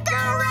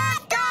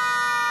 Kakaraka!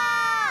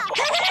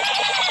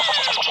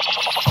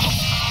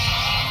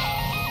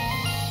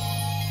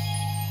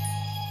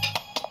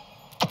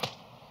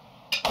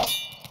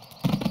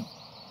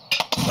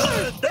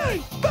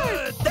 Birthday!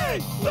 Birthday!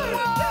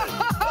 Birthday!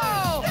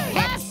 Whoa!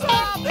 It's a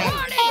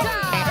party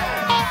time!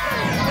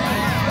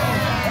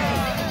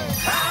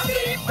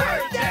 Happy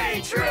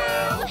birthday,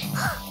 True!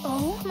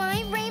 Oh,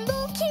 my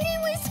rainbow kitty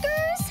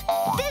whiskers!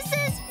 This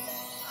is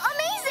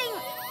amazing!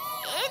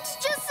 It's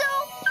just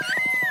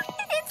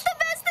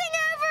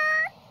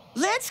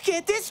Let's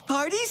get this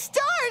party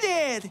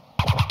started!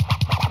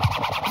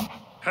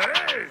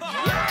 Hey!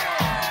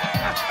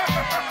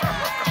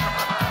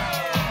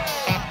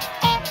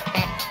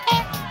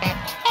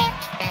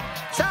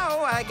 So,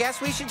 I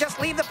guess we should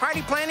just leave the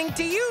party planning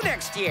to you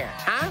next year,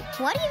 huh?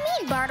 What do you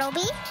mean,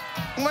 Bartleby?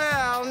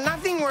 Well,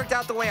 nothing worked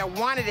out the way I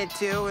wanted it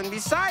to, and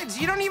besides,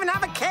 you don't even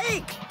have a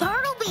cake.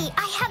 Bartleby,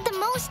 I had the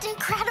most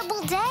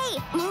incredible day.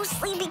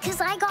 Mostly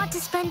because I got to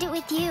spend it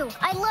with you.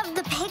 I loved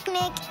the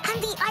picnic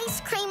and the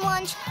ice cream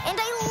lunch, and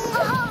I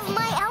love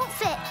my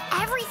outfit.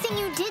 Everything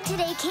you did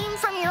today came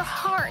from your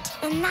heart,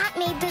 and that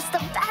made this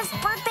the best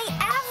birthday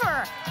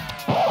ever.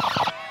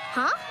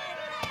 Huh?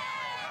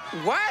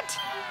 What?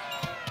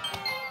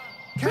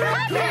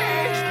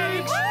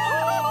 Cupcakes!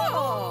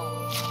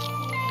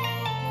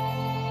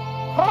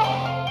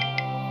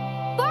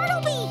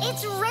 Bartleby,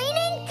 it's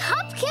raining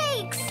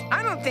cupcakes!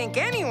 I don't think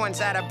anyone's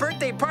had a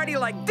birthday party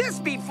like this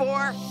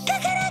before.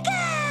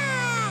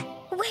 Kakaraka!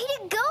 Way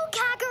to go,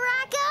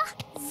 Kakaraka!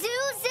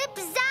 Zoo, zip,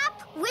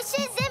 zap,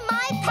 wishes in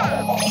my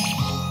pack.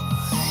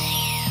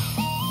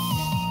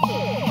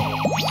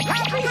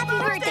 Happy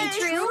birthday,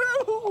 True!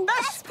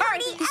 Best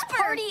party This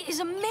party is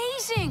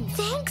amazing.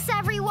 Thanks,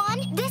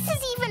 everyone. This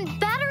is even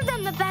better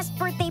than the best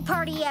birthday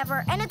party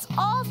ever, and it's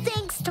all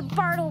thanks to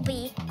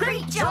Bartleby.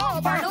 Great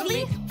job,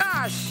 Bartleby!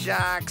 Ah,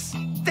 shucks.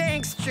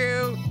 Thanks,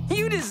 True.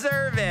 You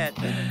deserve it.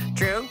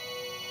 True?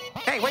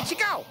 Hey, where'd you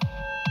go?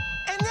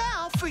 And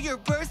now for your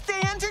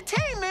birthday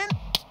entertainment.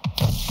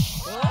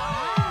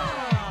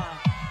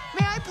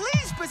 May I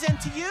please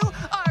present to you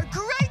our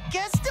great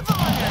guest of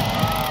honor.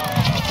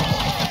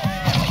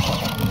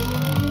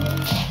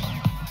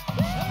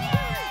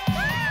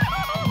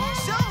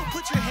 So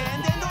put your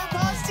hand and or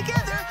paws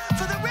together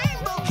for the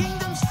Rainbow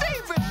Kingdom's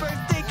favorite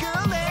birthday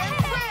girl and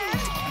friend.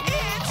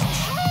 It's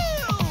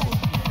True!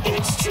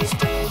 It's True's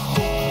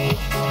birthday.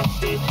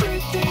 Happy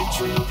birthday,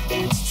 True.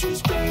 It's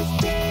True's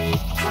birthday.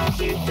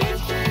 Happy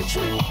birthday,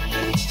 True.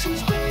 It's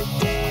True's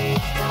birthday.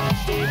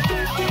 Happy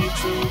birthday,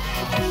 True.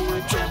 And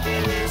we're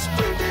dropping this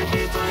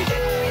birthday for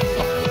you.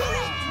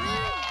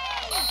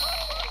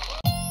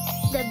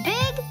 The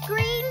Big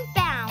Green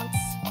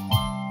Bounce.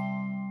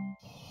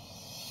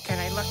 Can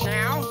I look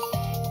now?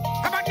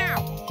 How about now?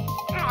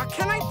 Oh,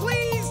 can I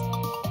please?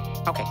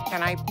 Okay,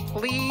 can I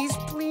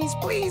please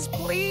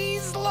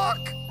look?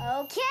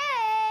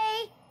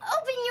 Okay.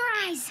 Open your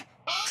eyes.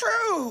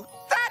 True!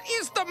 That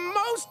is the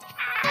most...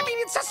 I mean,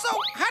 it's just so...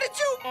 How did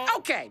you...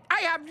 Okay,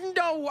 I have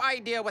no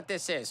idea what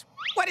this is.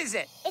 What is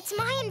it? It's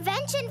my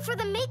invention for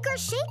the Maker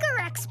Shaker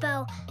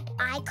Expo.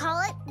 I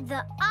call it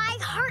the I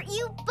Heart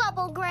You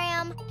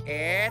Bubblegram.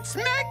 It's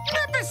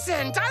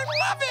magnificent! I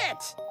love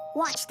it!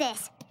 Watch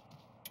this.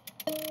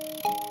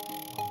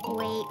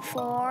 Wait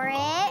for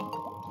it.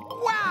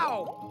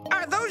 Wow!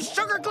 Are those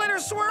sugar glitter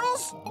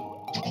swirls?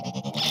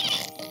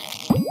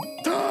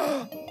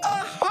 A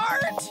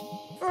heart?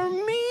 For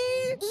me?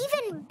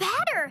 Even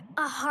better,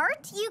 a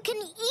heart you can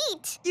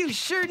eat. You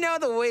sure know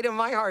the way to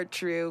my heart,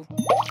 True.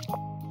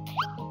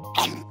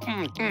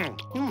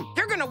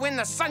 You're gonna win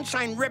the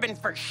sunshine ribbon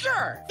for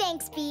sure.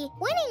 Thanks, Bee.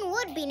 Winning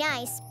would be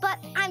nice, but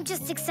I'm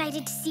just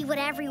excited to see what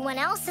everyone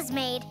else has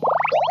made.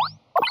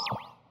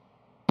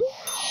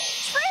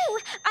 True!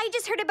 I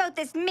just heard about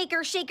this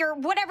Maker Shaker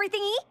whatever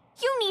thingy.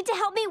 You need to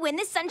help me win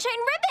this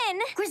sunshine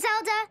ribbon.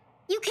 Grizelda,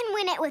 you can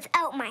win it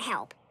without my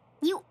help.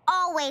 You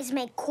always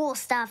make cool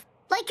stuff,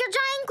 like your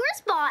giant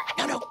Grisbot.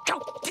 No,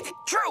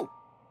 True!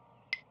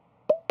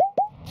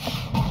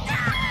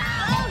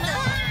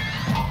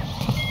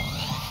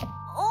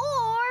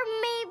 Or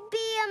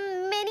maybe a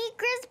mini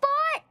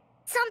Grisbot?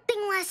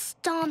 Something less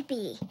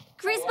stompy.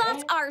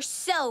 Grisbots are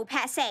so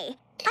passé.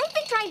 I've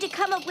been trying to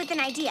come up with an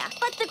idea,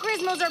 but the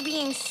Grizmos are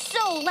being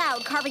so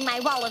loud carving my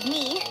wall of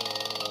me.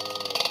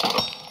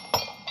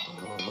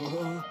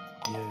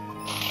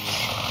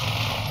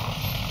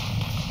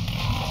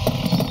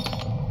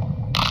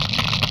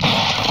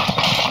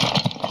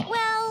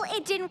 Well,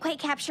 it didn't quite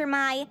capture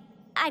my...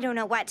 I don't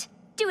know what.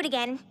 Do it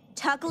again.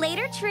 Talk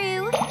later,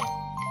 True.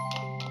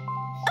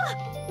 Ugh,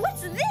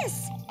 what's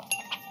this?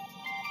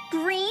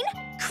 Green?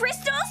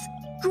 Crystals?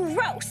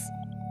 Gross.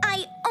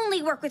 I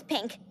only work with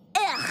pink.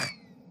 Ugh.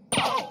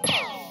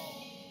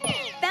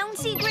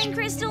 Bouncy green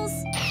crystals?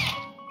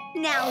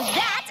 Now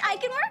that I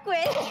can work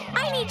with.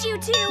 I need you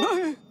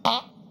to...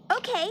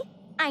 Okay,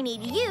 I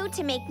need you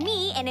to make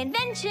me an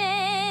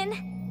invention.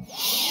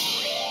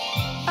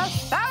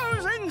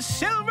 1,000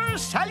 silver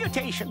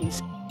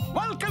salutations.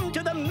 Welcome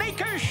to the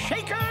Maker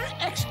Shaker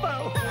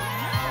Expo.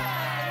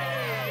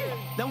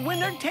 The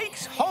winner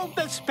takes home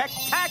the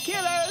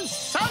spectacular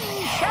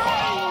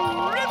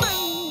Sunshine Ribbon.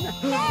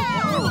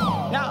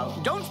 Now,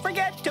 don't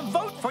forget to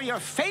vote for your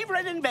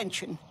favorite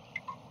invention.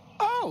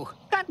 Oh,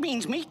 that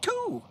means me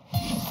too.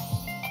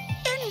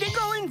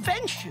 Indigo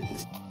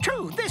Inventions.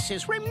 True, this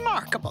is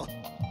remarkable.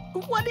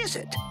 What is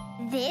it?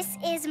 This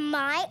is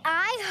my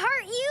I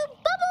Heart You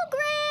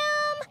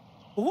Bubblegram.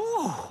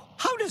 Ooh,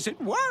 how does it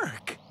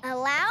work?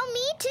 Allow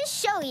me to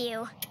show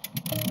you.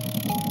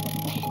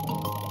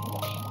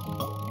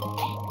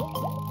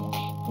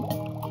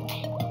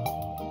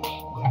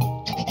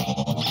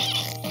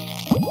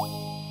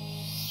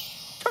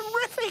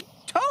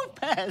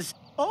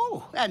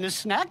 and a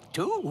snack,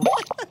 too.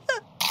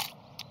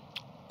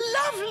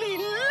 Lovely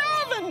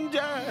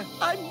lavender!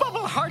 I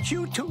bubble heart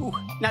you, too.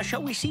 Now,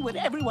 shall we see what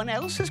everyone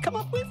else has come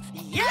up with?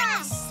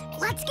 Yes!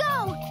 Let's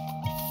go!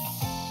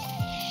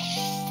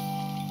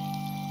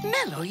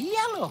 Mellow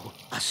yellow,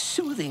 a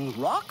soothing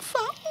rock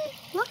fountain.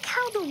 Look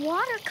how the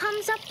water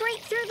comes up right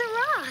through the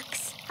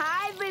rocks.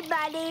 Hi,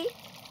 everybody.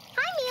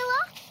 Hi,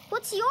 Mila.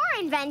 What's your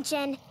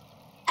invention?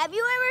 Have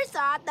you ever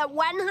thought that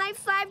one high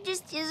five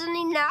just isn't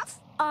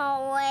enough?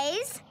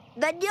 Always.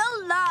 Then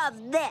you'll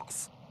love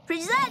this.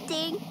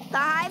 Presenting the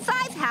high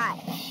five hat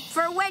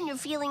for when you're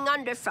feeling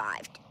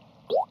under-fived.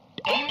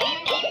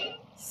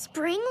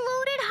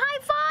 Spring-loaded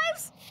high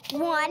fives?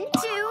 1,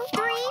 2,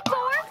 3,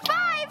 4,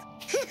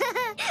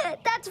 5.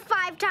 That's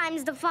 5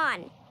 times the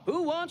fun.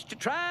 Who wants to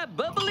try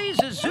Bubbly's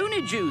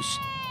Azuni juice?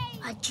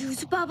 A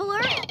juice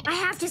bubbler? I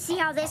have to see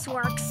how this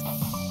works.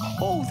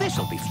 Oh,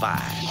 this'll be fine.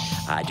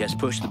 I just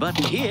push the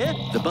button here,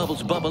 the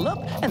bubbles bubble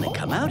up, and they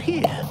come out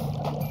here.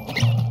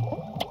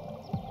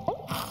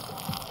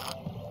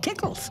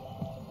 Tickles.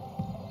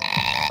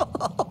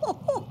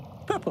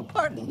 Purple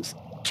pardons.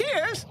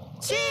 Cheers!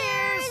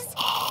 Cheers!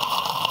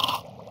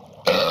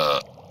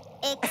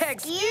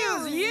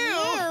 Excuse you.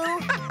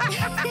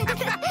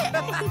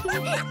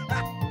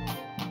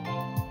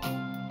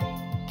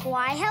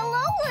 Why,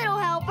 hello, little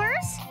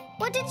helpers.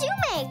 What did you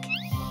make?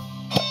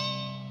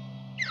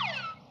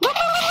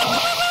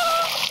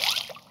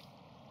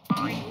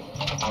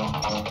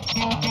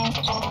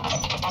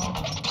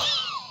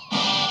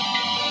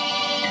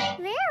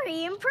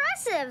 Very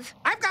impressive.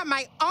 I've got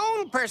my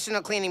own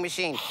personal cleaning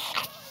machine.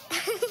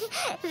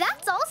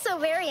 That's also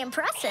very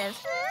impressive.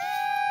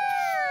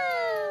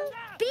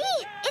 B,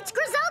 it's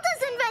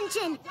Grizelda's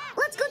invention.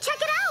 Let's go check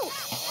it out.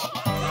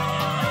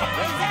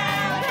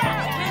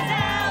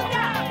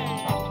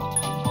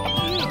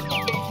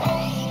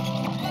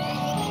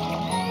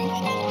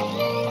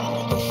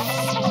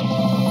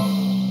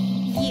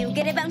 You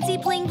get a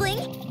bouncy bling bling,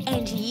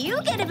 and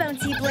you get a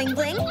bouncy bling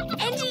bling,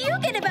 and you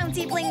get a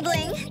bouncy bling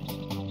bling.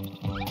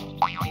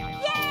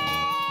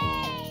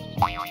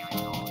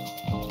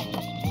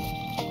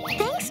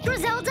 Thanks,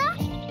 Grizelda.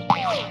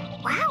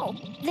 Wow,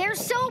 they're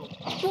so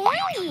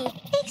boingy.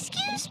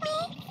 Excuse me,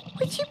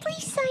 would you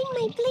please sign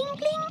my bling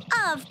bling?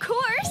 Of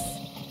course.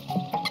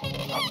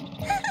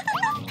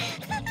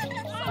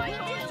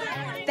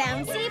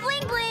 Bouncy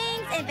bling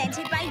blings,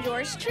 invented by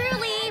yours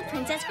truly,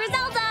 Princess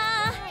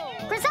Grizelda.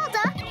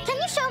 Grizelda, can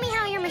you show me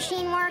how your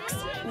machine works?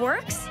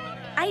 Works?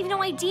 I have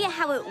no idea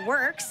how it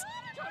works.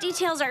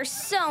 Details are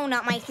so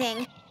not my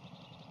thing.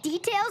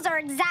 Details are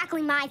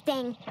exactly my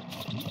thing.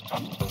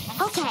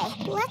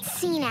 Okay, let's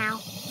see now.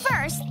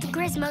 First, the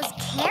Grizmos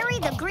carry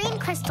the green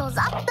crystals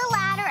up the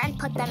ladder and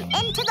put them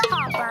into the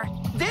hopper.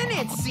 Then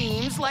it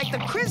seems like the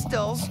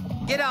crystals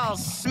get all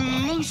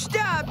smooshed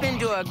up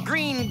into a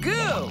green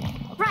goo.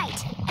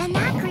 Right, and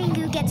that green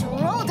goo gets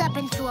rolled up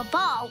into a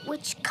ball,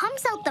 which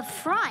comes out the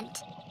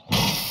front.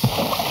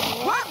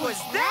 What was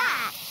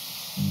that?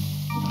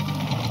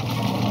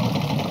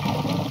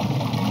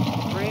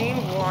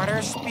 Green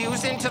water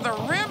spews into the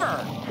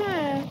river.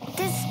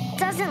 This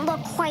doesn't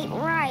look quite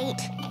right.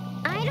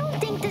 I don't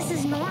think this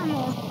is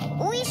normal.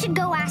 We should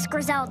go ask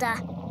Grizelda.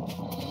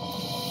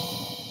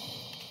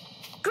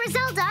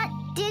 Grizelda,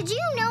 did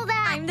you know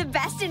that I'm the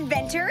best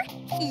inventor?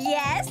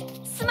 Yes.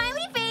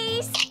 Smiley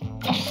face.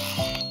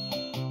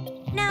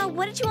 Now,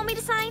 what did you want me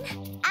to sign?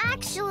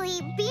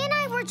 Actually, B and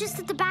I were just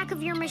at the back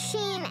of your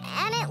machine,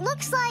 and it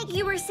looks like...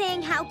 You were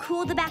saying how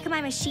cool the back of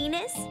my machine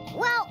is?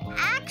 Well,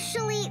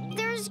 actually,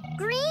 there's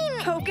green...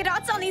 Polka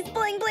dots on these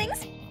bling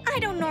blings? I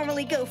don't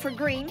normally go for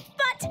green,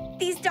 but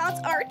these dots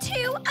are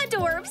too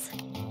adorbs.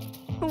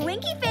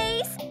 Winky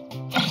face.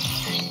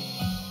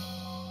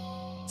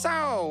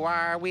 So,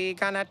 are we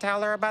gonna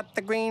tell her about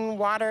the green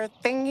water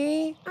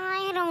thingy?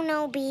 I don't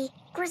know, B.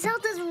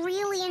 Grizelda's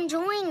really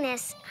enjoying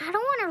this. I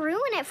don't want to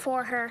ruin it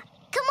for her.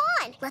 Come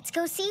on, let's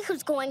go see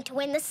who's going to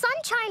win the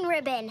sunshine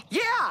ribbon.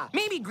 Yeah,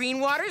 maybe green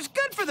water's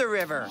good for the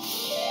river.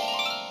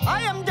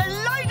 I am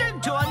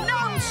delighted to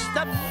announce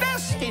the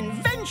best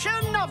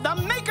invention of the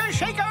Maker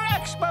Shaker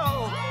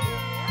Expo.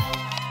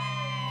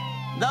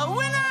 The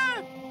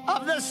winner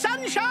of the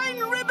sunshine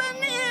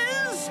ribbon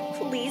is...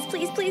 Please,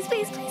 please, please,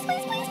 please, please,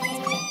 please, please, please,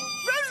 please.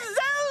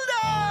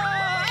 Grizelda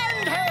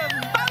and her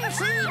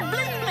bouncy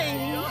bling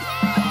bling.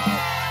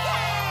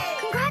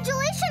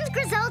 Congratulations,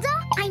 Grizelda.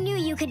 I knew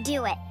you could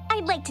do it.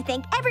 I'd like to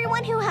thank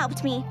everyone who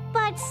helped me,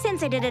 but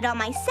since I did it all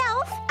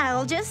myself,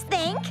 I'll just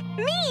thank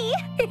me.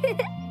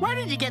 Where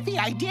did you get the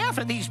idea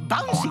for these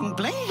bouncing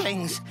bling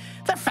blings?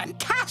 They're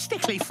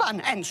fantastically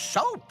fun and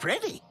so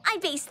pretty. I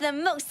based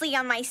them mostly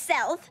on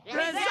myself.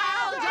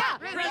 Grizelda!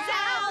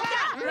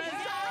 Grizelda!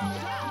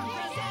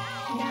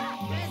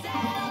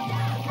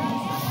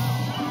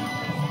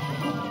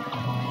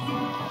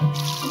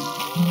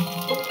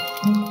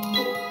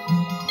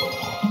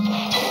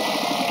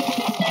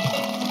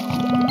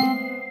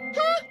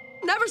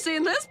 Never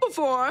seen this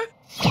before.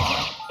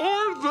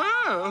 Or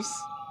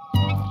this.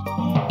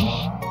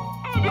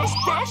 And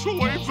especially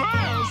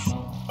this.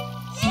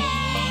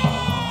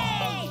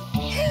 Yay!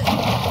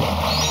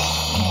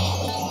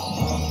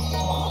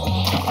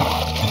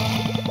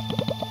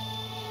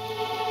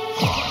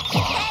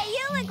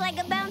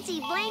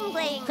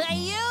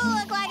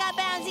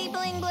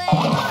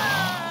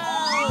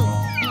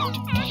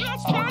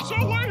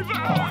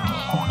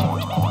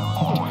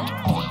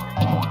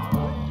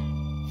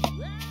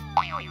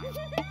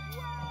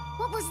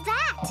 What was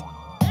that?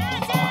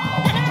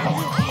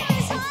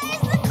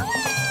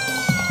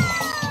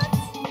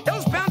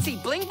 Those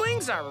bouncy bling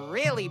blings are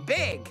really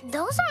big.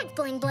 Those aren't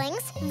bling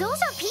blings.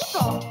 Those are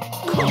people.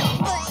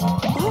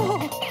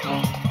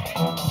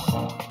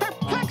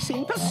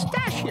 Perplexing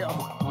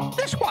pistachio.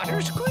 This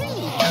water's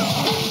green.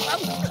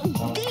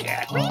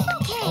 Dear. Rainbow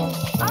King,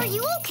 are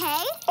you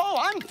okay? Oh,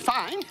 I'm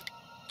fine.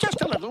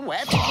 Just a little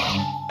wet.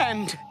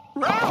 And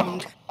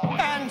round.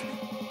 And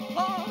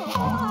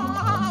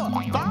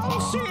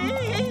bouncy.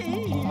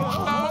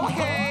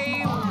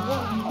 Okay,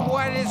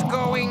 what is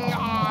going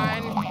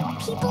on?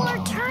 People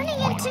are turning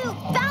into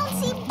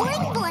bouncy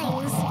bling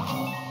blings.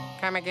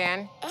 Come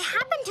again? It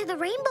happened to the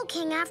Rainbow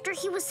King after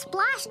he was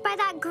splashed by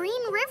that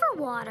green river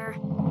water.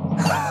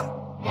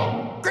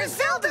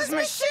 Grizelda's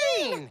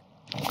machine!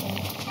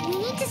 We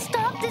need to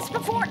stop this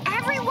before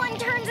everyone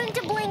turns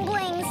into bling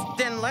blings.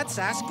 Then let's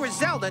ask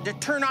Grizelda to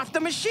turn off the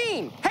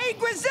machine. Hey,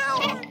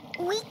 Grizelda!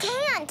 We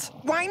can't.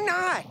 Why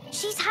not?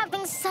 She's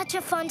having such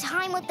a fun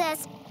time with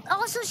this.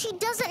 Also, she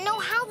doesn't know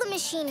how the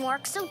machine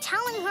works, so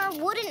telling her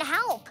wouldn't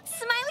help.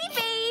 Smiley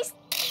face.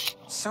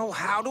 So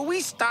how do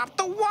we stop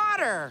the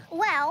water?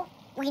 Well,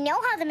 we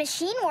know how the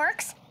machine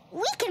works.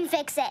 We can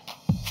fix it.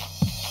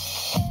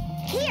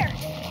 Here,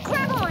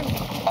 grab on.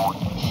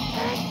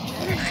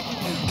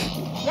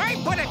 Why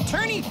put a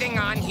turny thing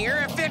on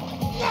here if it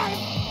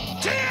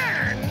won't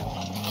turn?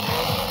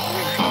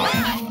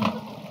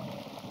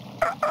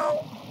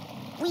 Uh-oh.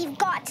 We've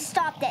got to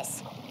stop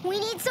this. We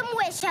need some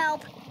wish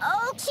help.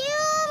 Oh,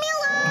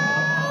 Cumulo!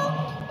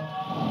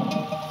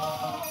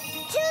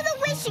 To the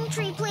wishing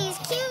tree, please,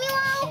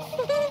 Cumulo.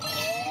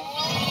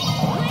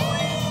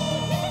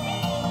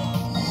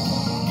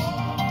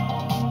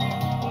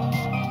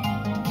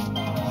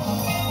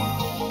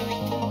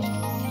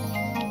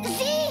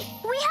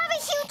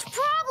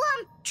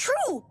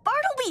 True!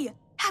 Bartleby!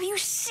 Have you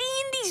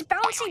seen these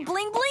bouncy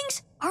bling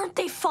blings? Aren't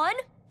they fun?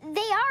 They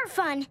are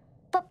fun,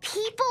 but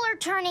people are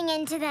turning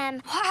into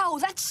them. Wow,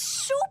 that's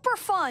super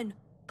fun!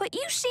 But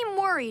you seem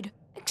worried.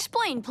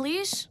 Explain,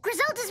 please.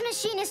 Grizelda's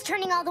machine is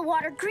turning all the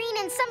water green,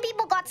 and some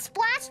people got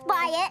splashed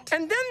by it.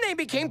 And then they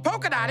became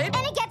polka dotted.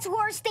 And it gets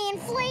worse, they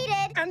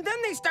inflated. And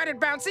then they started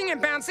bouncing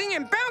and bouncing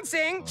and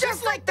bouncing,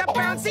 just like the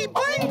bouncy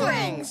bling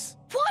blings.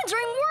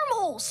 Wandering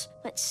wormholes!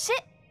 Let's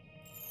sit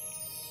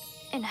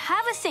and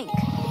have a think.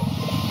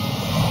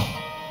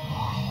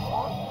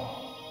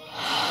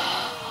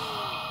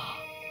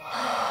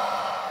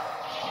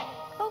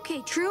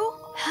 Okay, True.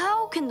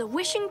 How can the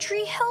wishing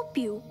tree help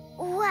you?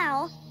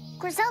 Well,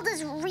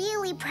 Grizelda's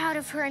really proud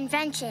of her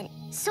invention,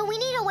 so we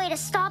need a way to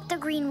stop the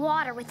green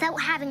water without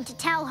having to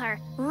tell her.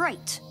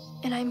 Right.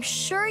 And I'm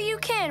sure you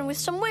can with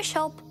some wish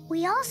help.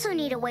 We also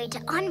need a way to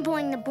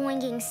unboing the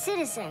boinging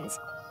citizens.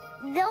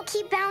 They'll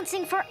keep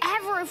bouncing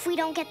forever if we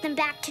don't get them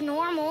back to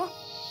normal.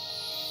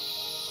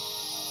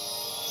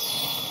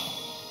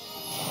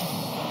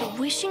 The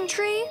wishing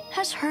tree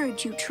has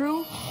heard you,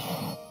 True.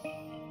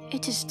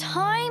 It is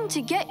time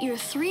to get your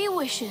 3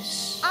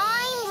 wishes.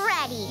 I'm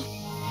ready.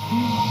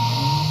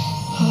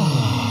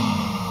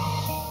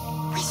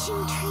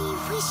 Wishing tree,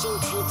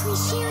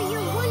 please share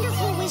your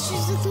wonderful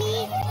wishes with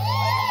me.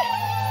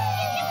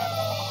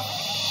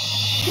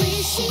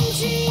 Wishing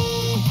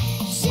tree,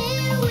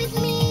 share with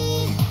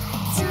me.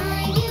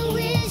 Tiny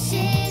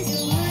wishes,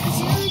 1,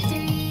 2,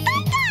 3.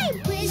 Bye-bye!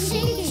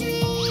 Wishing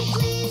tree,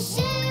 please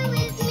share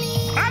with me.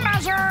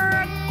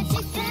 Amazon!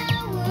 Magic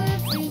power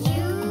for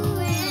you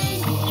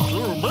and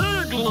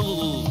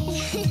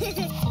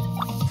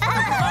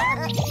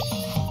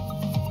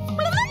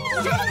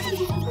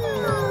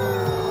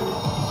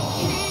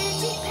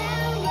Magic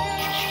power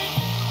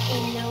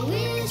in the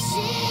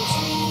wishing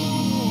tree.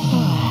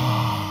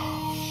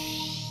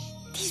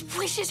 These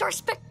wishes are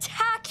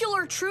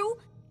spectacular, True.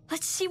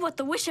 Let's see what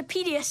the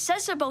Wishipedia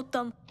says about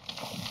them.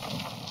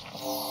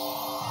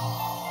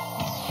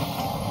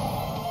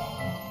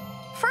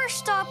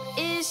 First up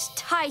is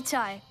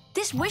tie-tie.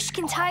 This wish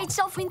can tie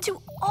itself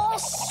into all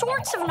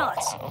sorts of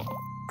knots.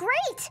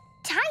 Great!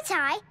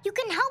 Tie-tie, you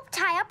can help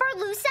tie up our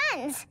loose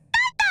ends.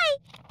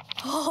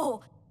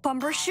 Oh,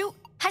 Bumbershoot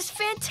has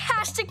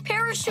fantastic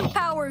parachute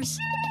powers.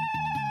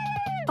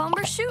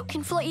 Bumbershoot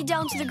can float you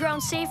down to the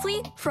ground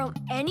safely from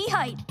any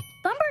height.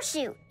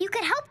 Bumbershoot, you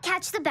can help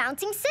catch the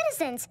bouncing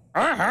citizens.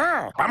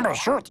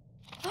 Bumbershoot.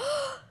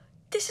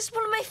 This is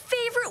one of my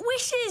favorite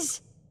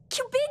wishes.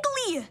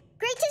 Cubiggly.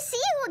 Great to see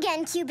you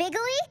again,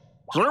 Cubiggly.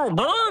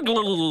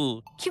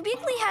 Cubiggly.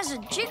 Cubiggly has a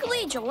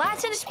jiggly,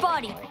 gelatinous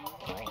body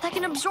that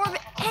can absorb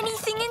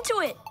anything into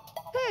it.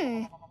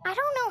 I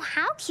don't know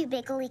how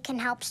Cubiggly can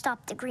help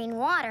stop the green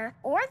water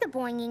or the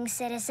boinging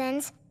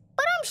citizens,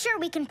 but I'm sure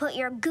we can put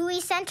your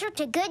gooey center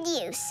to good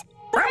use.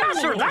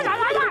 Zoo,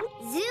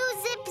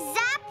 zip,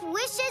 zap,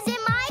 wishes in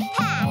my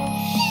pack.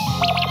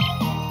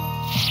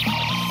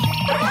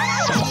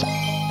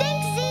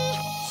 Thanks, Z.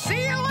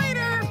 See you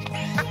later.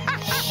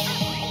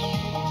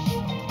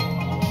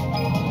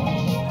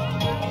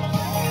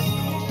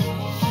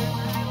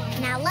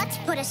 Now let's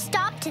put a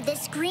stop to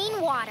this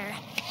green water.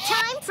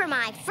 Time for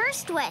my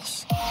first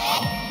wish.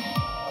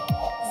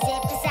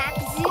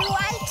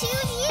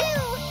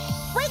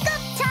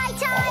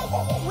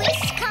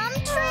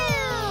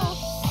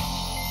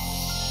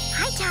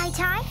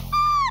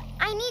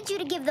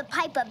 give the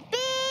pipe a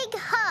big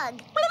hug.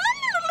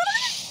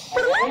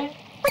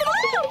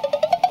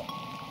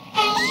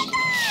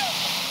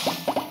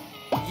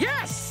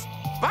 Yes!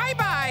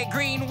 Bye-bye,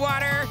 green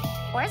water!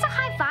 Where's a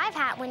high-five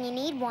hat when you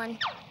need one?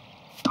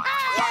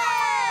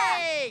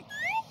 Yay!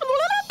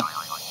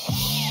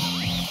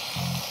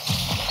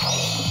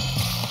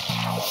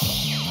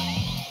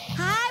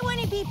 I want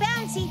to be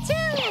bouncy too.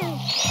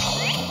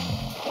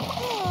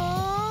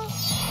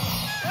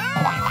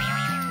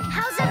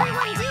 How's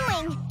everyone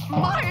doing?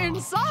 My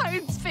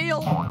insides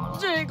feel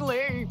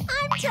jiggly.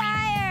 I'm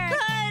tired. I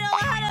don't know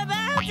how to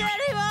bounce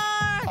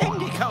anymore.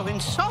 Indigo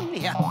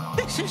insomnia.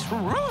 This is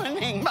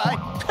ruining my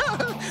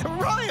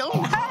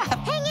royal nap.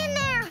 Hang in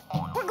there.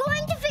 We're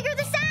going to figure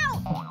this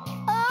out.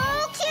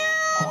 Oh,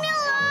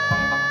 Cumulo!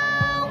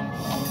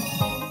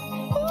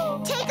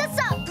 Take us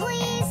up,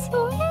 please.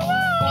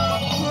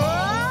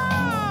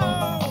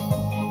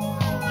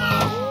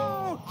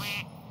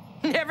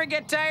 Never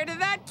get tired of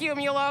that,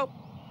 Cumulo.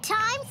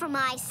 Time for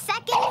my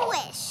second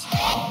wish.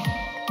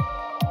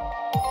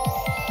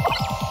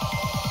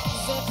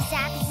 Zip,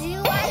 zap,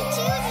 zoo, I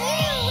choose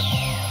you.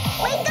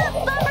 Wake up,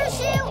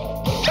 Bumbershoot.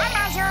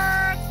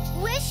 Bumbershoot.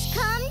 Wish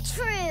come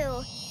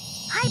true.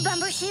 Hi,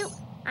 Bumbershoot.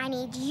 I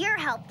need your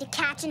help to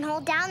catch and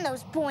hold down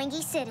those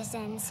boingy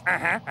citizens.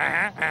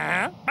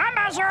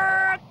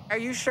 Bumbershoot! Are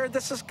you sure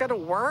this is gonna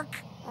work?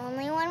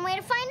 Only one way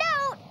to find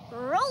out.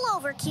 Roll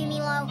over,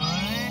 Cumulo.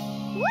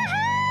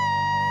 Woohoo!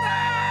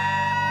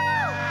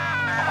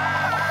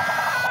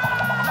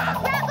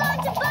 Grab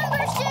onto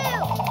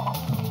Bumbershoot!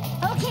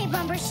 Okay,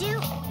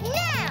 Bumbershoot,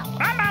 now!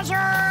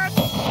 Bumbershoot!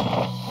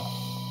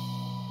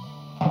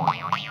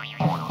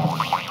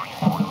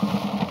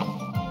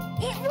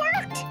 It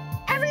worked!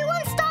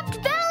 Everyone stopped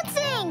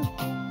bouncing!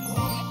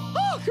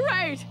 Oh,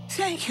 great!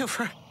 Thank you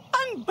for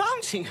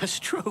unbouncing us,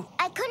 True.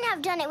 I couldn't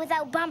have done it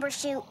without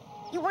Bumbershoot.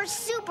 You were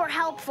super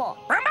helpful.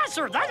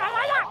 Bumbershoot!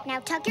 Now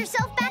tuck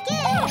yourself back in.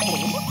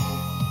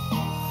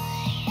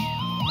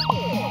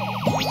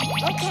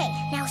 Okay,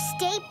 now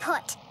stay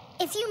put.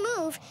 If you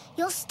move,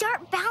 you'll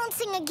start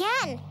bouncing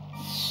again.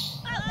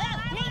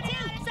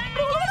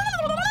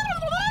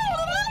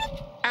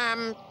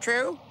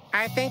 True?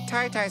 I think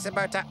Tai-Tai's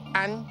about to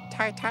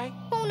untie Tai.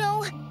 Oh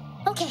no.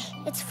 Okay,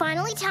 it's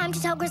finally time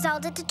to tell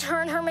Grizelda to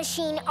turn her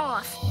machine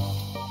off.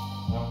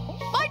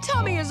 My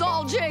tummy is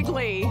all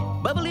jiggly.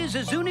 Bubbly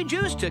Zazuni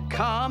juice to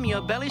calm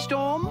your belly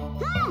storm.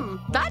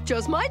 That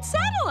just might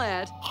settle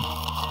it.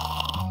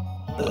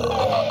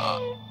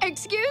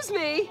 Excuse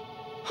me.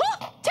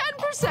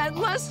 10%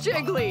 less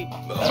jiggly.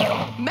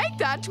 Make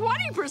that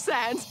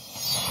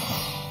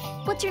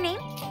 20%. What's your name?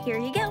 Here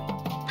you go.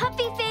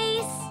 Puppy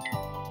face.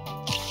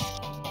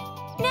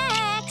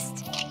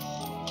 Next.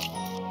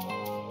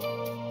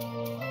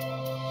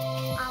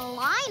 A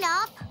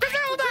lineup.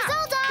 Grizelda!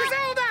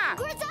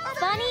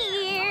 Bunny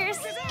ears.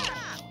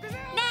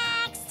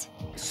 Next.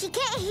 She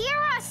can't hear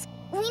us.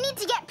 We need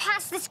to get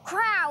past this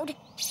crowd.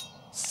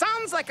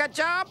 Sounds like a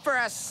job for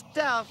a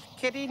stealth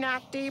kitty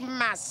naughty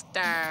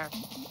master.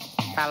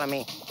 Follow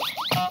me.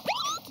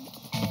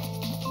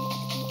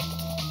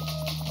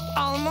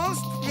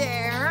 Almost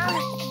there.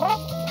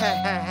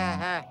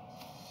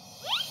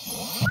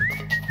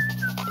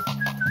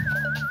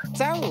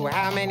 So,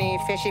 how many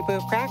fishy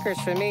poof crackers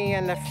for me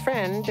and a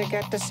friend to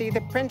get to see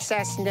the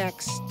princess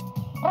next?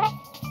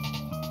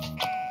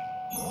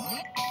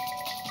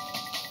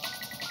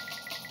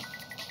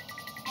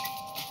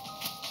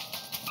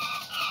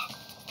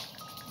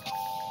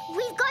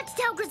 We've got to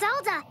tell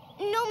Grizelda,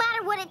 no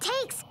matter what it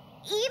takes,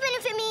 even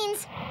if it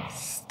means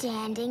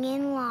standing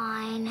in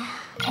line.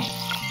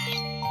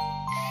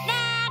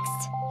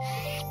 Next.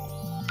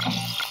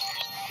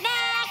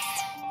 Next.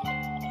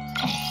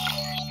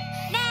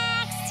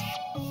 Next.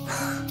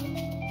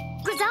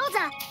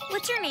 Grizelda,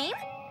 What's your name?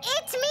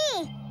 it's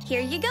me.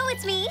 Here you go,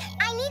 it's me.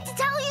 I need to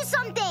tell you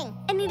something.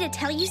 I need to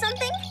tell you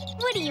something?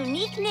 What a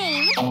unique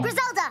name.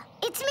 Grizelda,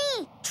 it's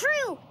me,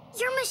 True.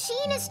 Your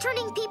machine is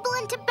turning people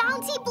into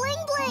bouncy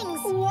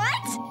bling-blings.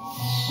 What?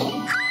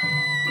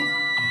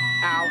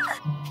 Ow.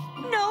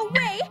 No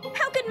way!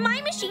 How could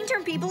my machine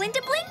turn people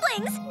into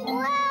bling-blings?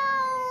 Well,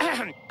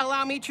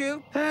 Allow me,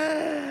 True.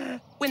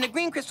 When the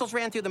green crystals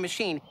ran through the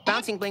machine,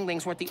 bouncing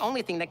bling-blings weren't the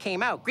only thing that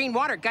came out. Green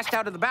water gushed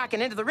out of the back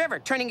and into the river,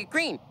 turning it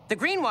green. The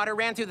green water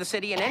ran through the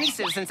city, and any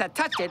citizens that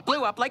touched it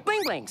blew up like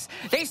bling-blings.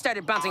 They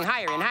started bouncing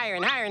higher and higher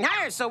and higher and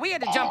higher, so we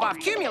had to jump off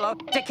Cumulo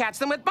to catch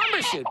them with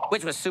Bumbershoot,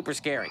 which was super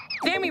scary.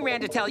 Then we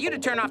ran to tell you to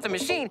turn off the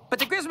machine, but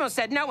the Grizmos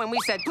said no, and we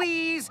said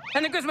please.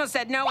 And the Grizmos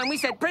said no, and we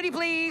said pretty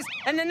please.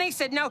 And then they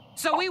said no,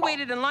 so we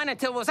waited in line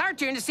until it was our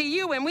turn to see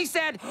you, and we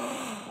said,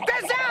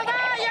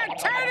 Grizelda, you're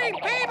turning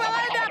people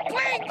into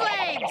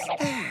bling-blings!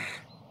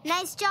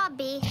 nice job,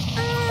 Bee.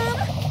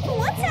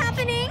 What's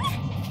happening?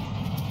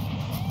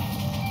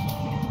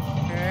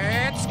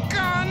 It's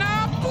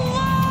gonna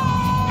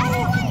blow!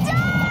 Everyone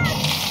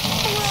dodge!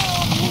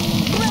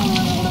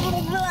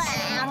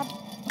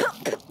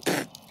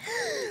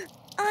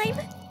 I'm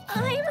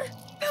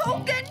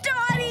polka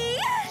dotty.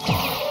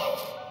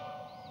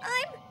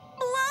 I'm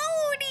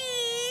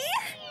bloaty.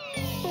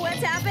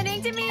 What's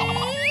happening to me?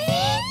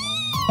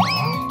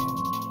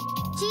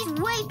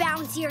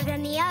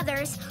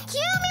 this!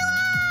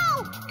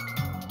 Cumulo!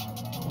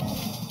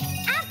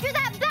 After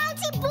that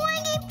bouncy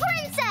boingy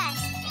princess!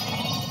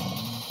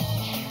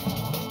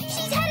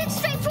 She's headed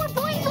straight for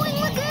Boing Boing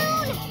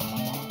Lagoon!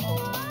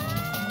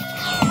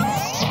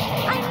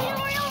 I need a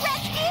royal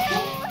rescue!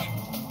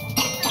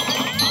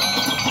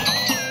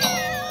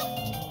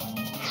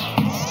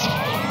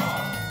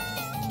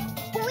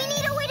 We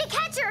need a way to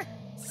catch her!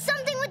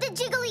 Something with the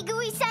jiggly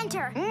gooey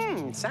center.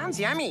 Sounds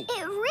yummy.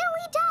 It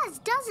really does,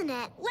 doesn't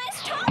it?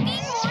 Less talking,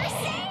 more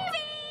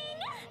saving!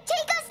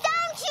 Take us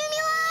down,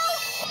 Cumulo!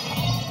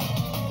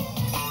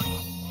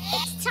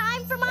 It's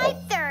time for my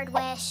third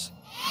wish.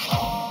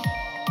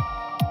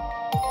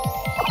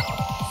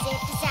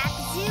 Zip, zap,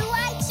 zoo,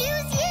 I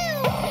choose you!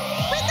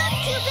 Wake up,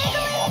 Q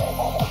Biggly!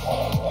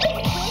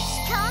 Wish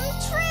come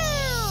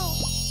true!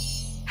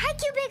 Hi,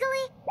 Q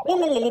Biggly!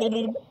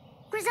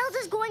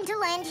 Grizelda's going to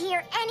land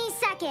here any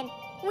second.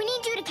 We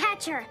need you to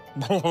catch her.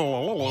 Okay.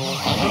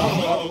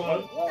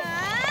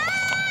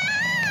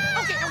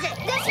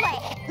 This way!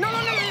 No,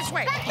 this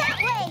way. Back that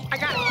way! I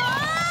got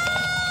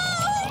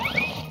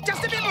it.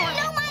 Just a bit more.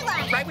 No, my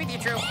luck! Right with you,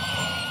 True.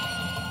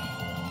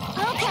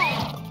 Okay,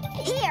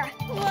 here.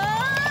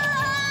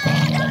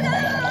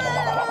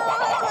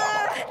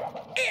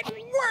 It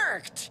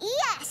worked.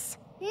 Yes!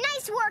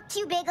 Nice work,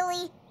 Q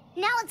Biggly.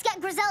 Now let's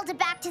get Grizelda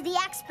back to the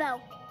expo.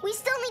 We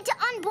still need to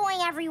unboing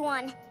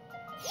everyone.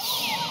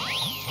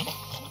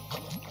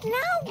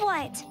 Now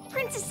what?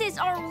 Princesses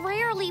are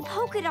rarely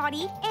polka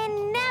dotty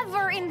and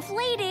never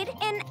inflated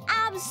and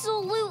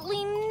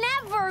absolutely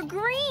never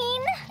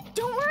green.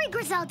 Don't worry,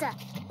 Grizelda.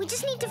 We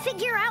just need to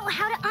figure out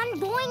how to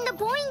unboing the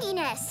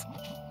boinginess.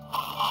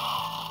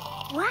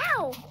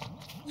 Wow!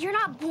 You're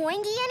not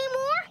boingy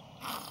anymore?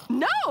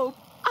 No!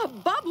 A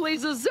bubbly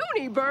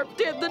Zazuni burp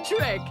did the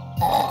trick.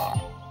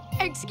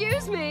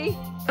 Excuse me.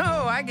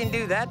 Oh, I can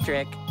do that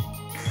trick.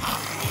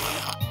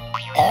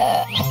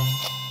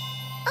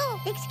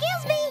 Oh,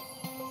 excuse me.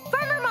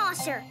 Farmer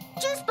Mosser,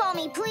 juice ball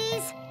me,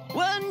 please.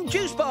 One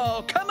juice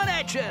ball coming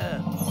at you.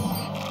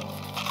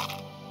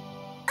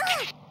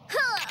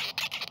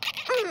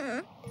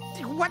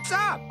 What's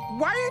up?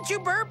 Why aren't you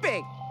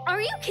burping? Are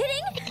you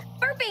kidding?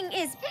 Burping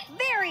is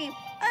very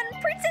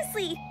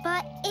unprincessly.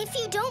 But if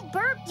you don't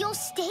burp, you'll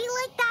stay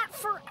like that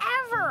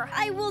forever.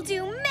 I will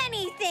do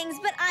many things,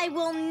 but I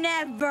will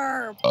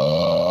never.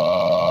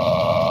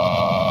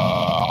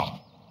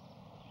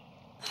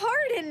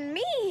 Pardon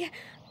me.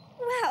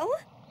 Well,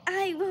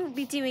 I won't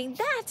be doing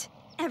that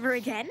ever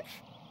again.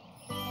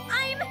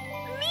 I'm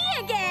me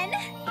again.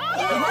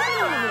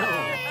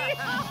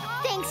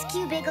 Thanks,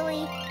 Q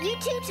Biggly. You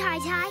too, Tai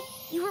Tai.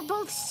 You were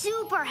both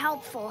super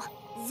helpful.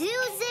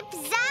 Zoo, zip,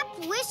 zap,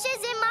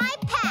 wishes in my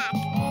pack.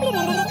 Oh,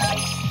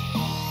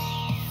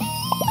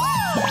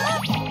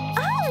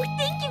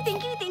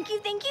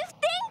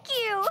 thank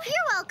you.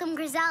 You're welcome,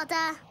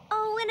 Grizelda.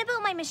 Oh, and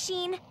about my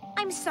machine.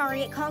 I'm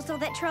sorry it caused all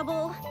that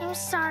trouble. I'm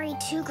sorry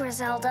too,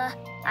 Grizelda.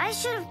 I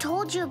should have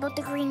told you about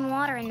the green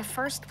water in the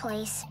first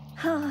place.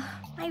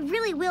 I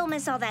really will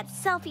miss all that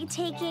selfie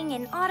taking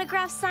and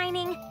autograph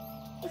signing.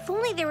 If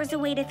only there was a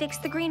way to fix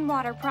the green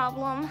water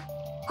problem.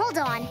 Hold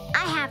on,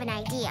 I have an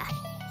idea.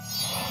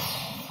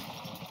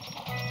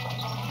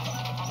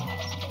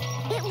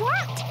 It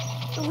worked!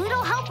 The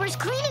Little Helper's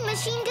cleaning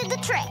machine did the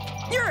trick.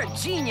 You're a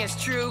genius,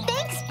 True.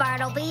 Thanks,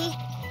 Bartleby.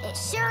 It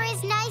sure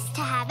is nice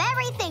to have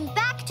everything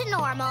back to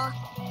normal.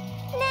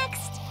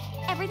 Next,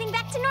 everything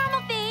back to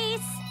normal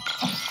face.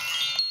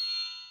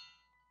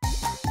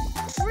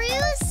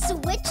 True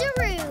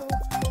switcheroo.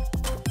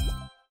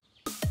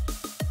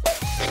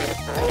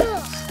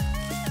 Ugh.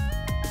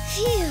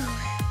 Phew.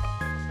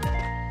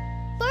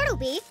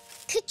 Bartleby,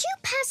 could you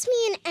pass me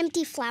an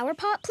empty flower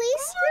pot,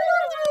 please?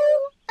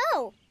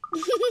 Oh.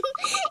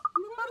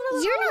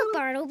 You're not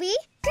Bartleby.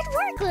 Good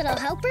work, little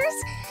helpers.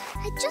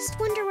 I just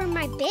wonder where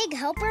my big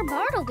helper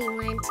Bartleby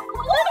went.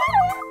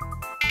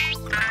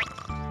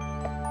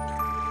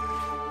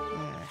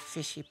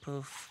 Fishy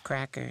poof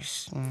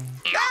crackers.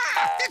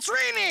 Ah! It's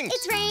raining!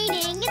 It's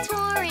raining, it's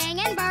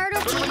pouring, and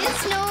Bartleby is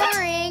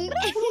snoring.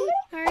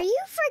 Are you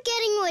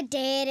forgetting what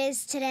day it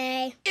is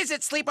today? Is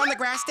it sleep on the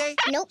grass day?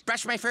 Nope.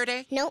 Brush my fur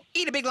day? Nope.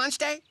 Eat a big lunch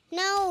day?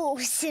 No,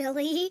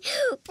 silly.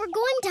 We're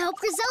going to help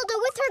Grizelda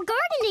with her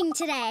gardening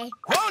today.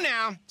 Whoa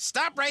now!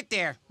 Stop right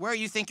there. Where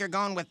you think you're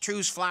going with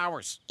True's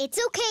flowers? It's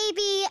okay,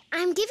 Bee.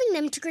 I'm giving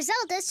them to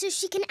Grizelda so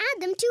she can add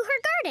them to her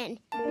garden.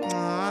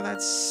 Aw,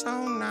 that's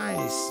so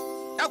nice.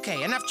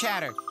 Okay, enough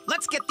chatter.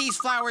 Let's get these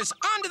flowers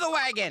onto the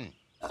wagon.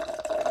 Whoa.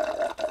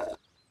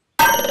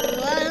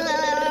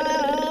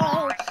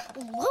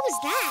 What was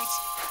that?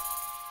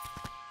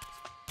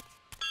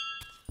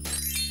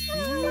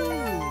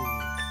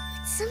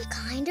 It's some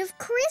kind of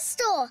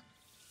crystal.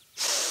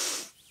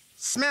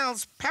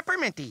 Smells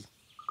pepperminty.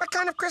 What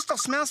kind of crystal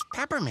smells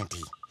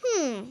pepperminty?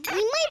 We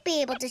might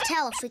be able to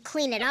tell if we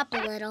clean it up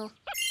a little.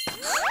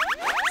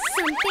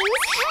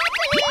 Something's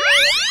happening!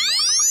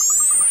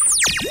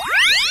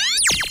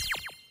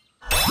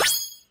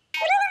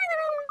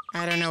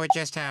 I don't know what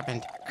just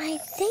happened. I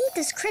think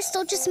this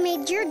crystal just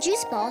made your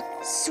juice ball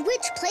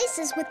switch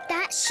places with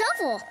that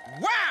shovel.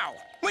 Wow!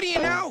 What do you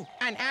know?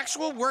 An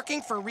actual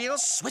working for real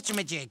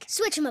switch-a-majig.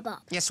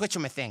 Switch-em-a-bob. Yeah,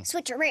 switch-em-a-thing.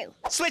 Switcheroo.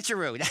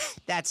 Switcheroo.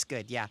 That's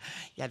good, yeah.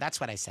 Yeah, that's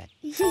what I said.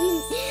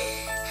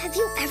 Have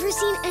you ever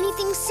seen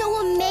anything so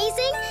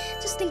amazing?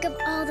 Just think of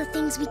all the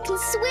things we can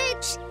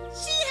switch.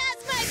 She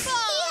has my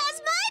ball! He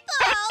has my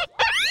ball!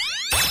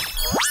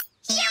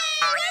 Yay!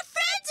 We're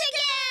friends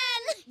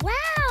again!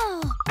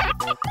 Wow!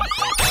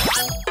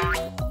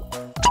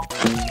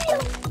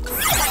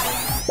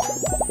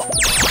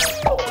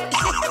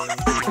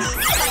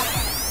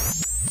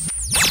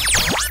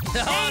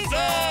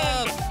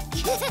 Awesome!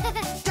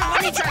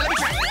 Let me try.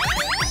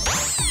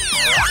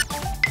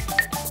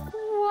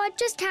 What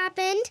just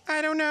happened?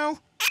 I don't know.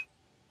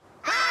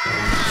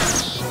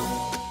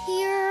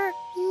 You're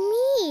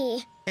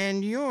me.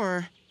 And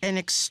you're an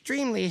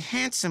extremely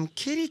handsome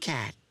kitty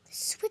cat.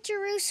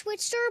 Switcheroo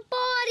switched our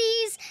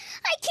bodies.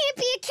 I can't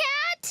be a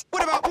cat.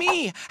 What about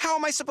me? How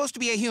am I supposed to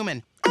be a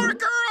human? Or a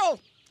girl?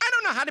 I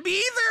don't know how to be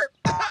either.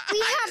 We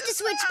have to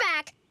switch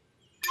back.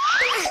 How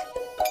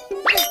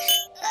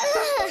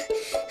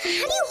do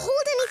you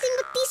hold anything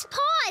with these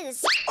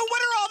paws? Oh,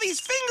 what are all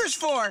these fingers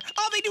for?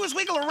 All they do is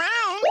wiggle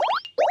around.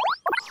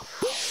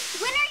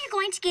 When are you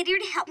going to get here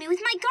to help me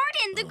with my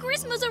garden? The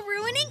Grismos are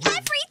ruining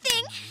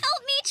everything.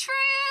 Help me,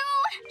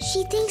 True.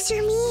 She thinks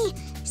you're me.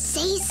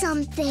 Say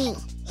something.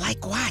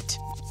 Like what?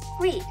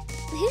 Wait,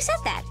 who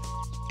said that?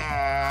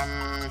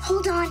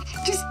 Hold on.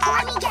 Just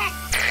let me get.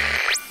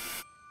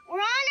 We're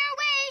on our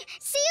way.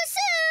 See you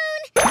soon.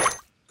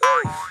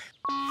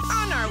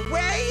 On our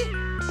way?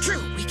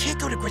 True, we can't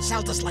go to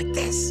Grizelda's like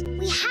this.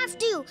 We have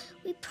to.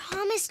 We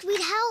promised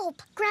we'd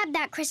help. Grab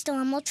that crystal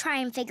and we'll try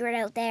and figure it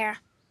out there.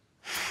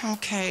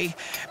 Okay,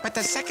 but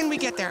the second we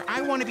get there,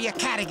 I want to be a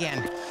cat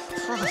again.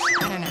 Oh,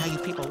 I don't know how you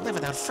people live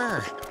without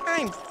fur.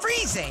 I'm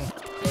freezing.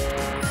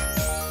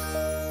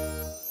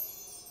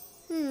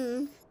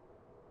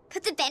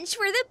 Put the bench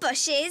where the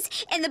bush is,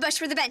 and the bush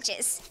where the bench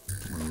is.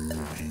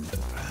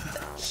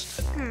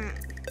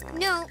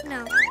 No,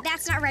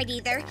 that's not right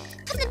either.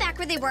 Put them back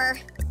where they were.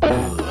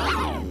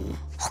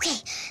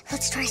 Okay,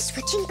 let's try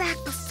switching back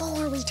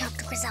before we talk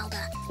to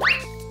Grizelda.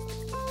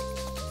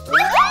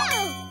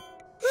 Whoa!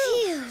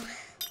 Phew.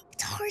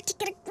 It's hard to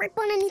get a grip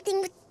on anything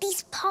with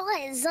these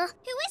paws.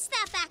 Who is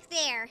that back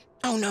there?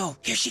 Oh no,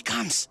 here she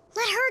comes.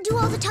 Let her do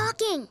all the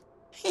talking.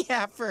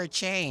 Yeah, for a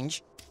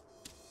change.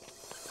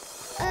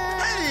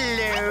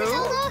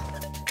 Hello?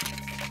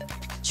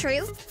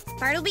 True,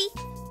 Bartleby,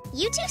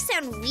 you two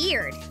sound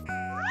weird.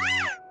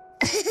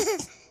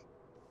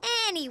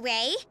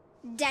 Anyway,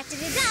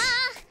 da-da-da-da.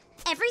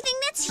 Everything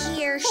that's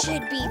here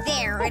should be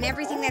there, and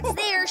everything that's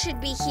there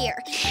should be here.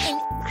 And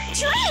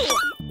True,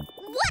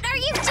 what are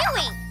you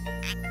doing?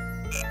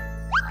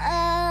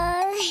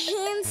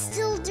 Hands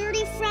still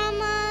dirty from,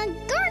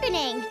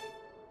 gardening.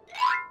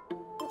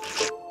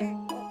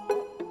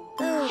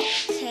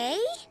 Okay.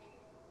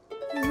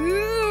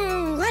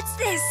 What's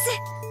this?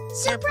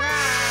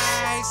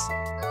 Surprise!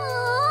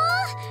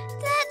 Aww,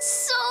 that's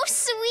so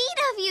sweet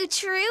of you,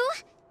 True.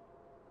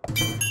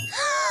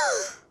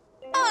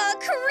 A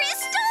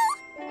crystal?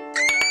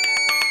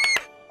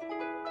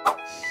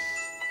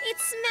 It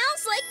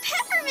smells like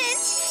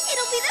peppermint.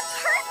 It'll be the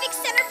perfect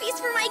centerpiece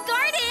for my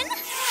garden.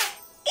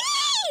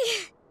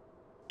 Eee!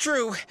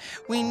 True,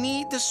 we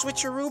need the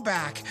switcheroo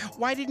back.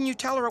 Why didn't you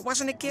tell her it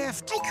wasn't a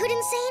gift? I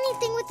couldn't say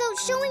anything without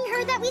showing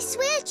her that we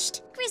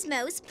switched.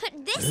 Grismos,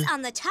 put this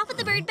on the top of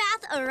the bird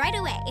bath right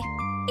away.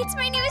 It's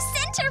my new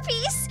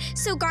centerpiece,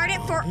 so guard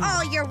it for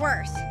all you're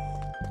worth.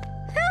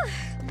 Whew.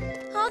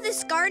 All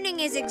this gardening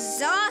is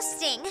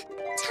exhausting.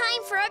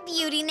 Time for a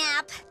beauty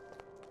nap.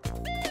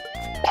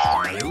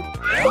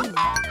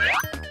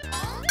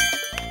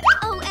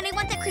 Oh, and I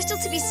want that crystal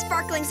to be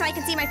sparkling so I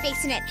can see my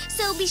face in it.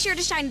 So be sure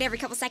to shine it every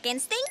couple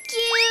seconds. Thank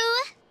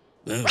you.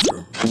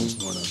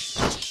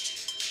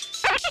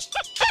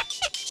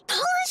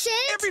 Polish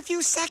it. Every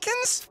few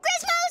seconds?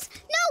 Grismos,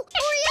 no,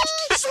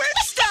 Oreos.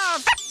 Switch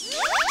stuff!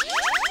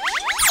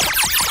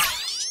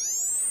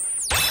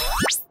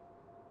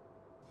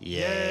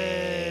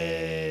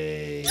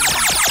 Yay!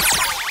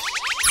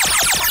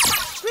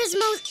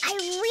 Grismos, I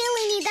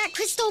really need that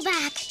crystal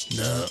back.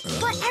 No.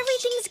 But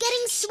everything's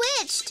getting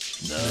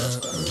switched.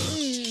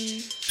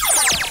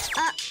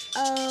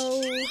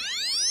 Uh-oh.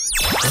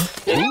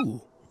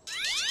 Ooh.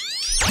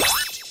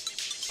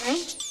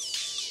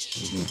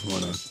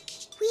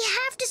 We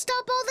have to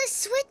stop all this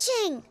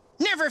switching.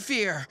 Never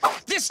fear.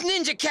 This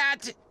ninja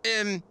cat,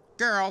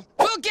 girl,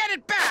 will get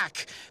it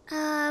back.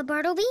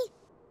 Bartleby?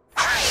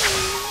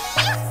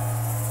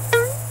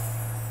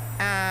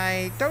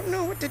 I don't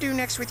know what to do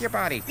next with your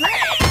body. I'm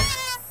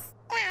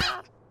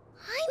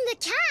the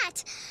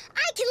cat.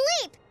 I can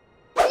leap.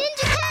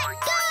 Ninja cat,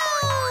 go!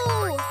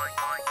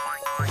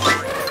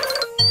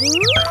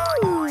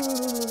 Ooh.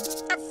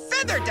 A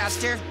feather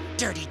duster?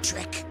 Dirty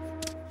trick.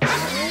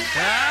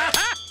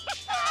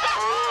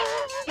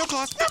 No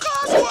claws, no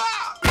claws!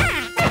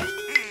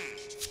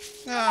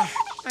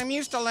 I'm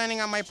used to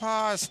landing on my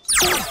paws.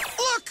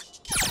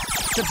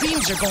 The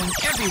beams are going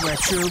everywhere,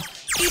 True.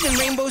 Even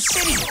Rainbow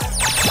City.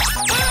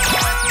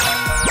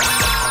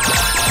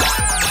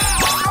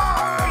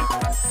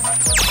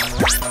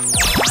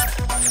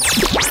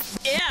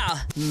 Yeah,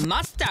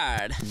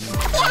 mustard.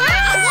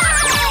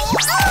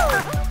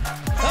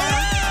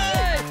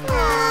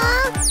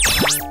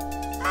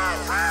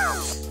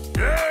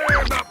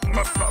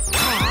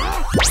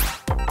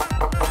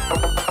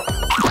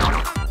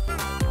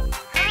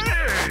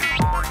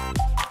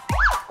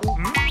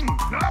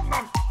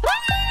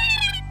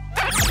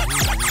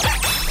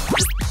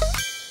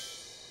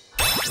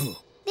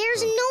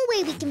 There's no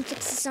way we can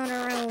fix this on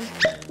our own.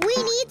 We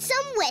need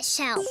some wish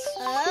help.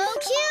 Oh,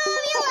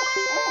 Cumulo!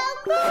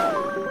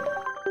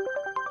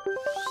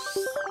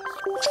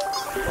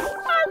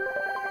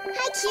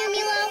 Hi,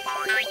 Cumulo.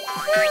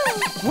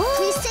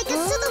 Please take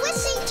us to the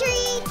wishing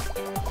tree.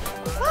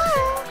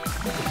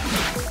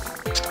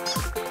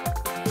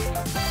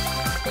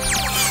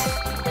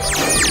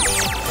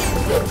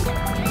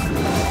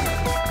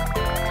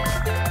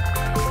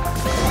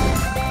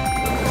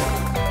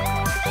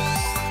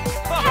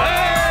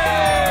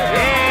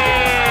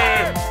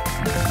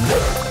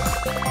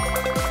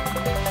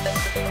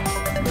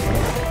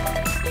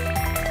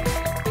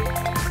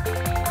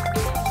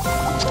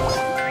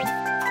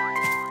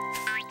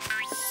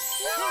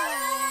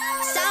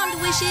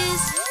 Sound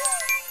wishes.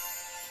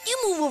 You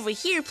move over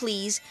here,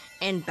 please.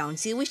 And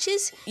bouncy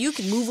wishes, you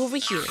can move over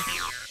here.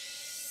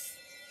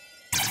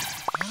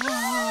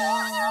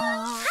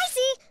 Hi,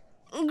 Z.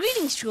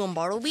 Greetings, True and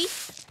Bartleby.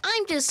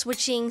 I'm just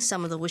switching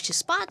some of the wishes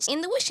spots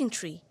in the wishing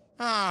tree.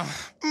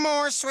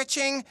 More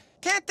switching?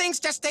 Can't things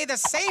just stay the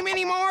same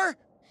anymore?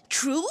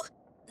 True?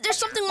 There's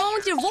something wrong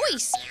with your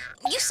voice.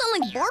 You sound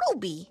like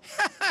Bartleby.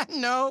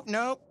 No.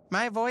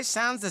 My voice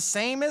sounds the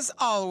same as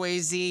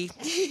always, Z.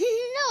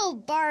 No,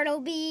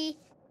 Bartleby.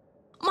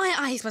 My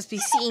eyes must be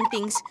seeing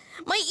things.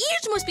 My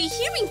ears must be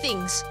hearing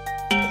things.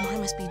 Oh, I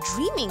must be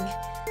dreaming.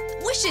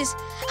 Wishes,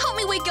 help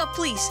me wake up,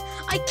 please.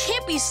 I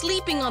can't be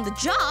sleeping on the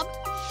job.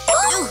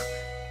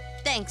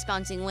 Thanks,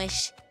 Bouncing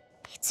Wish.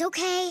 It's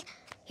okay.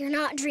 You're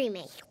not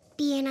dreaming.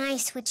 Bee and I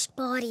switched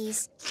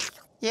bodies.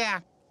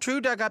 Yeah,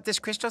 True dug up this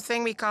crystal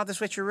thing we call the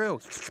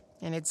switcheroo,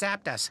 and it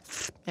zapped us.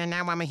 And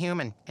now I'm a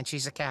human, and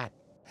she's a cat.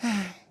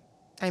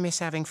 I miss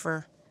having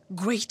fur.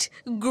 Great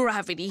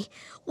gravity.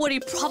 What a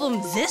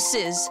problem this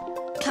is.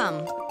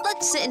 Come,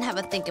 let's sit and have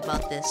a think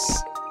about this.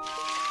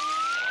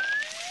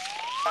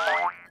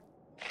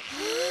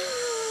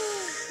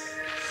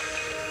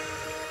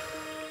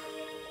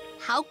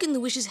 How can the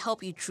wishes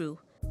help you, True?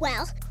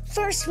 Well,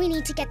 first we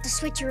need to get the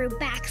switcheroo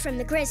back from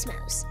the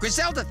Grizmos.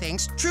 Grizelda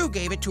thinks True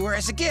gave it to her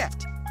as a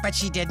gift, but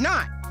she did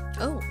not.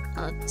 Oh,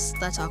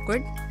 that's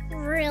awkward.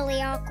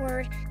 Really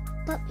awkward.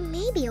 But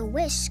maybe a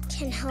wish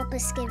can help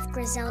us give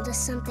Grizelda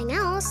something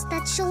else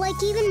that she'll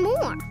like even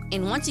more.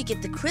 And once you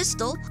get the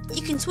crystal,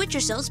 you can switch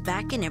yourselves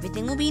back and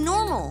everything will be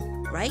normal,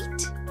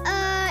 right?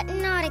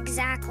 Not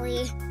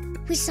exactly.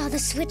 We saw the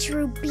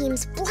switcheroo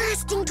beams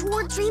blasting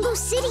towards Rainbow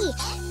City.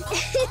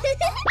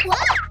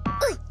 What?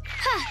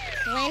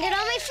 Landed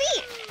on my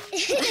feet.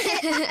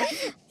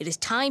 It is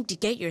time to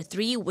get your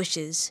 3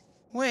 wishes.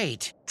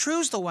 Wait,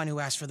 True's the one who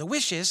asked for the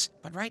wishes,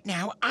 but right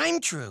now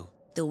I'm True.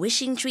 The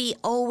wishing tree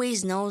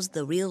always knows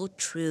the real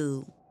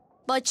True.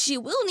 But she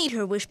will need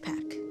her wish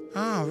pack.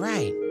 All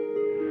right.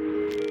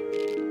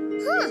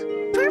 Huh,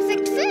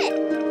 perfect fit.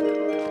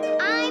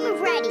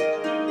 I'm ready.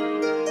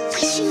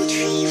 Wishing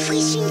tree,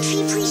 please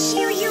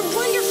share your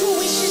wonderful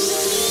wishes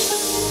with me.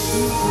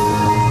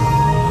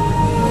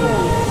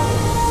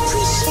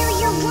 Please share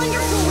your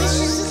wonderful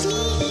wishes with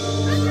me.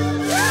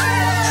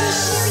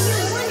 Please share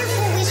your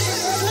wonderful wishes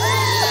with me.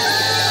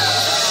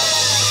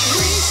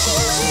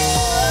 Wishing tree,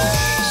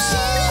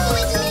 share it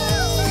with me.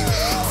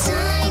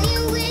 Tiny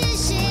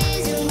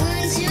wishes,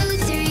 1, 2,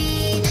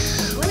 3.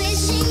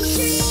 Wishing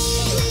tree,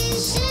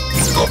 please share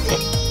it with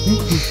me.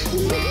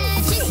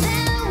 Magic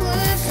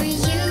power for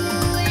you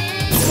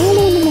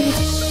and me.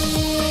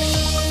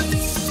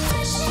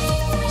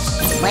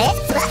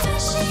 Magic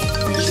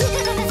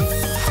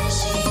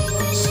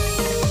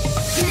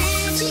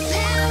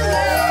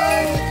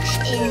power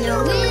in the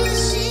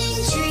wishing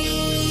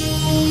tree.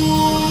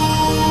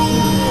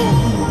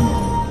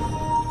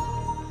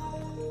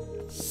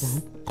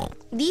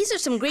 These are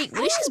some great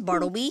wishes,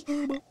 Bartleby.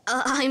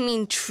 I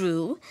mean,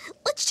 True.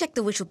 Let's check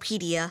the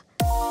Wishopedia.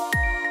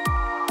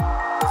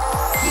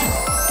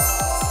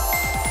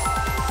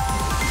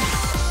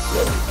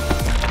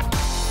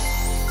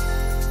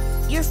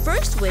 Your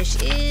first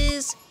wish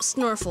is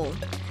Snorful.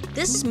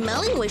 This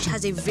smelling wish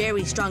has a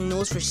very strong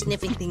nose for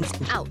sniffing things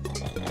out.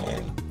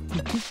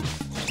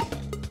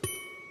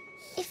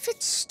 If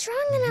it's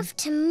strong enough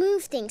to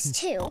move things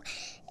too,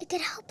 it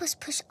could help us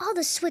push all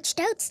the switched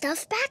out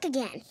stuff back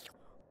again.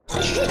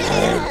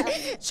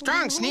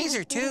 Strong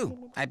sneezer, too,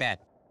 I bet.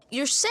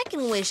 Your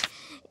second wish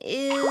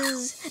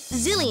is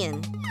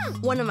Zillion,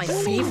 one of my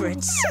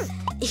favorites.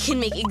 It can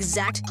make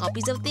exact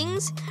copies of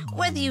things,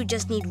 whether you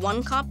just need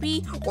 1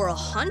 copy or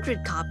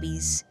 100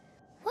 copies.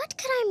 What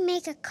could I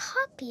make a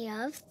copy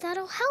of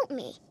that'll help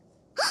me?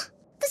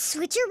 The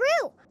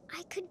switcheroo.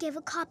 I could give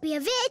a copy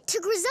of it to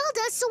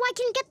Grizelda so I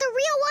can get the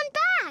real one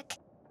back.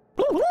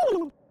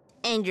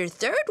 And your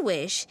third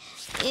wish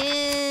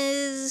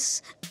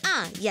is...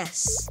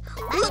 yes.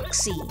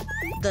 Look-see,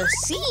 the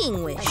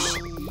seeing wish.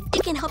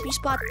 It can help you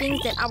spot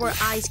things that our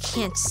eyes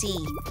can't see.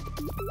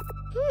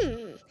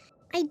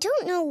 I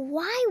don't know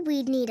why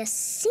we'd need a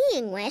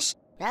seeing wish.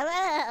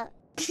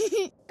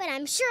 But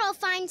I'm sure I'll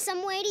find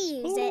some way to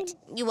use it.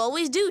 You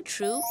always do,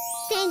 True.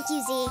 Thank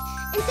you, Z.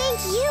 And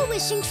thank you,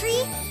 Wishing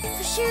Tree,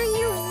 for sharing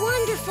your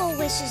wonderful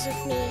wishes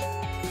with me.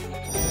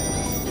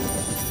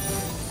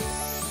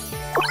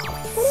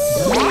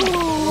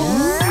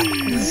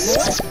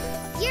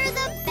 You're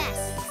the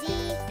best, Z.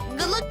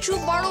 Good luck, True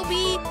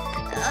Bartleby.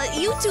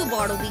 You too,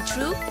 Bartleby,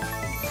 True.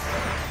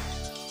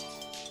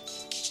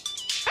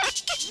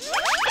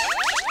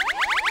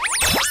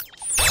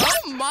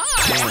 Oh, my!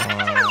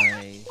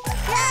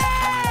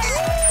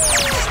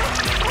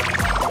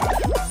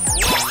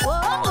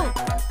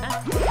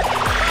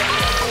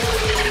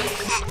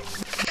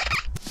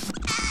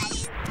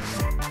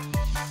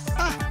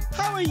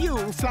 How are you,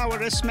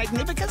 Flowerus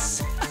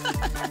Magnificus?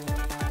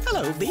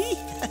 Hello, Bee.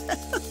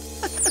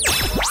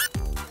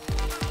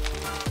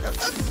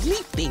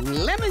 Leaping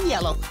lemon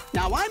yellow.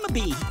 Now I'm a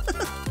bee.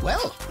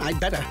 Well, I'd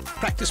better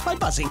practice my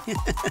buzzing. Yay!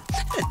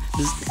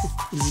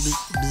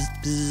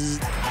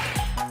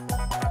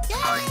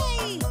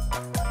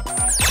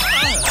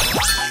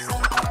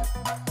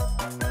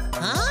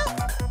 Huh?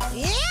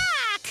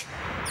 Yuck!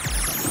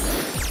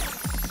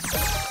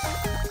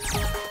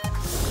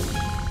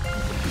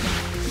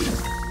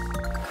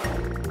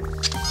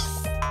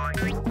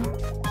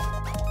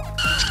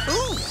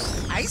 Ooh,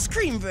 ice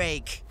cream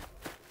break.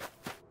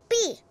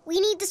 B, we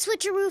need the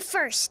switcheroo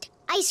first.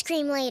 Ice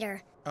cream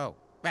later. Oh,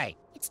 right.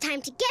 It's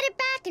time to get it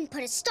back and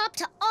put a stop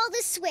to all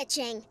this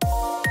switching.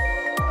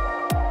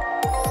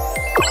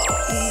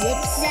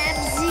 Zip, zap,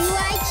 zoo,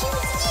 I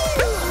choose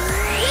you!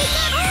 Wake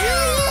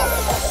up,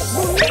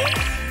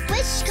 Zillion!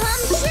 Wish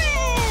come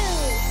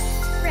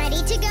true!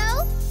 Ready to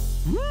go?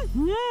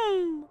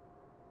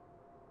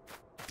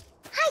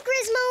 Hi,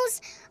 Grizmos!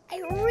 I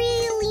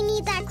really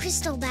need that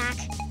crystal back.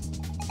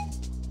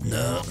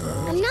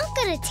 I'm not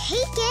gonna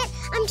take it.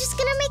 I'm just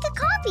gonna make a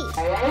copy.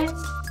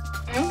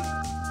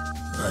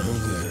 I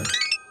don't care.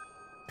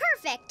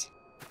 Perfect.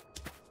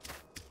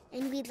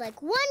 And we'd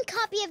like one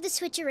copy of the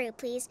switcheroo,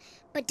 please.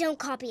 But don't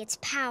copy its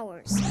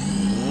powers.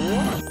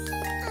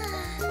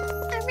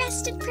 A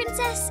rested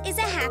princess is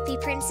a happy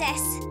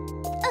princess.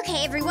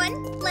 Okay,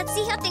 everyone, let's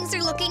see how things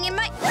are looking in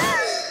my...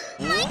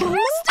 my crystal!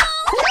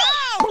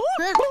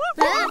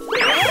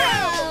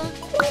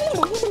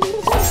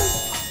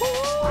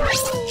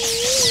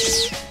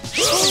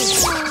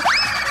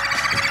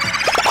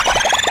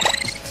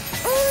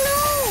 Oh no!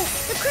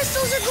 The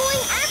crystals are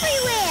going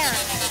everywhere!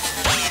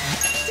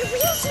 The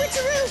real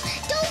switcheroo!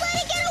 Don't let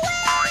it get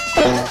away!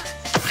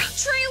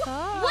 True,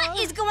 what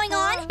is going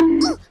on?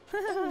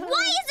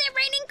 Why is it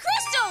raining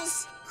crystals?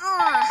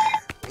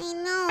 My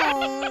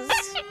nose.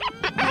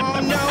 Oh,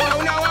 no, oh,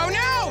 no, oh,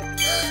 no!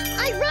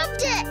 I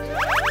rubbed it!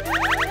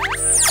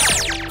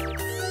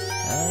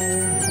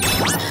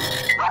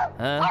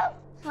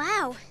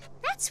 Wow,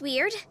 that's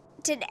weird.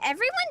 Did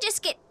everyone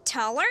just get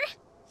taller?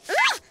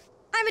 Ugh!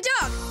 I'm a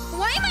dog.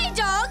 Why am I a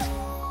dog?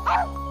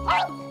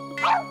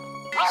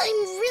 I'm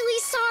really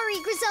sorry,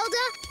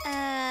 Grizelda.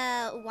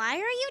 Why are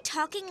you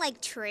talking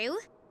like True?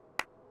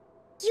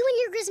 You and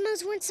your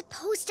Gizmos weren't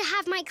supposed to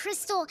have my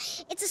crystal.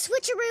 It's a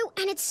switcheroo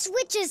and it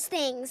switches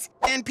things.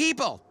 And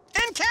people.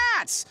 And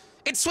cats.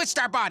 It switched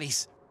our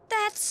bodies.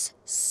 That's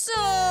so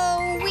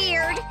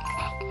weird.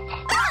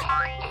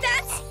 Ah!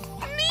 That's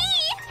me!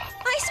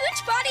 I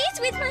switch bodies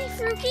with my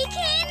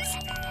Fruikykins.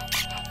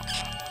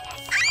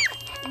 Ah!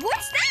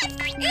 What's that?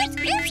 It's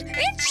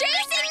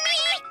chasing me!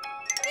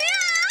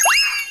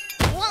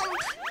 Ah! Whoa.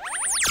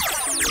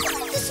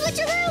 The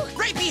switcheroo!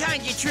 Right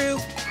behind you, True.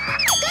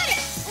 Got it!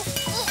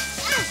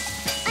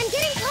 I'm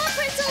getting paw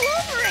prints all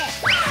over it!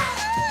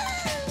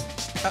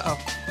 Uh-oh.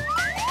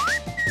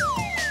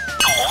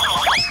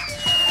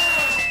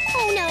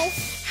 Oh no!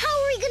 How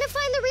are we gonna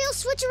find the real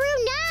switcheroo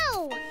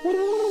now?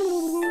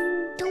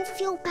 Don't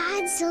feel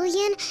bad,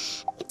 Zillion.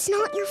 It's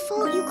not your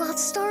fault you got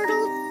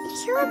startled.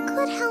 You're a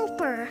good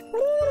helper.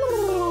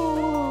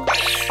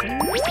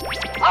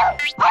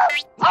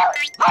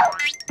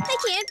 I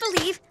can't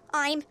believe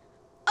I'm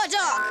a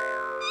dog.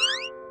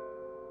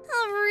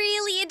 A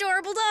really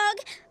adorable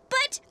dog,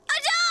 but a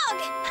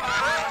dog!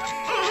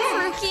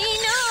 Fruky,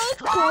 no!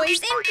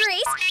 Poise and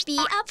grace, be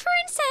a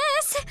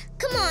princess!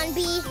 Come on,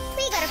 Bee.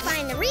 We gotta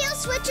find the real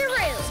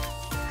switcheroo.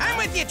 I'm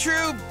with you,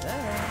 True.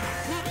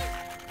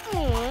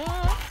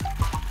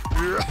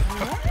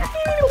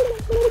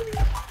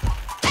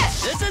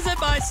 This isn't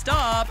my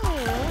stop.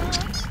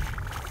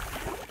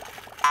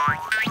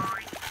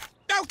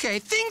 Okay,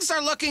 things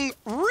are looking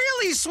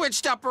really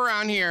switched up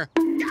around here.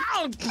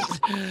 Ow!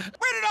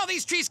 Where did all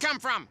these trees come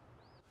from?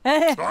 Oh,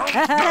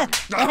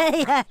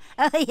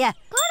 yeah.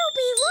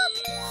 Bartleby, look!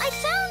 I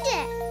found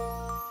it!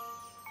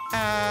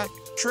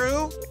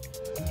 True?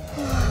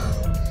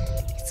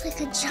 It's It's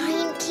like a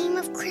giant game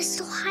of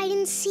crystal hide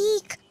and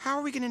seek. How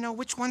are we gonna know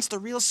which one's the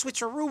real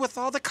switcheroo with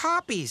all the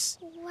copies?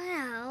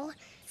 Well,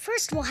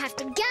 first we'll have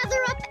to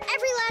gather up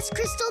every last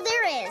crystal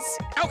there is.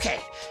 Okay,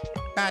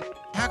 but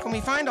how can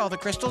we find all the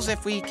crystals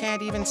if we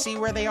can't even see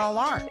where they all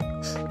are?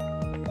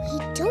 We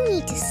don't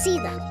need to see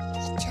them.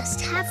 We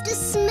just have to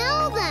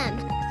smell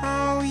them.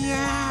 Oh,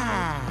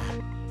 yeah.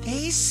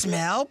 They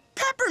smell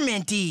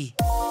pepperminty.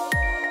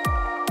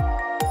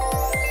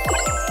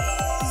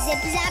 Zip,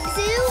 zap,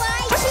 zoo,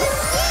 I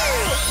choose you.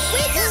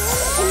 Wake up,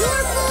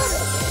 Snorkel.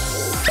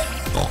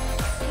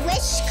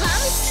 Wish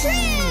comes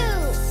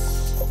true.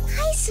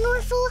 Hi,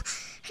 Snorkel.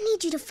 I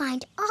need you to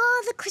find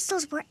all the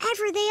crystals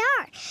wherever they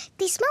are.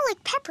 They smell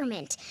like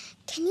peppermint.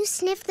 Can you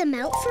sniff them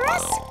out for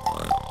us?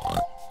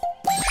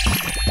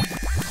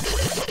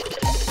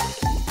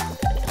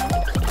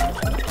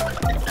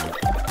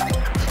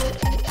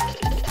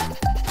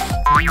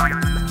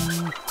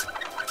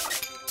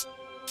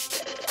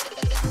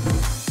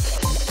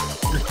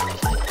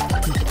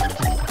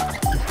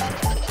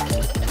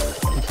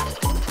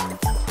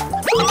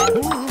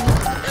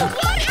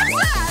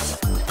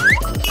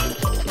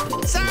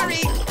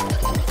 Sorry.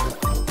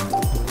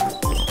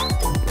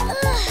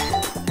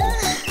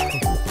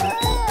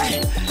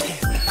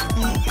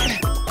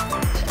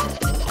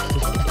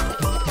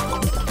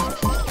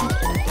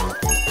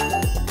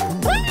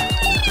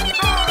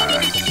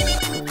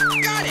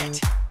 Got it.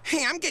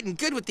 Hey, I'm getting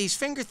good with these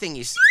finger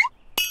thingies.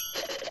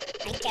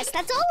 I guess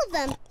that's all of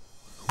them.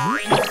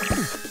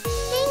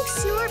 Thanks,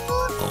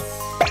 Snorkel.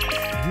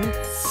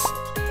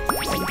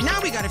 Now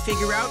we gotta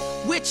figure out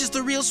which is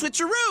the real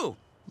switcheroo.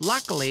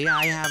 Luckily,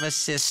 I have a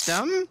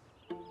system.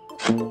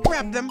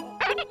 Grab them.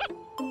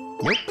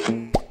 Nope.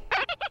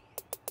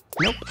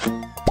 Nope.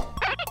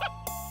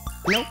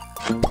 Nope.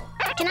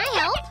 Can I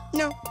help?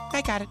 No,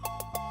 I got it.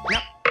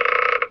 Nope.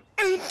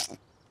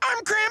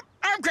 Arm cramp!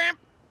 Arm cramp!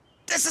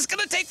 This is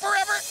gonna take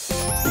forever!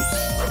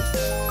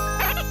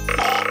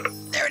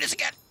 There it is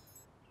again.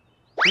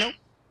 Nope.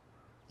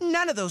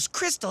 None of those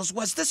crystals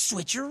was the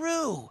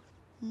switcheroo.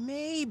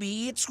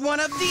 Maybe it's one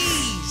of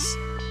these.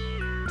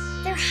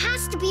 There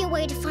has to be a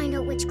way to find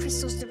out which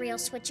crystal's the real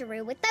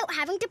switcheroo without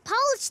having to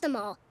polish them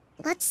all.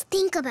 Let's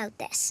think about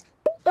this.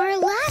 Our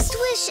last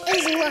wish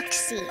is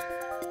look-see.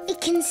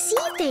 It can see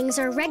things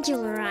our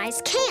regular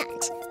eyes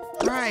can't.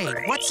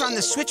 Right, what's on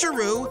the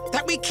switcheroo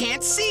that we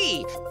can't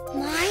see?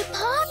 My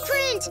paw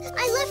print!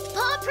 I left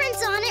paw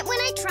prints on it when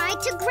I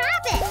tried to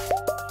grab it.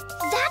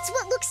 That's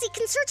what look-see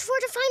can search for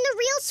to find the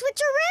real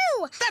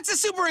switcheroo. That's a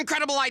super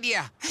incredible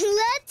idea.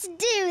 Let's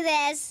do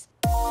this.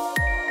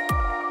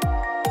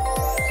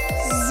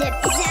 Zip,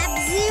 zap,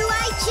 zoo,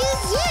 I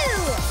choose you!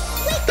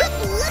 Wake up,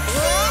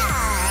 look-see!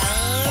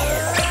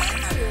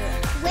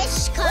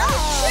 Wish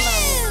comes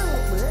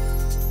true!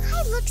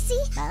 Hi,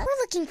 look-see. We're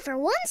looking for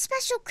one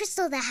special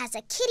crystal that has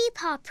a kitty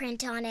paw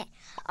print on it.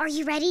 Are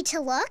you ready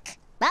to look?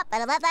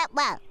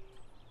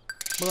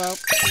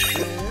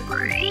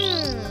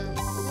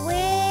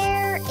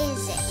 Where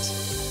is it?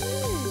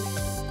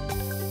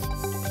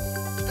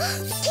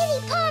 Kitty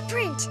paw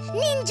print!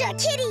 Ninja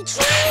kitty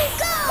true,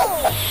 go!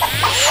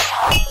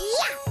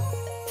 Yeah!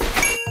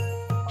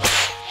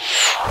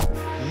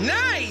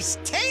 Nice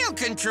tail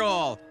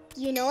control.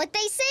 You know what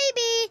they say,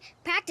 Bee.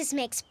 Practice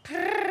makes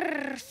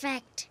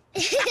perfect.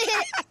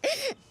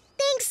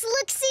 Thanks,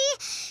 Looksy.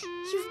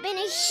 You've been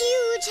a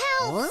huge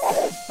help.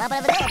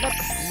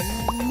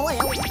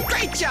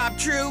 Great job,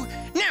 True.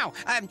 Now,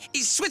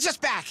 switch us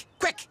back,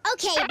 quick.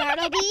 Okay,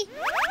 Bartleby.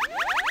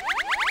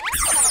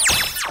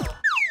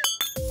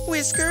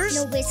 Whiskers.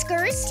 No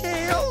whiskers.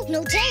 Tail.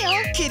 No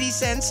tail. Kitty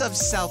sense of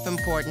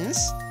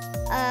self-importance.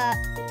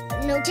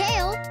 No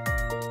tail.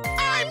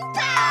 I'm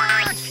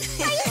back! Are you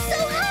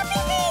so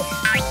happy, Bee?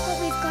 But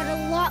we've got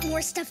a lot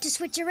more stuff to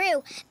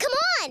switcheroo. Come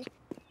on!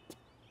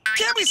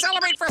 Can't we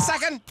celebrate for a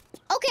second?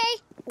 Okay,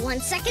 1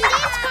 second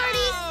dance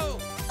party.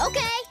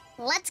 Okay,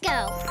 let's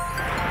go.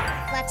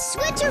 Let's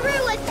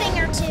switcheroo a thing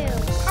or two.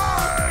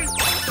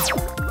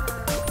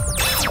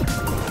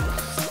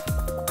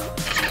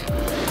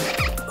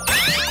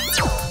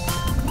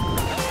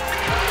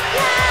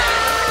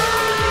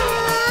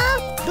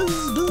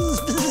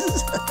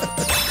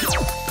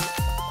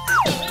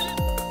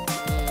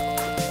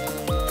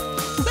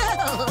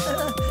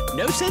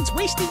 No sense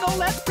wasting all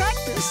that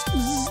practice.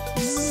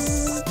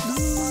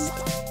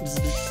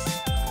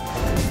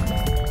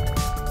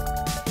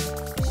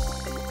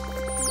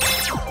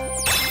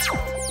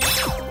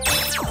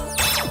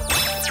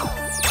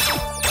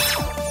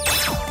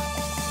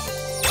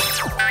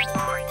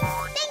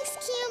 Thanks,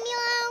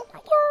 Cumulo.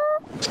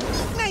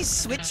 Nice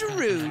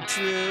switcheroo,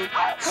 True.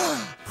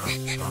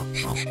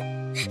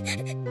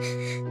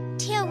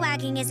 Tail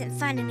wagging isn't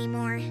fun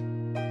anymore.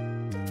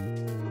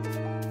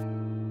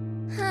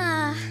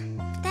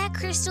 That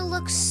crystal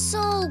looks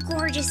so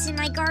gorgeous in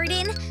my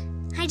garden.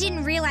 I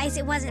didn't realize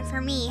it wasn't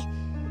for me.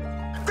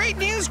 Great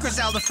news,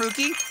 Grizelda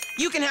Fruki.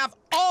 You can have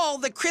all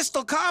the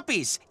crystal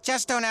copies.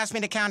 Just don't ask me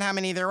to count how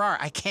many there are.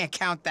 I can't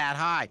count that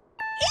high.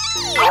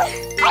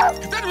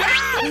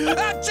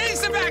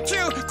 Chase him back,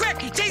 Chew!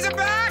 Quick, chase him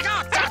back!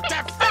 Oh,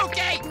 Dr.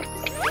 Fruity!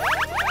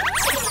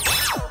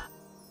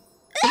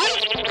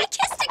 I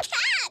kissed a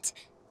cat!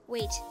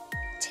 Wait,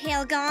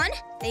 tail gone,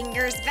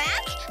 fingers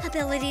back,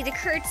 ability to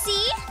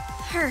curtsy.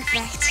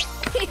 Perfect.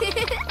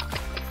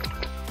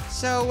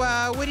 So,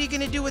 what are you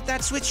gonna do with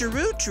that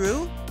switcheroo,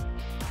 True?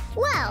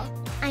 Well,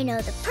 I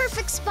know the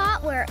perfect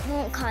spot where it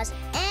won't cause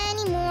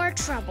any more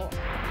trouble.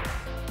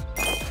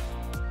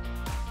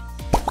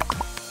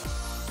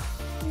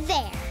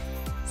 There.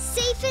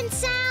 Safe and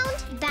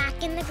sound,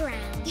 back in the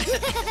ground.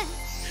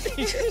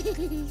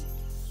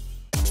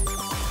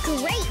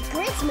 Great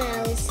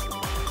Grizmos.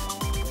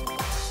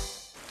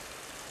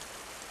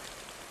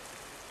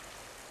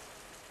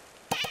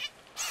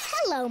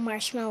 Hello,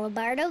 Marshmallow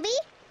Bartleby.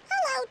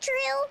 Hello,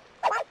 True.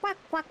 Quack, quack,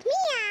 quack,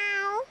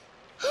 meow.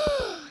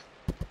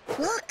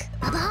 Look,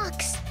 a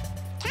box.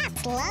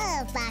 Cats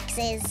love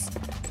boxes.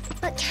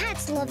 But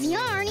cats love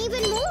yarn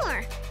even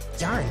more.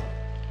 Yarn?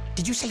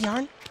 Did you say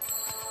yarn?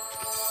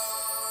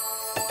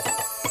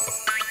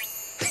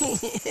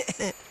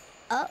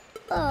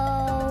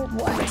 Uh-oh,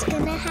 what's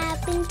gonna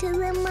happen to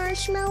the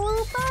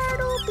Marshmallow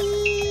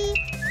Bartleby?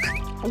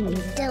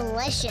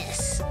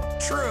 Delicious.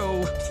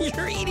 True,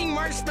 you're eating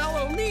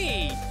marshmallow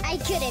me. I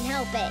couldn't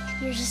help it.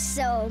 You're just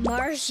so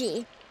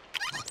marshy.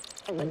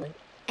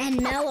 And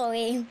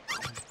mellowy.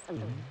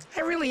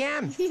 I really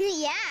am.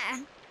 Yeah,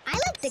 I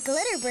like the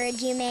glitter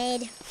bird you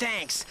made.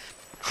 Thanks.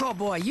 Oh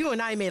boy, you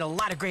and I made a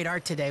lot of great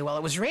art today while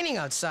it was raining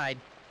outside.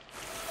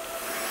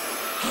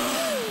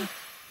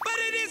 But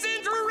it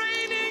isn't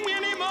raining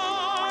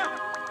anymore!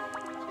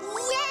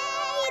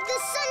 Yay, the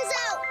sun's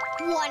out!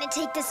 Want to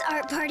take this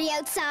art party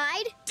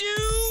outside? Do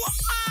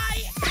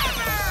I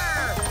ever!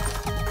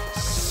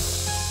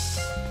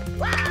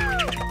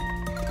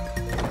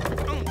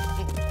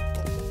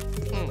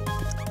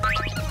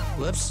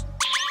 Whoops.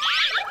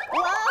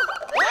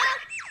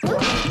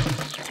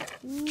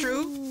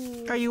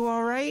 True? Are you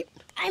all right?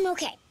 I'm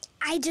okay.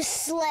 I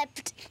just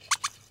slipped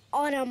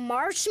on a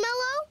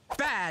marshmallow?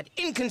 Bad,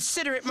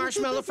 inconsiderate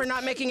marshmallow for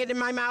not making it in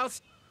my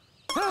mouth.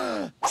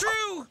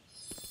 True!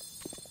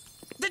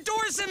 The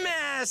door's a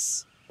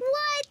mess!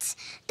 What?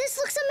 This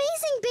looks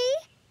amazing, Bee.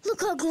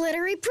 Look how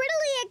glittery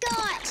prettily it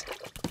got.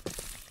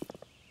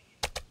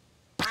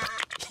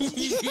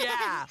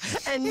 Yeah,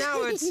 and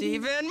now it's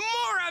even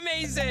more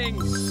amazing!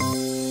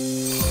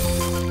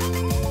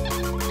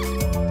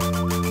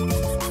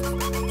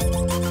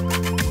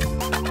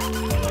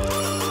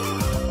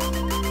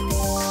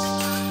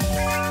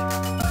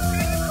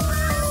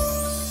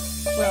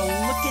 Well,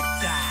 look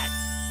at that.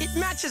 It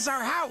matches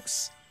our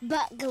house.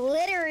 But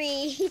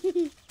glittery.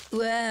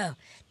 Whoa,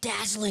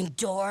 dazzling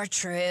door,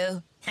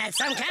 True. That's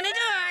some kind of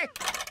door.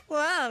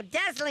 Whoa,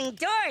 dazzling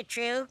door,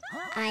 True.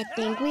 I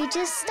think we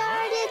just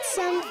started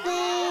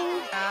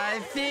something. I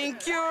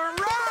think you're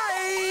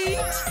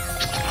right.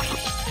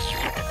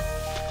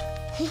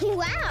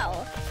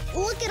 Wow,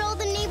 look at all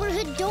the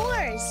neighborhood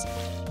doors.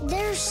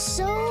 They're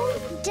so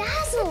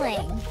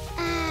dazzling.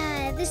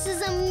 This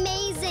is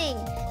amazing.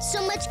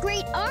 So much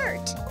great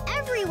art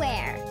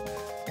everywhere.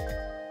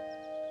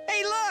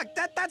 Hey, look,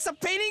 that's a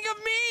painting of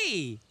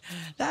me.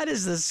 That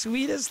is the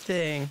sweetest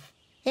thing.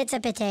 It's a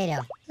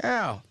potato.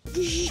 Oh.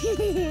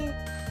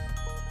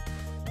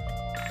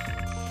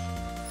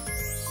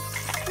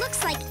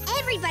 Looks like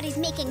everybody's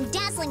making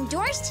dazzling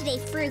doors today,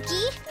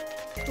 Fruky.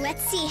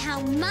 Let's see how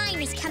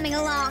mine is coming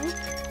along.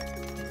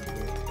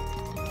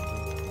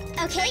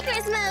 Okay,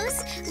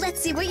 Grizmos, let's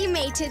see what you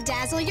made to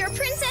dazzle your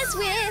princess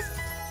with.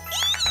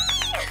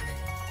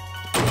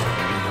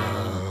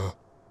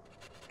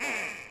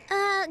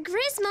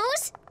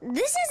 Grizmos,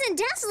 this isn't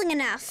dazzling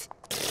enough.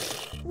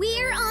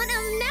 We're on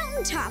a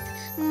mountaintop.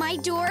 My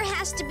door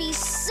has to be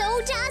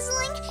so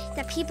dazzling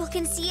that people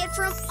can see it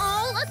from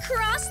all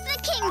across the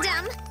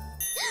kingdom.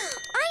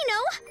 I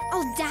know,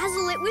 I'll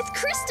dazzle it with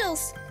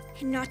crystals.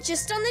 And not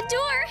just on the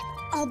door.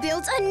 I'll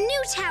build a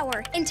new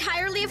tower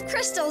entirely of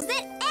crystals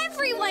that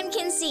everyone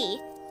can see.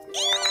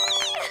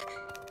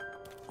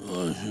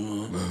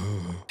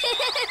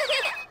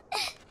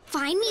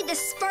 Find me the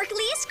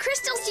sparkliest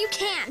crystals you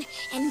can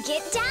and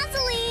get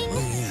dazzling.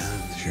 Oh,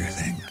 yeah, sure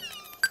thing.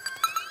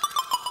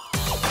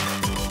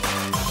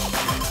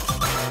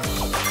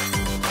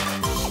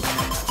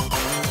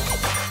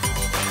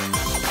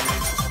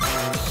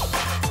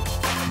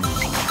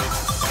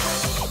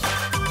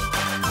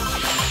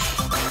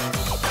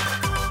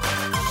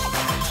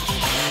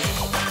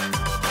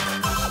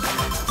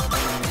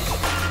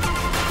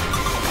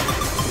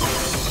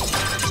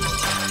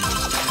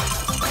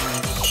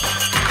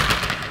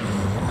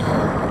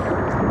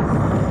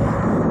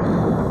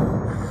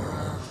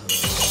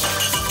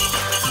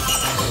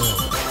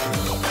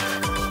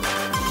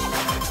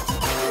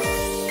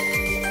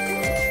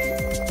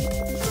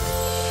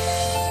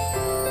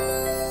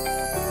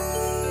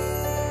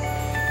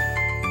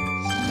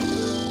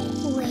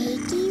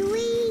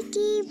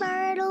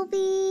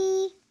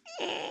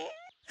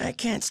 I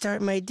can't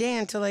start my day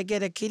until I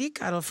get a kitty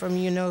cuddle from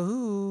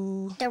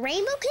you-know-who. The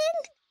Rainbow King?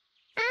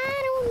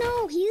 I don't Oh,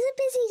 no, he's a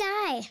busy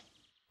guy.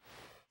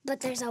 But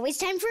there's always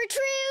time for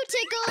True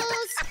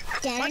Tickles.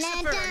 Watch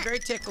the bird, very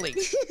tickly.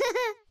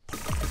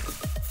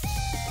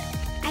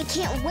 I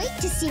can't wait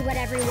to see what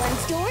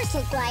everyone's doors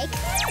look like.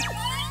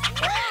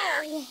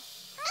 Whoa!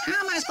 How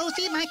am I supposed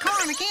to eat my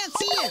corn? I can't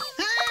see it.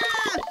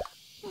 Ah!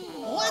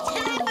 What's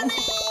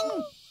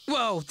happening?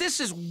 Whoa, this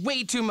is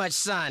way too much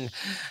sun.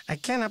 I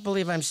cannot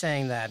believe I'm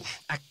saying that.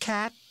 A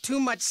cat? Too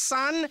much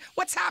sun?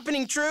 What's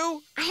happening,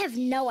 True? I have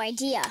no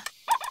idea.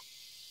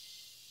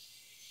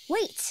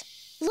 Wait,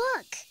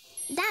 look.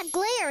 That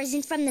glare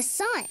isn't from the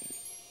sun.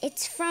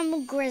 It's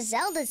from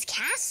Grizelda's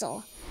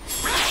castle.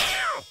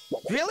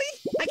 Really?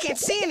 I can't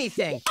see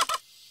anything.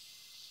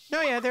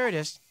 Oh, yeah, there it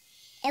is.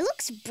 It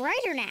looks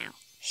brighter now,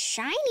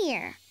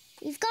 shinier.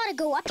 We've got to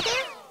go up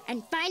there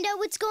and find out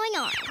what's going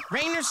on.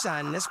 Rain or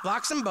sun, this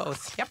blocks them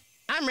both. Yep,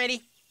 I'm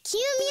ready.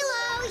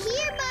 Cumulo,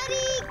 here,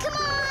 buddy. Come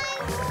on.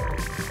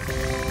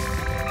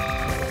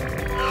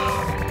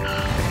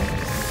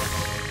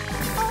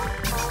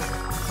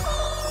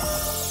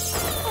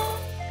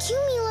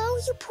 Cumulo,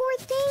 you poor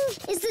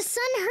thing. Is the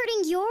sun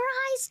hurting your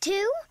eyes,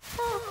 too?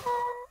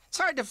 It's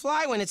hard to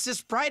fly when it's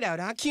this bright out,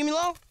 huh,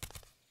 Cumulo?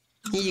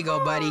 Here you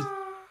go, buddy.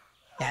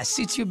 Yeah,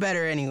 suits you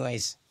better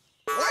anyways.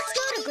 Let's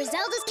go to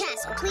Grizelda's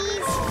castle,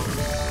 please.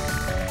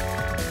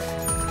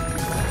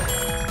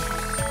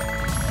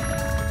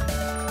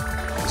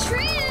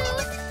 True!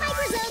 Hi,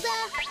 Grizelda!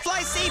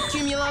 Fly safe,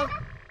 Cumulo.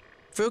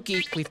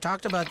 Fruki, we've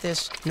talked about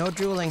this. No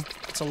drooling.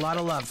 It's a lot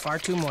of love, far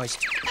too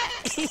moist.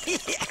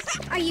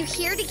 Are you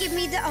here to give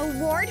me the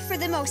award for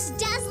the most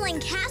dazzling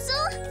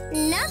castle?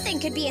 Nothing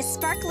could be as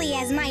sparkly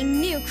as my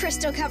new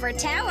crystal-covered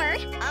tower.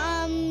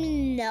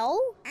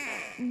 No.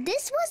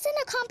 This wasn't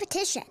a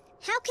competition.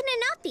 How can it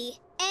not be?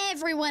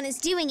 Everyone is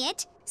doing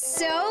it.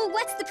 So,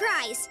 what's the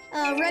prize?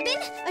 A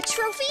ribbon? A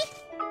trophy?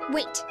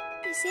 Wait,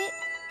 is it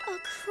a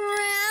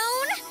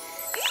crown?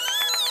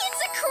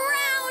 It's a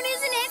crown,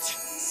 isn't it?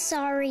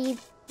 Sorry,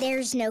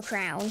 there's no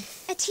crown.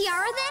 A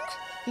tiara,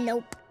 then?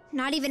 Nope.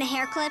 Not even a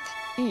hair clip?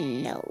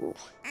 No.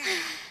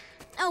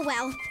 Oh,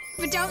 well.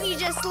 But don't you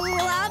just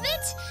love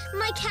it?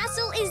 My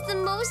castle is the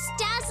most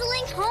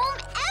dazzling home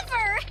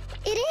ever!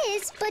 It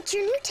is, but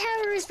your new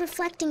tower is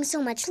reflecting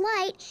so much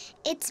light,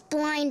 it's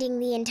blinding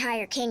the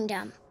entire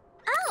kingdom.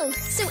 Oh,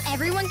 so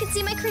everyone can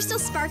see my crystal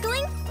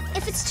sparkling?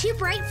 If it's too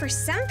bright for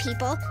some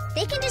people,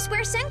 they can just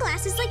wear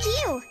sunglasses like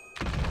you.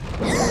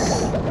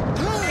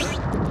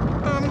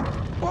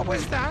 What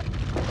was that?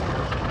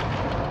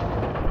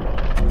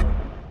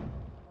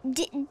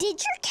 Did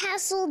your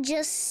castle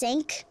just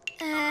sink?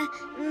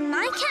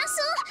 My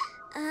castle?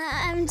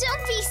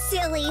 Don't be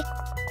silly.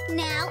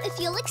 Now, if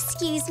you'll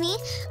excuse me,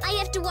 I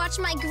have to watch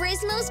my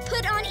Grizmos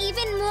put on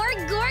even more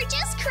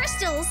gorgeous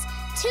crystals.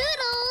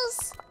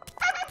 Toodles!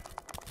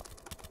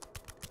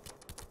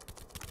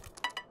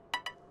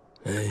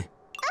 Hey,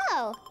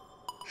 Oh,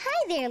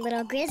 hi there,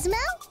 little Grizmo.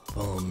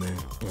 follow me.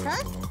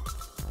 Huh?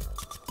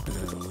 We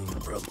got a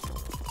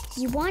problem.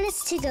 You want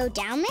us to go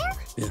down there?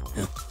 Yeah.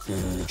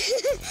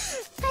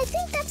 I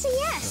think that's a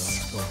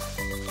yes.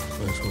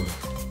 This one.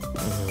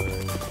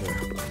 Right here.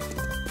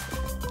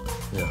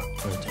 Yeah,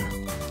 right there.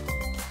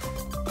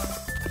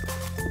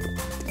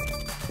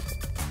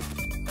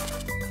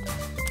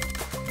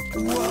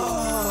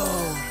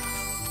 Whoa!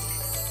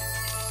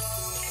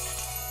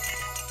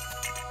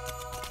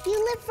 You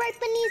live right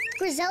beneath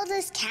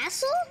Grizelda's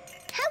castle?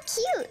 How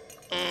cute.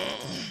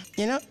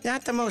 You know,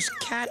 not the most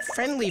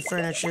cat-friendly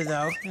furniture,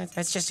 though.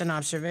 That's just an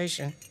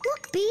observation.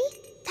 Look, Bee.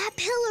 That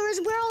pillar is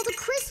where all the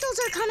crystals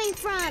are coming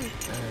from.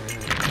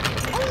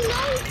 Oh,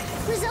 no.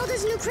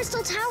 Grizelda's new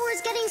crystal tower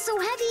is getting so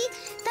heavy,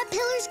 that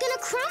pillar's gonna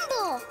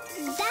crumble.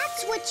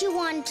 That's what you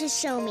wanted to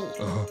show me.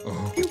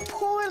 You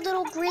poor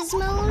little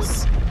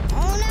Grizmos.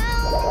 Oh,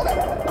 no.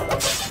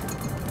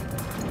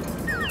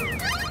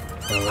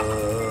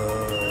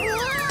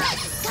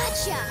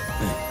 Gotcha.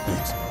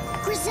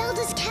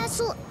 Grizelda's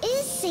castle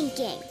is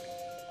sinking.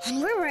 And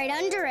we're right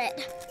under it.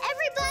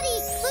 Everybody,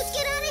 let's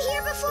get out of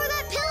here before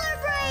that pillar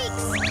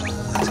breaks!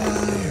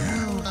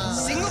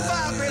 Single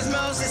file,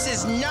 Grizmos. This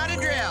is not a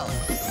drill.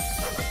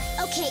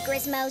 Okay,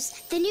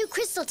 Grizmos. The new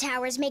crystal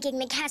tower is making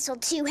the castle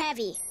too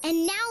heavy.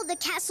 And now the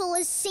castle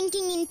is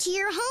sinking into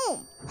your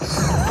home.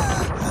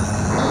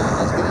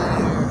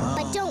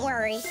 But don't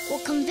worry.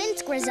 We'll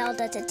convince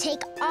Grizelda to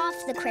take off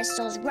the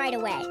crystals right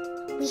away.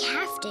 We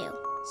have to.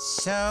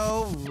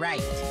 So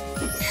right.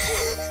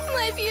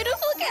 My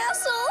beautiful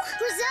castle!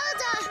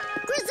 Grizelda!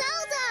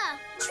 Grizelda!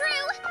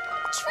 True!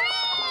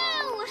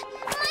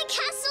 My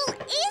castle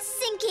is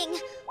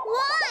sinking!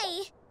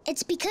 Why?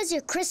 It's because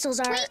your crystals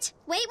are...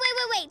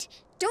 Wait.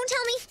 Don't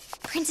tell me.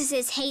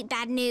 Princesses hate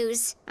bad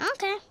news.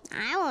 Okay,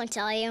 I won't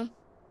tell you.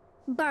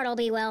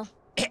 Bartleby will.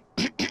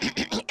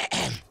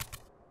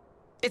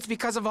 It's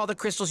because of all the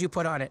crystals you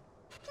put on it.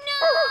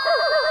 No!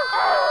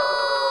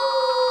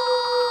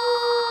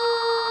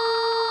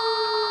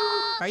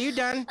 Are you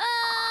done?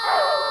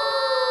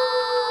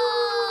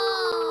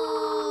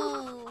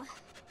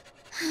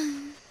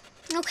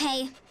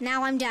 Okay,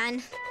 now I'm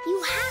done.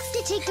 You have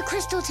to take the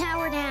crystal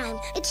tower down.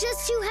 It's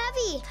just too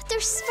heavy. Their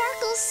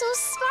sparkle's so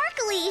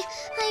sparkly.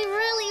 I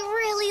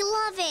really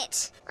love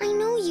it. I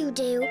know you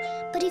do,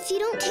 but if you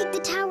don't take the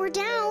tower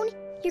down,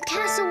 your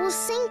castle will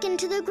sink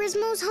into the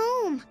Grizmo's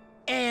home.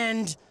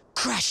 And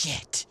crush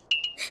it.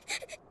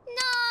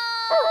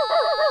 No!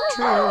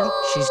 True.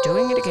 She's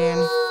doing it again.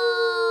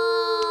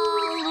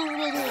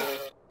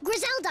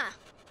 Grizelda!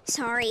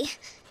 Sorry.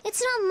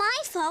 It's not my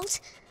fault.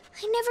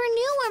 I never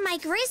knew where my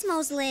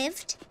Grizmos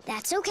lived.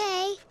 That's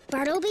okay.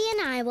 Bartleby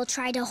and I will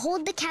try to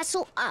hold the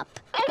castle up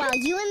while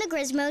you and the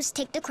Grizmos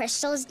take the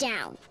crystals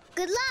down.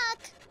 Good luck!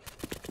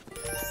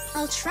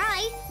 I'll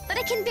try, but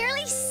I can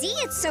barely see.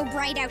 It's so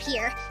bright out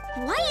here.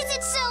 Why is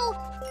it so...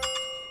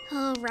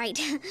 Oh, right.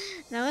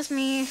 That was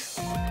me.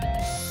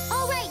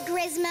 All right,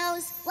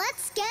 Grizmos,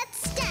 let's get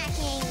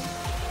stacking.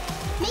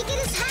 Make it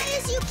as high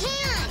as you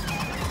can.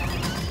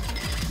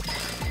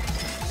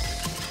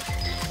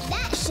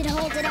 That should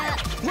hold it up.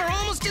 We're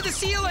almost to the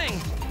ceiling.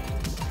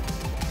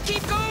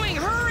 Keep going,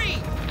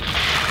 hurry!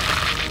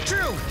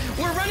 True,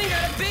 we're running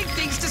out of big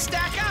things to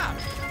stack up.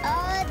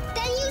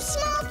 Then use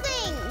small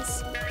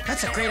things.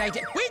 That's a great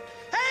idea. Wait,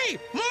 hey,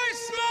 more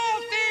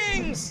small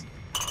things!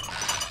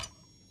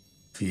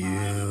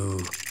 Phew.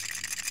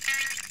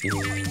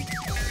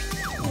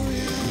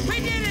 We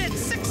did it!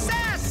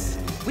 Success!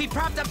 We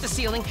propped up the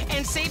ceiling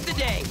and saved the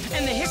day,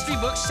 and the history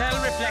books shall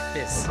reflect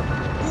this.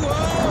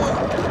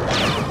 Whoa!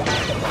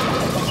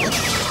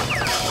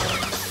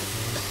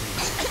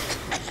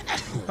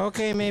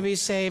 Okay, maybe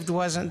saved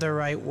wasn't the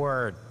right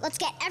word. Let's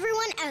get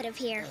everyone out of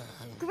here.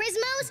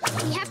 Grizmos,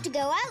 we have to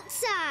go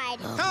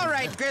outside. All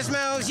right,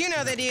 Grizmos, you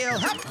know the deal.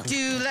 Up,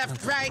 to,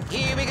 left, right,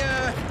 here we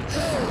go.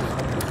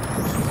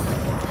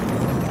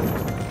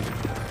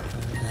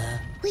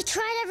 We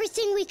tried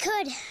everything we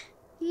could.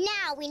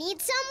 Now we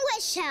need some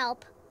wish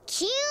help.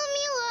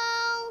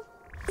 Cumulo!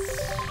 To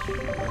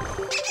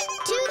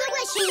the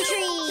wishing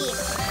tree!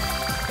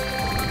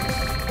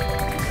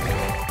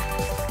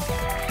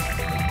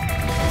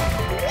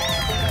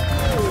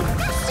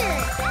 Faster!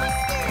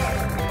 Faster!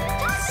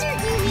 Faster,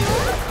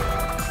 Cumulo!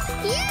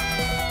 Yeah!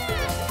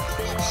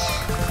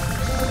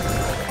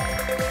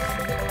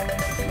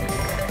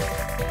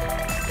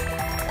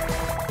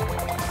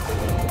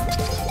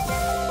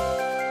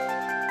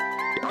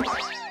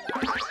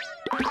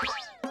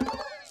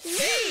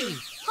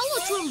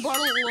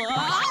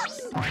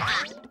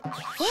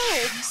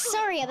 Oh,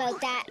 sorry about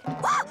that.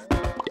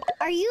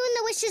 Are you and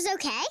the wishes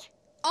okay?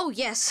 Oh,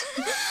 yes.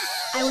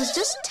 I was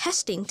just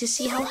testing to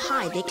see how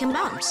high they can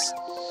bounce.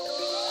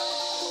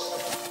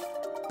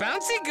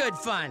 Bouncy good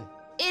fun.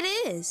 It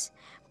is.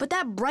 But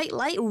that bright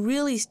light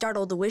really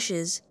startled the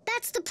wishes.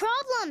 That's the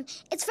problem.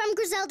 It's from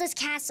Grizelda's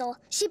castle.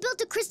 She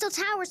built a crystal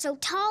tower so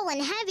tall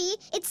and heavy,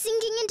 it's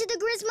sinking into the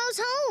Grizmo's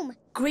home.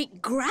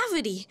 Great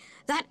gravity.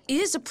 That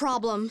is a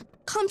problem.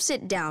 Come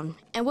sit down,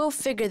 and we'll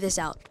figure this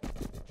out.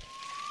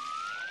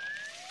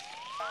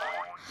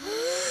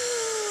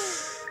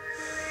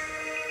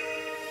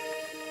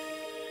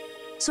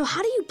 So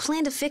how do you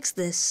plan to fix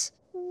this?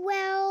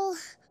 Well,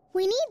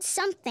 we need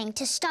something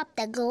to stop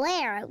the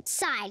glare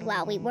outside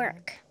while we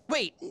work.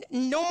 Wait,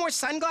 no more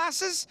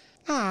sunglasses?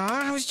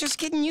 Aw, I was just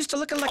getting used to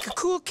looking like a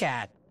cool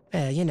cat.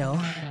 You know,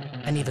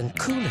 an even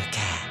cooler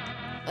cat.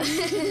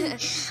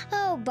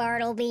 Oh,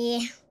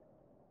 Bartleby.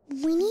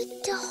 We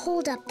need to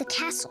hold up the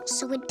castle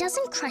so it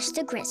doesn't crush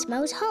the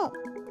Grizmo's home.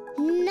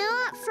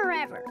 Not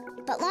forever,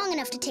 but long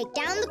enough to take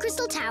down the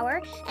crystal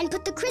tower and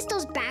put the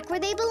crystals back where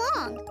they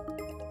belong.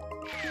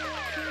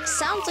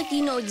 Sounds like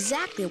you know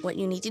exactly what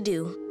you need to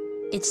do.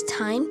 It's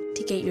time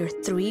to get your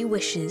 3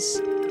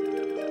 wishes.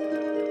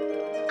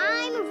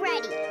 I'm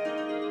ready.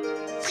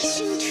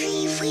 Wishing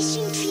tree, please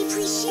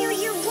share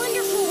your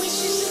wonderful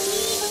wishes with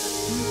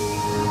me.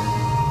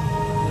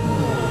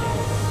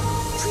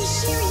 Please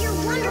share your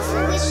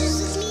wonderful wishes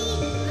with me.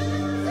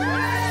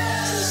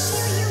 Please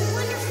share your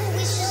wonderful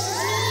wishes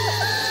with me.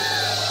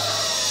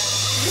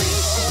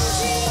 Wishing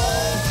tree,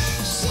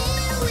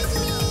 share with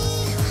me.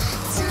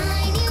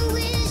 Tiny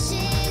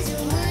wishes,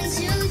 1,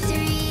 2,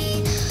 3.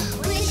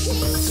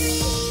 Wishing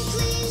tree,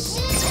 please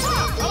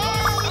share with me.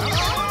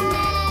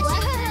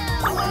 Magic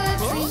power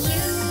for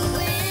you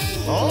and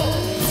me.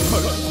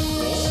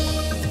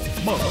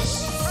 Magic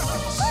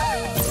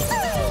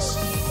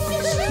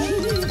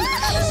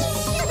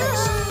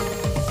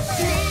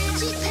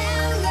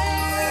power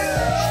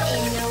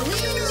in the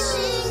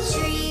wishing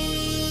tree.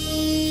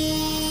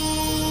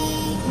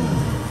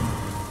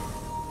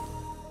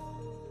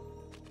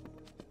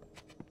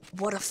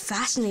 What a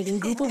fascinating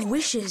group of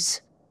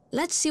wishes.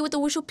 Let's see what the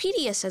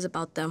Wishopedia says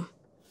about them.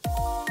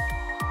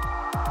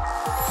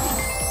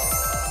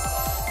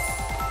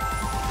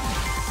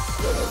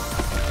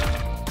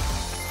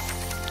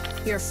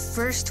 Your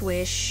first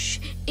wish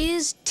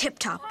is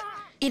tip-top.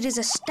 It is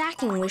a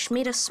stacking wish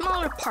made of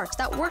smaller parts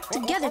that work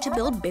together to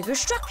build bigger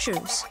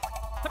structures.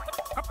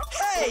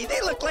 Hey,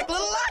 they look like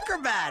little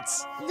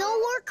acrobats.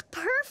 They'll work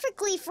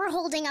perfectly for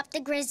holding up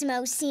the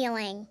Grizmo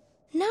ceiling.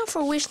 Now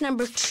for wish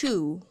number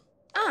 2.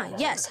 Ah,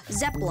 yes,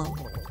 Zeplo.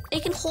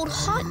 it can hold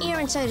hot air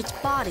inside its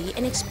body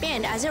and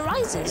expand as it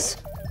rises.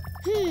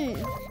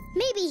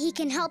 Maybe he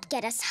can help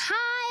get us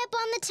high up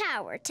on the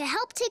tower to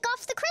help take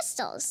off the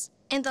crystals.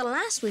 And the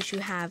last wish you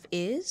have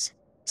is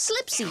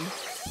Slipsy.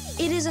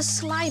 It is a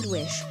slide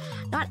wish.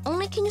 Not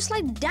only can you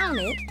slide down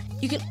it,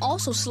 you can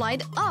also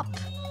slide up.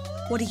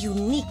 What a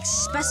unique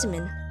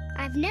specimen.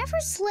 I've never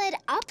slid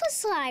up a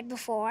slide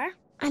before.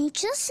 I'm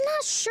just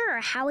not sure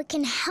how it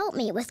can help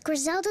me with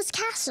Grizelda's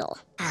castle.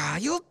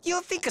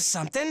 You'll think of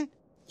something.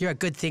 You're a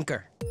good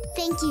thinker.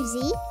 Thank you,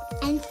 Z.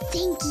 And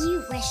thank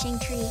you, Wishing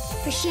Tree,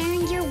 for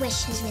sharing your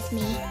wishes with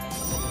me.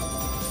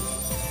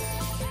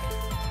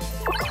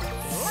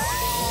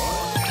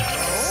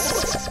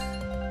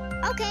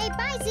 Okay,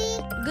 bye, Z.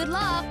 Good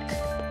luck.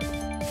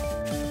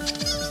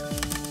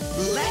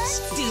 Let's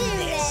do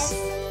this.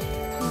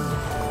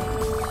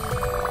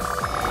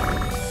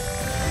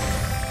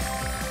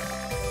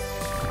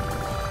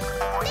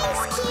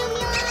 Thanks,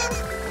 Cumulant.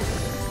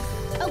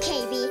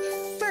 Okay, V.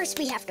 First,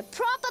 we have to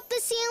prop up the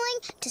ceiling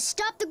to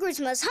stop the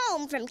Grizmo's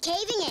home from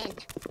caving in.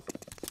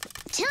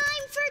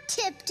 Time for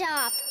Tip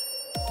Top.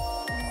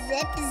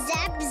 Zip,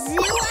 zap,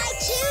 zoo, I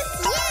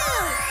choose you.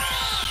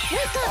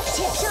 Wake up,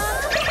 Tip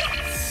Top.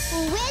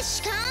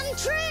 Wish come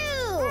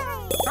true.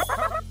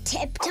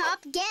 Tip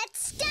Top gets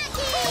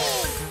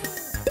stacking.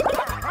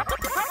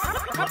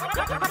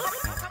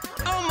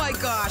 Oh my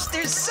gosh,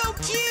 they're so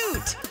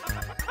cute.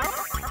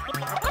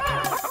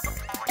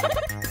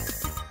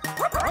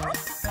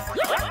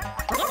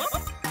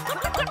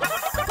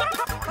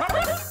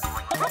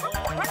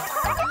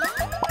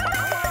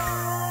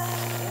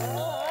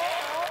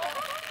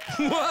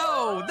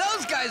 Whoa,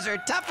 those guys are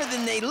tougher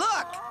than they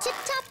look.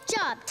 Tip-top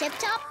job,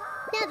 Tip-top.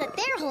 Now that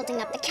they're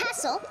holding up the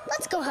castle,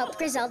 let's go help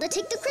Grizelda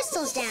take the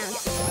crystals down.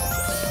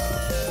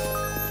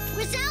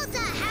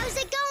 Grizelda, how's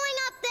it going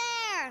up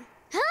there?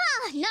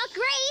 Not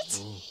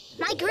great.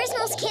 My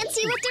Grizmos can't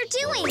see what they're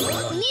doing. We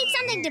need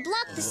something to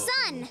block the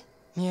sun.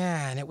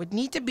 Yeah, and it would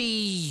need to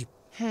be,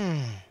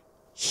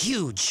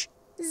 huge.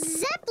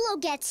 Zeplo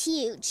gets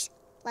huge.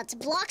 Let's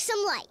block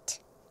some light.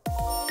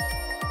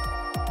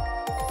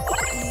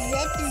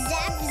 Zip,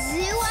 zap,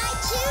 zoo, I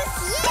choose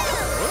you!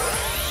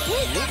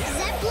 Wake up,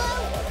 Zeplo!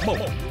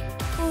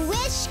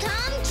 Wish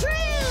come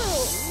true!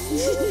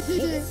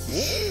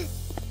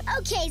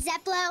 Okay,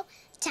 Zeplo,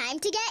 time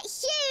to get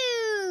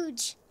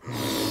huge!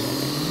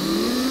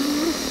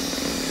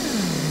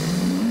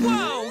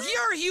 Whoa,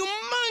 you're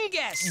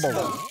humongous!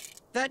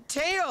 That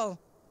tail!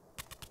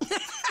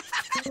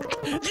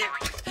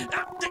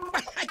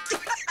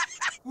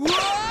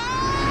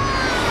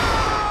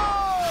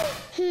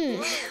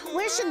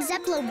 Where should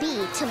Zeplo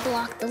be to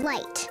block the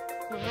light?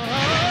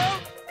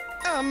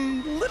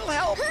 Little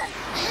help.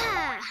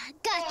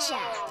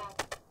 Gotcha.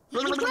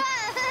 Whoa!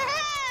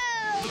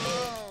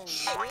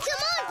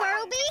 Come on,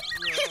 Bartleby.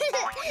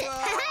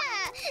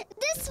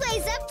 This way,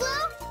 Zeplo.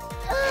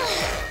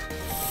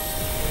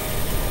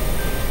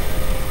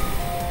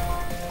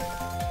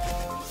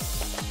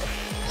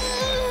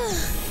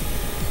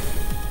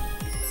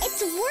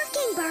 It's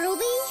working,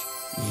 Bartleby.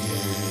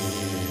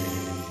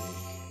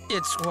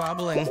 It's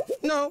wobbling.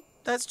 No,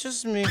 that's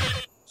just me.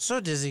 So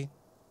dizzy.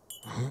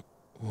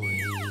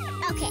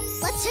 Okay,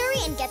 let's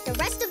hurry and get the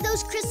rest of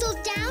those crystals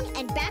down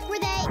and back where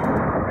they...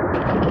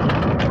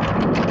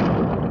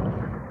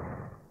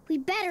 We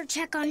better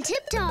check on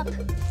Tip Top.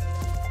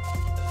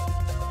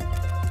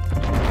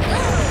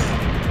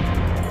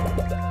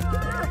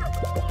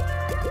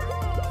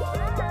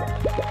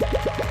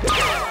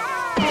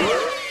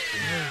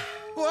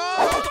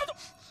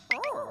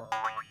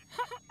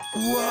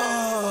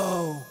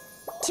 Whoa!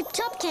 Tip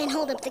Top can't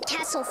hold up the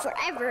castle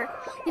forever.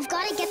 We've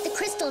got to get the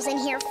crystals in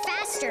here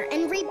faster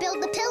and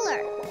rebuild the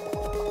pillar.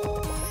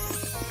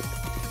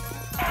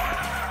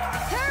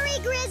 Hurry,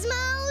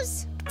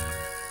 Grizmos!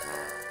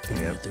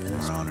 Yep,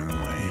 we're on our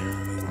way.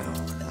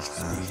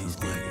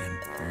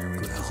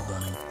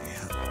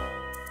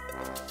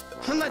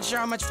 I'm not sure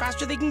how much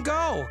faster they can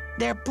go.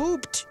 They're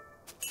pooped.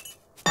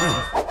 I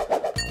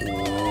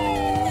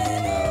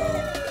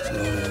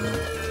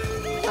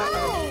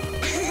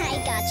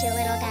got you,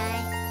 little guy.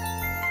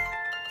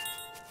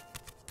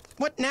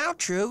 What now,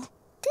 True?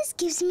 This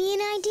gives me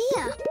an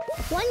idea.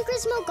 One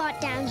Grizmo got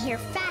down here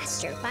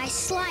faster by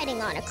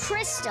sliding on a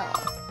crystal.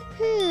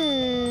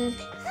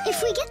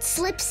 If we get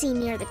Slipsy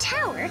near the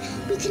tower,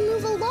 we can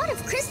move a lot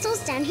of crystals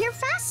down here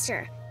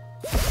faster.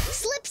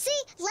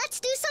 Slipsy, let's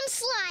do some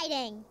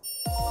sliding.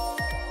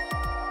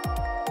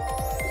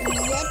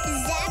 Zip,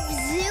 zap,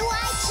 zoo,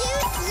 I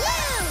choose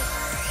you!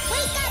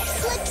 Wake up,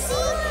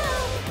 Slipsy!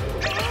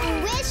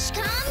 Wish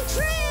come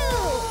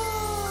true!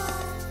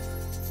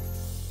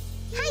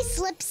 Hi,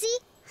 Slipsy.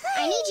 I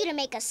need you to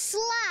make a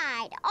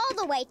slide all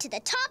the way to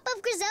the top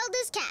of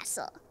Grizelda's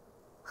castle.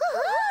 Go,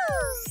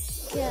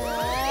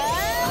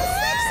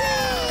 Slipsy!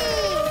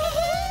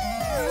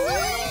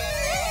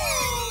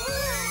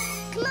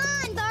 Come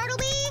on,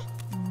 Bartleby!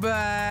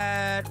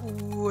 But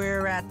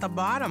we're at the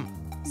bottom.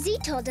 Z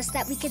told us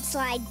that we could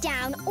slide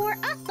down or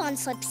up on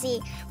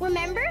Slipsy.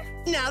 Remember?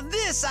 Now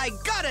this I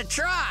gotta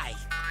try.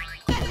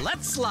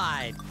 Let's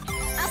slide.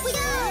 Up we go,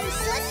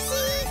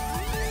 Slipsy.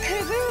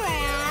 Curve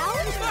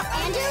around,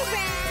 and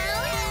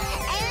around,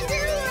 and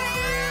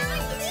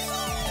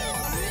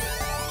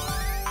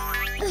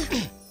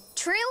around.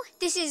 True,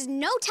 this is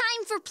no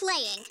time for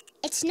playing.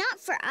 It's not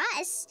for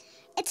us.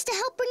 It's to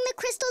help bring the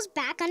crystals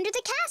back under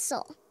the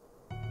castle.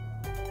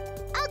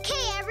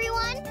 Okay,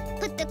 everyone.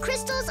 Put the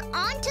crystals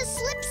onto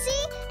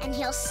Slipsy, and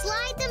he'll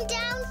slide them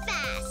down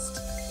fast.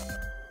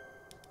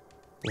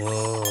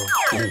 Whoa.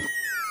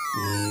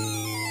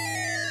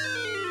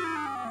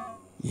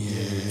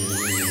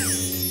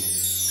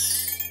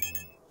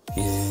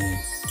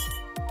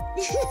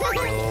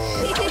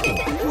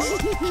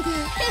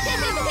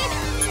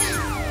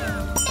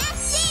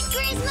 That's it,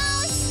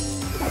 Grizmos!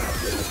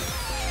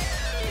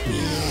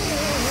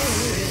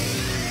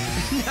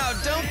 Now,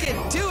 don't get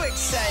too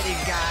excited,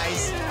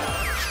 guys.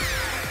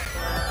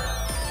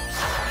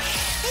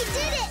 They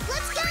did it!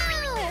 Let's go!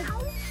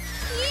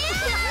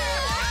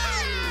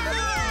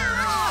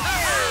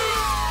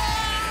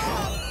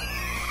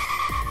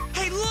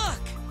 Hey,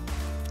 look!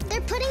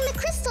 They're putting the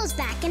crystals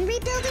back and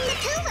rebuilding the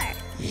pillar.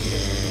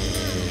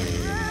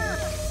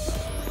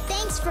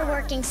 Thanks for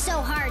working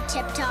so hard,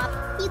 Tip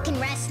Top. You can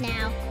rest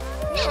now.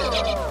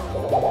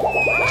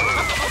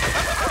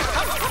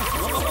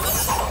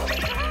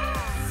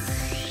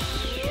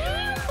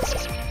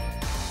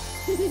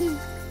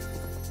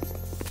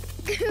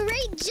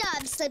 Great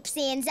job,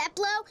 Slipsy and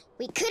Zeplo.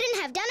 We couldn't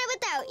have done it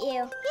without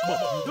you.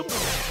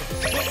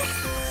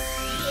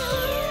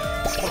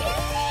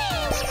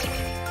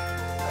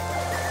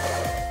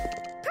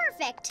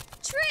 Perfect.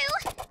 True,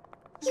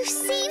 you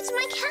saved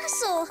my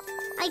castle.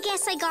 I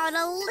guess I got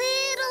a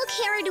little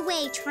carried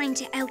away trying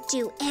to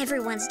outdo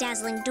everyone's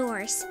dazzling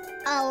doors.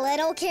 A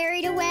little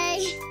carried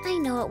away. I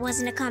know it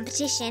wasn't a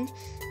competition,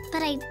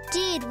 but I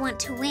did want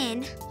to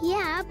win.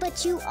 Yeah,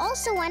 but you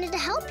also wanted to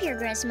help your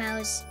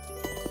Grizmos.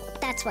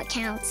 That's what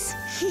counts.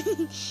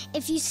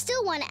 If you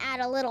still want to add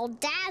a little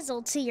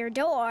dazzle to your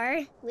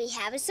door, we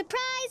have a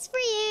surprise for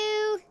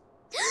you.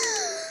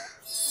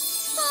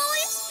 Oh,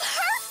 it's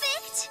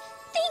perfect!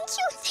 Thank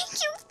you,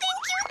 thank you,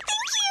 thank you,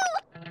 thank you!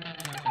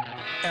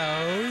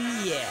 Oh,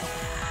 yeah.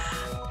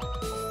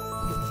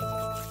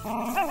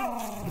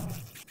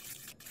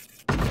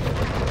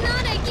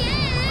 Not again!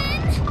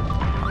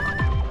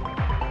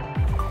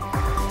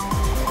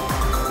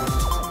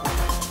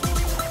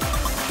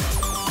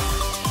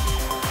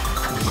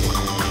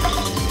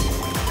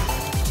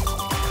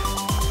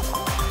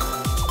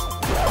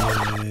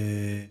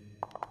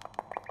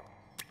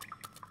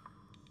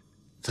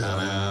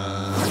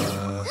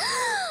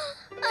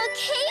 A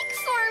cake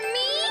for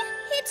me?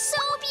 It's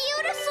so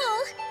beautiful!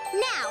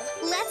 Now,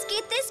 let's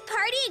get this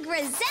party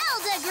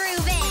Grizelda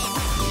grooving!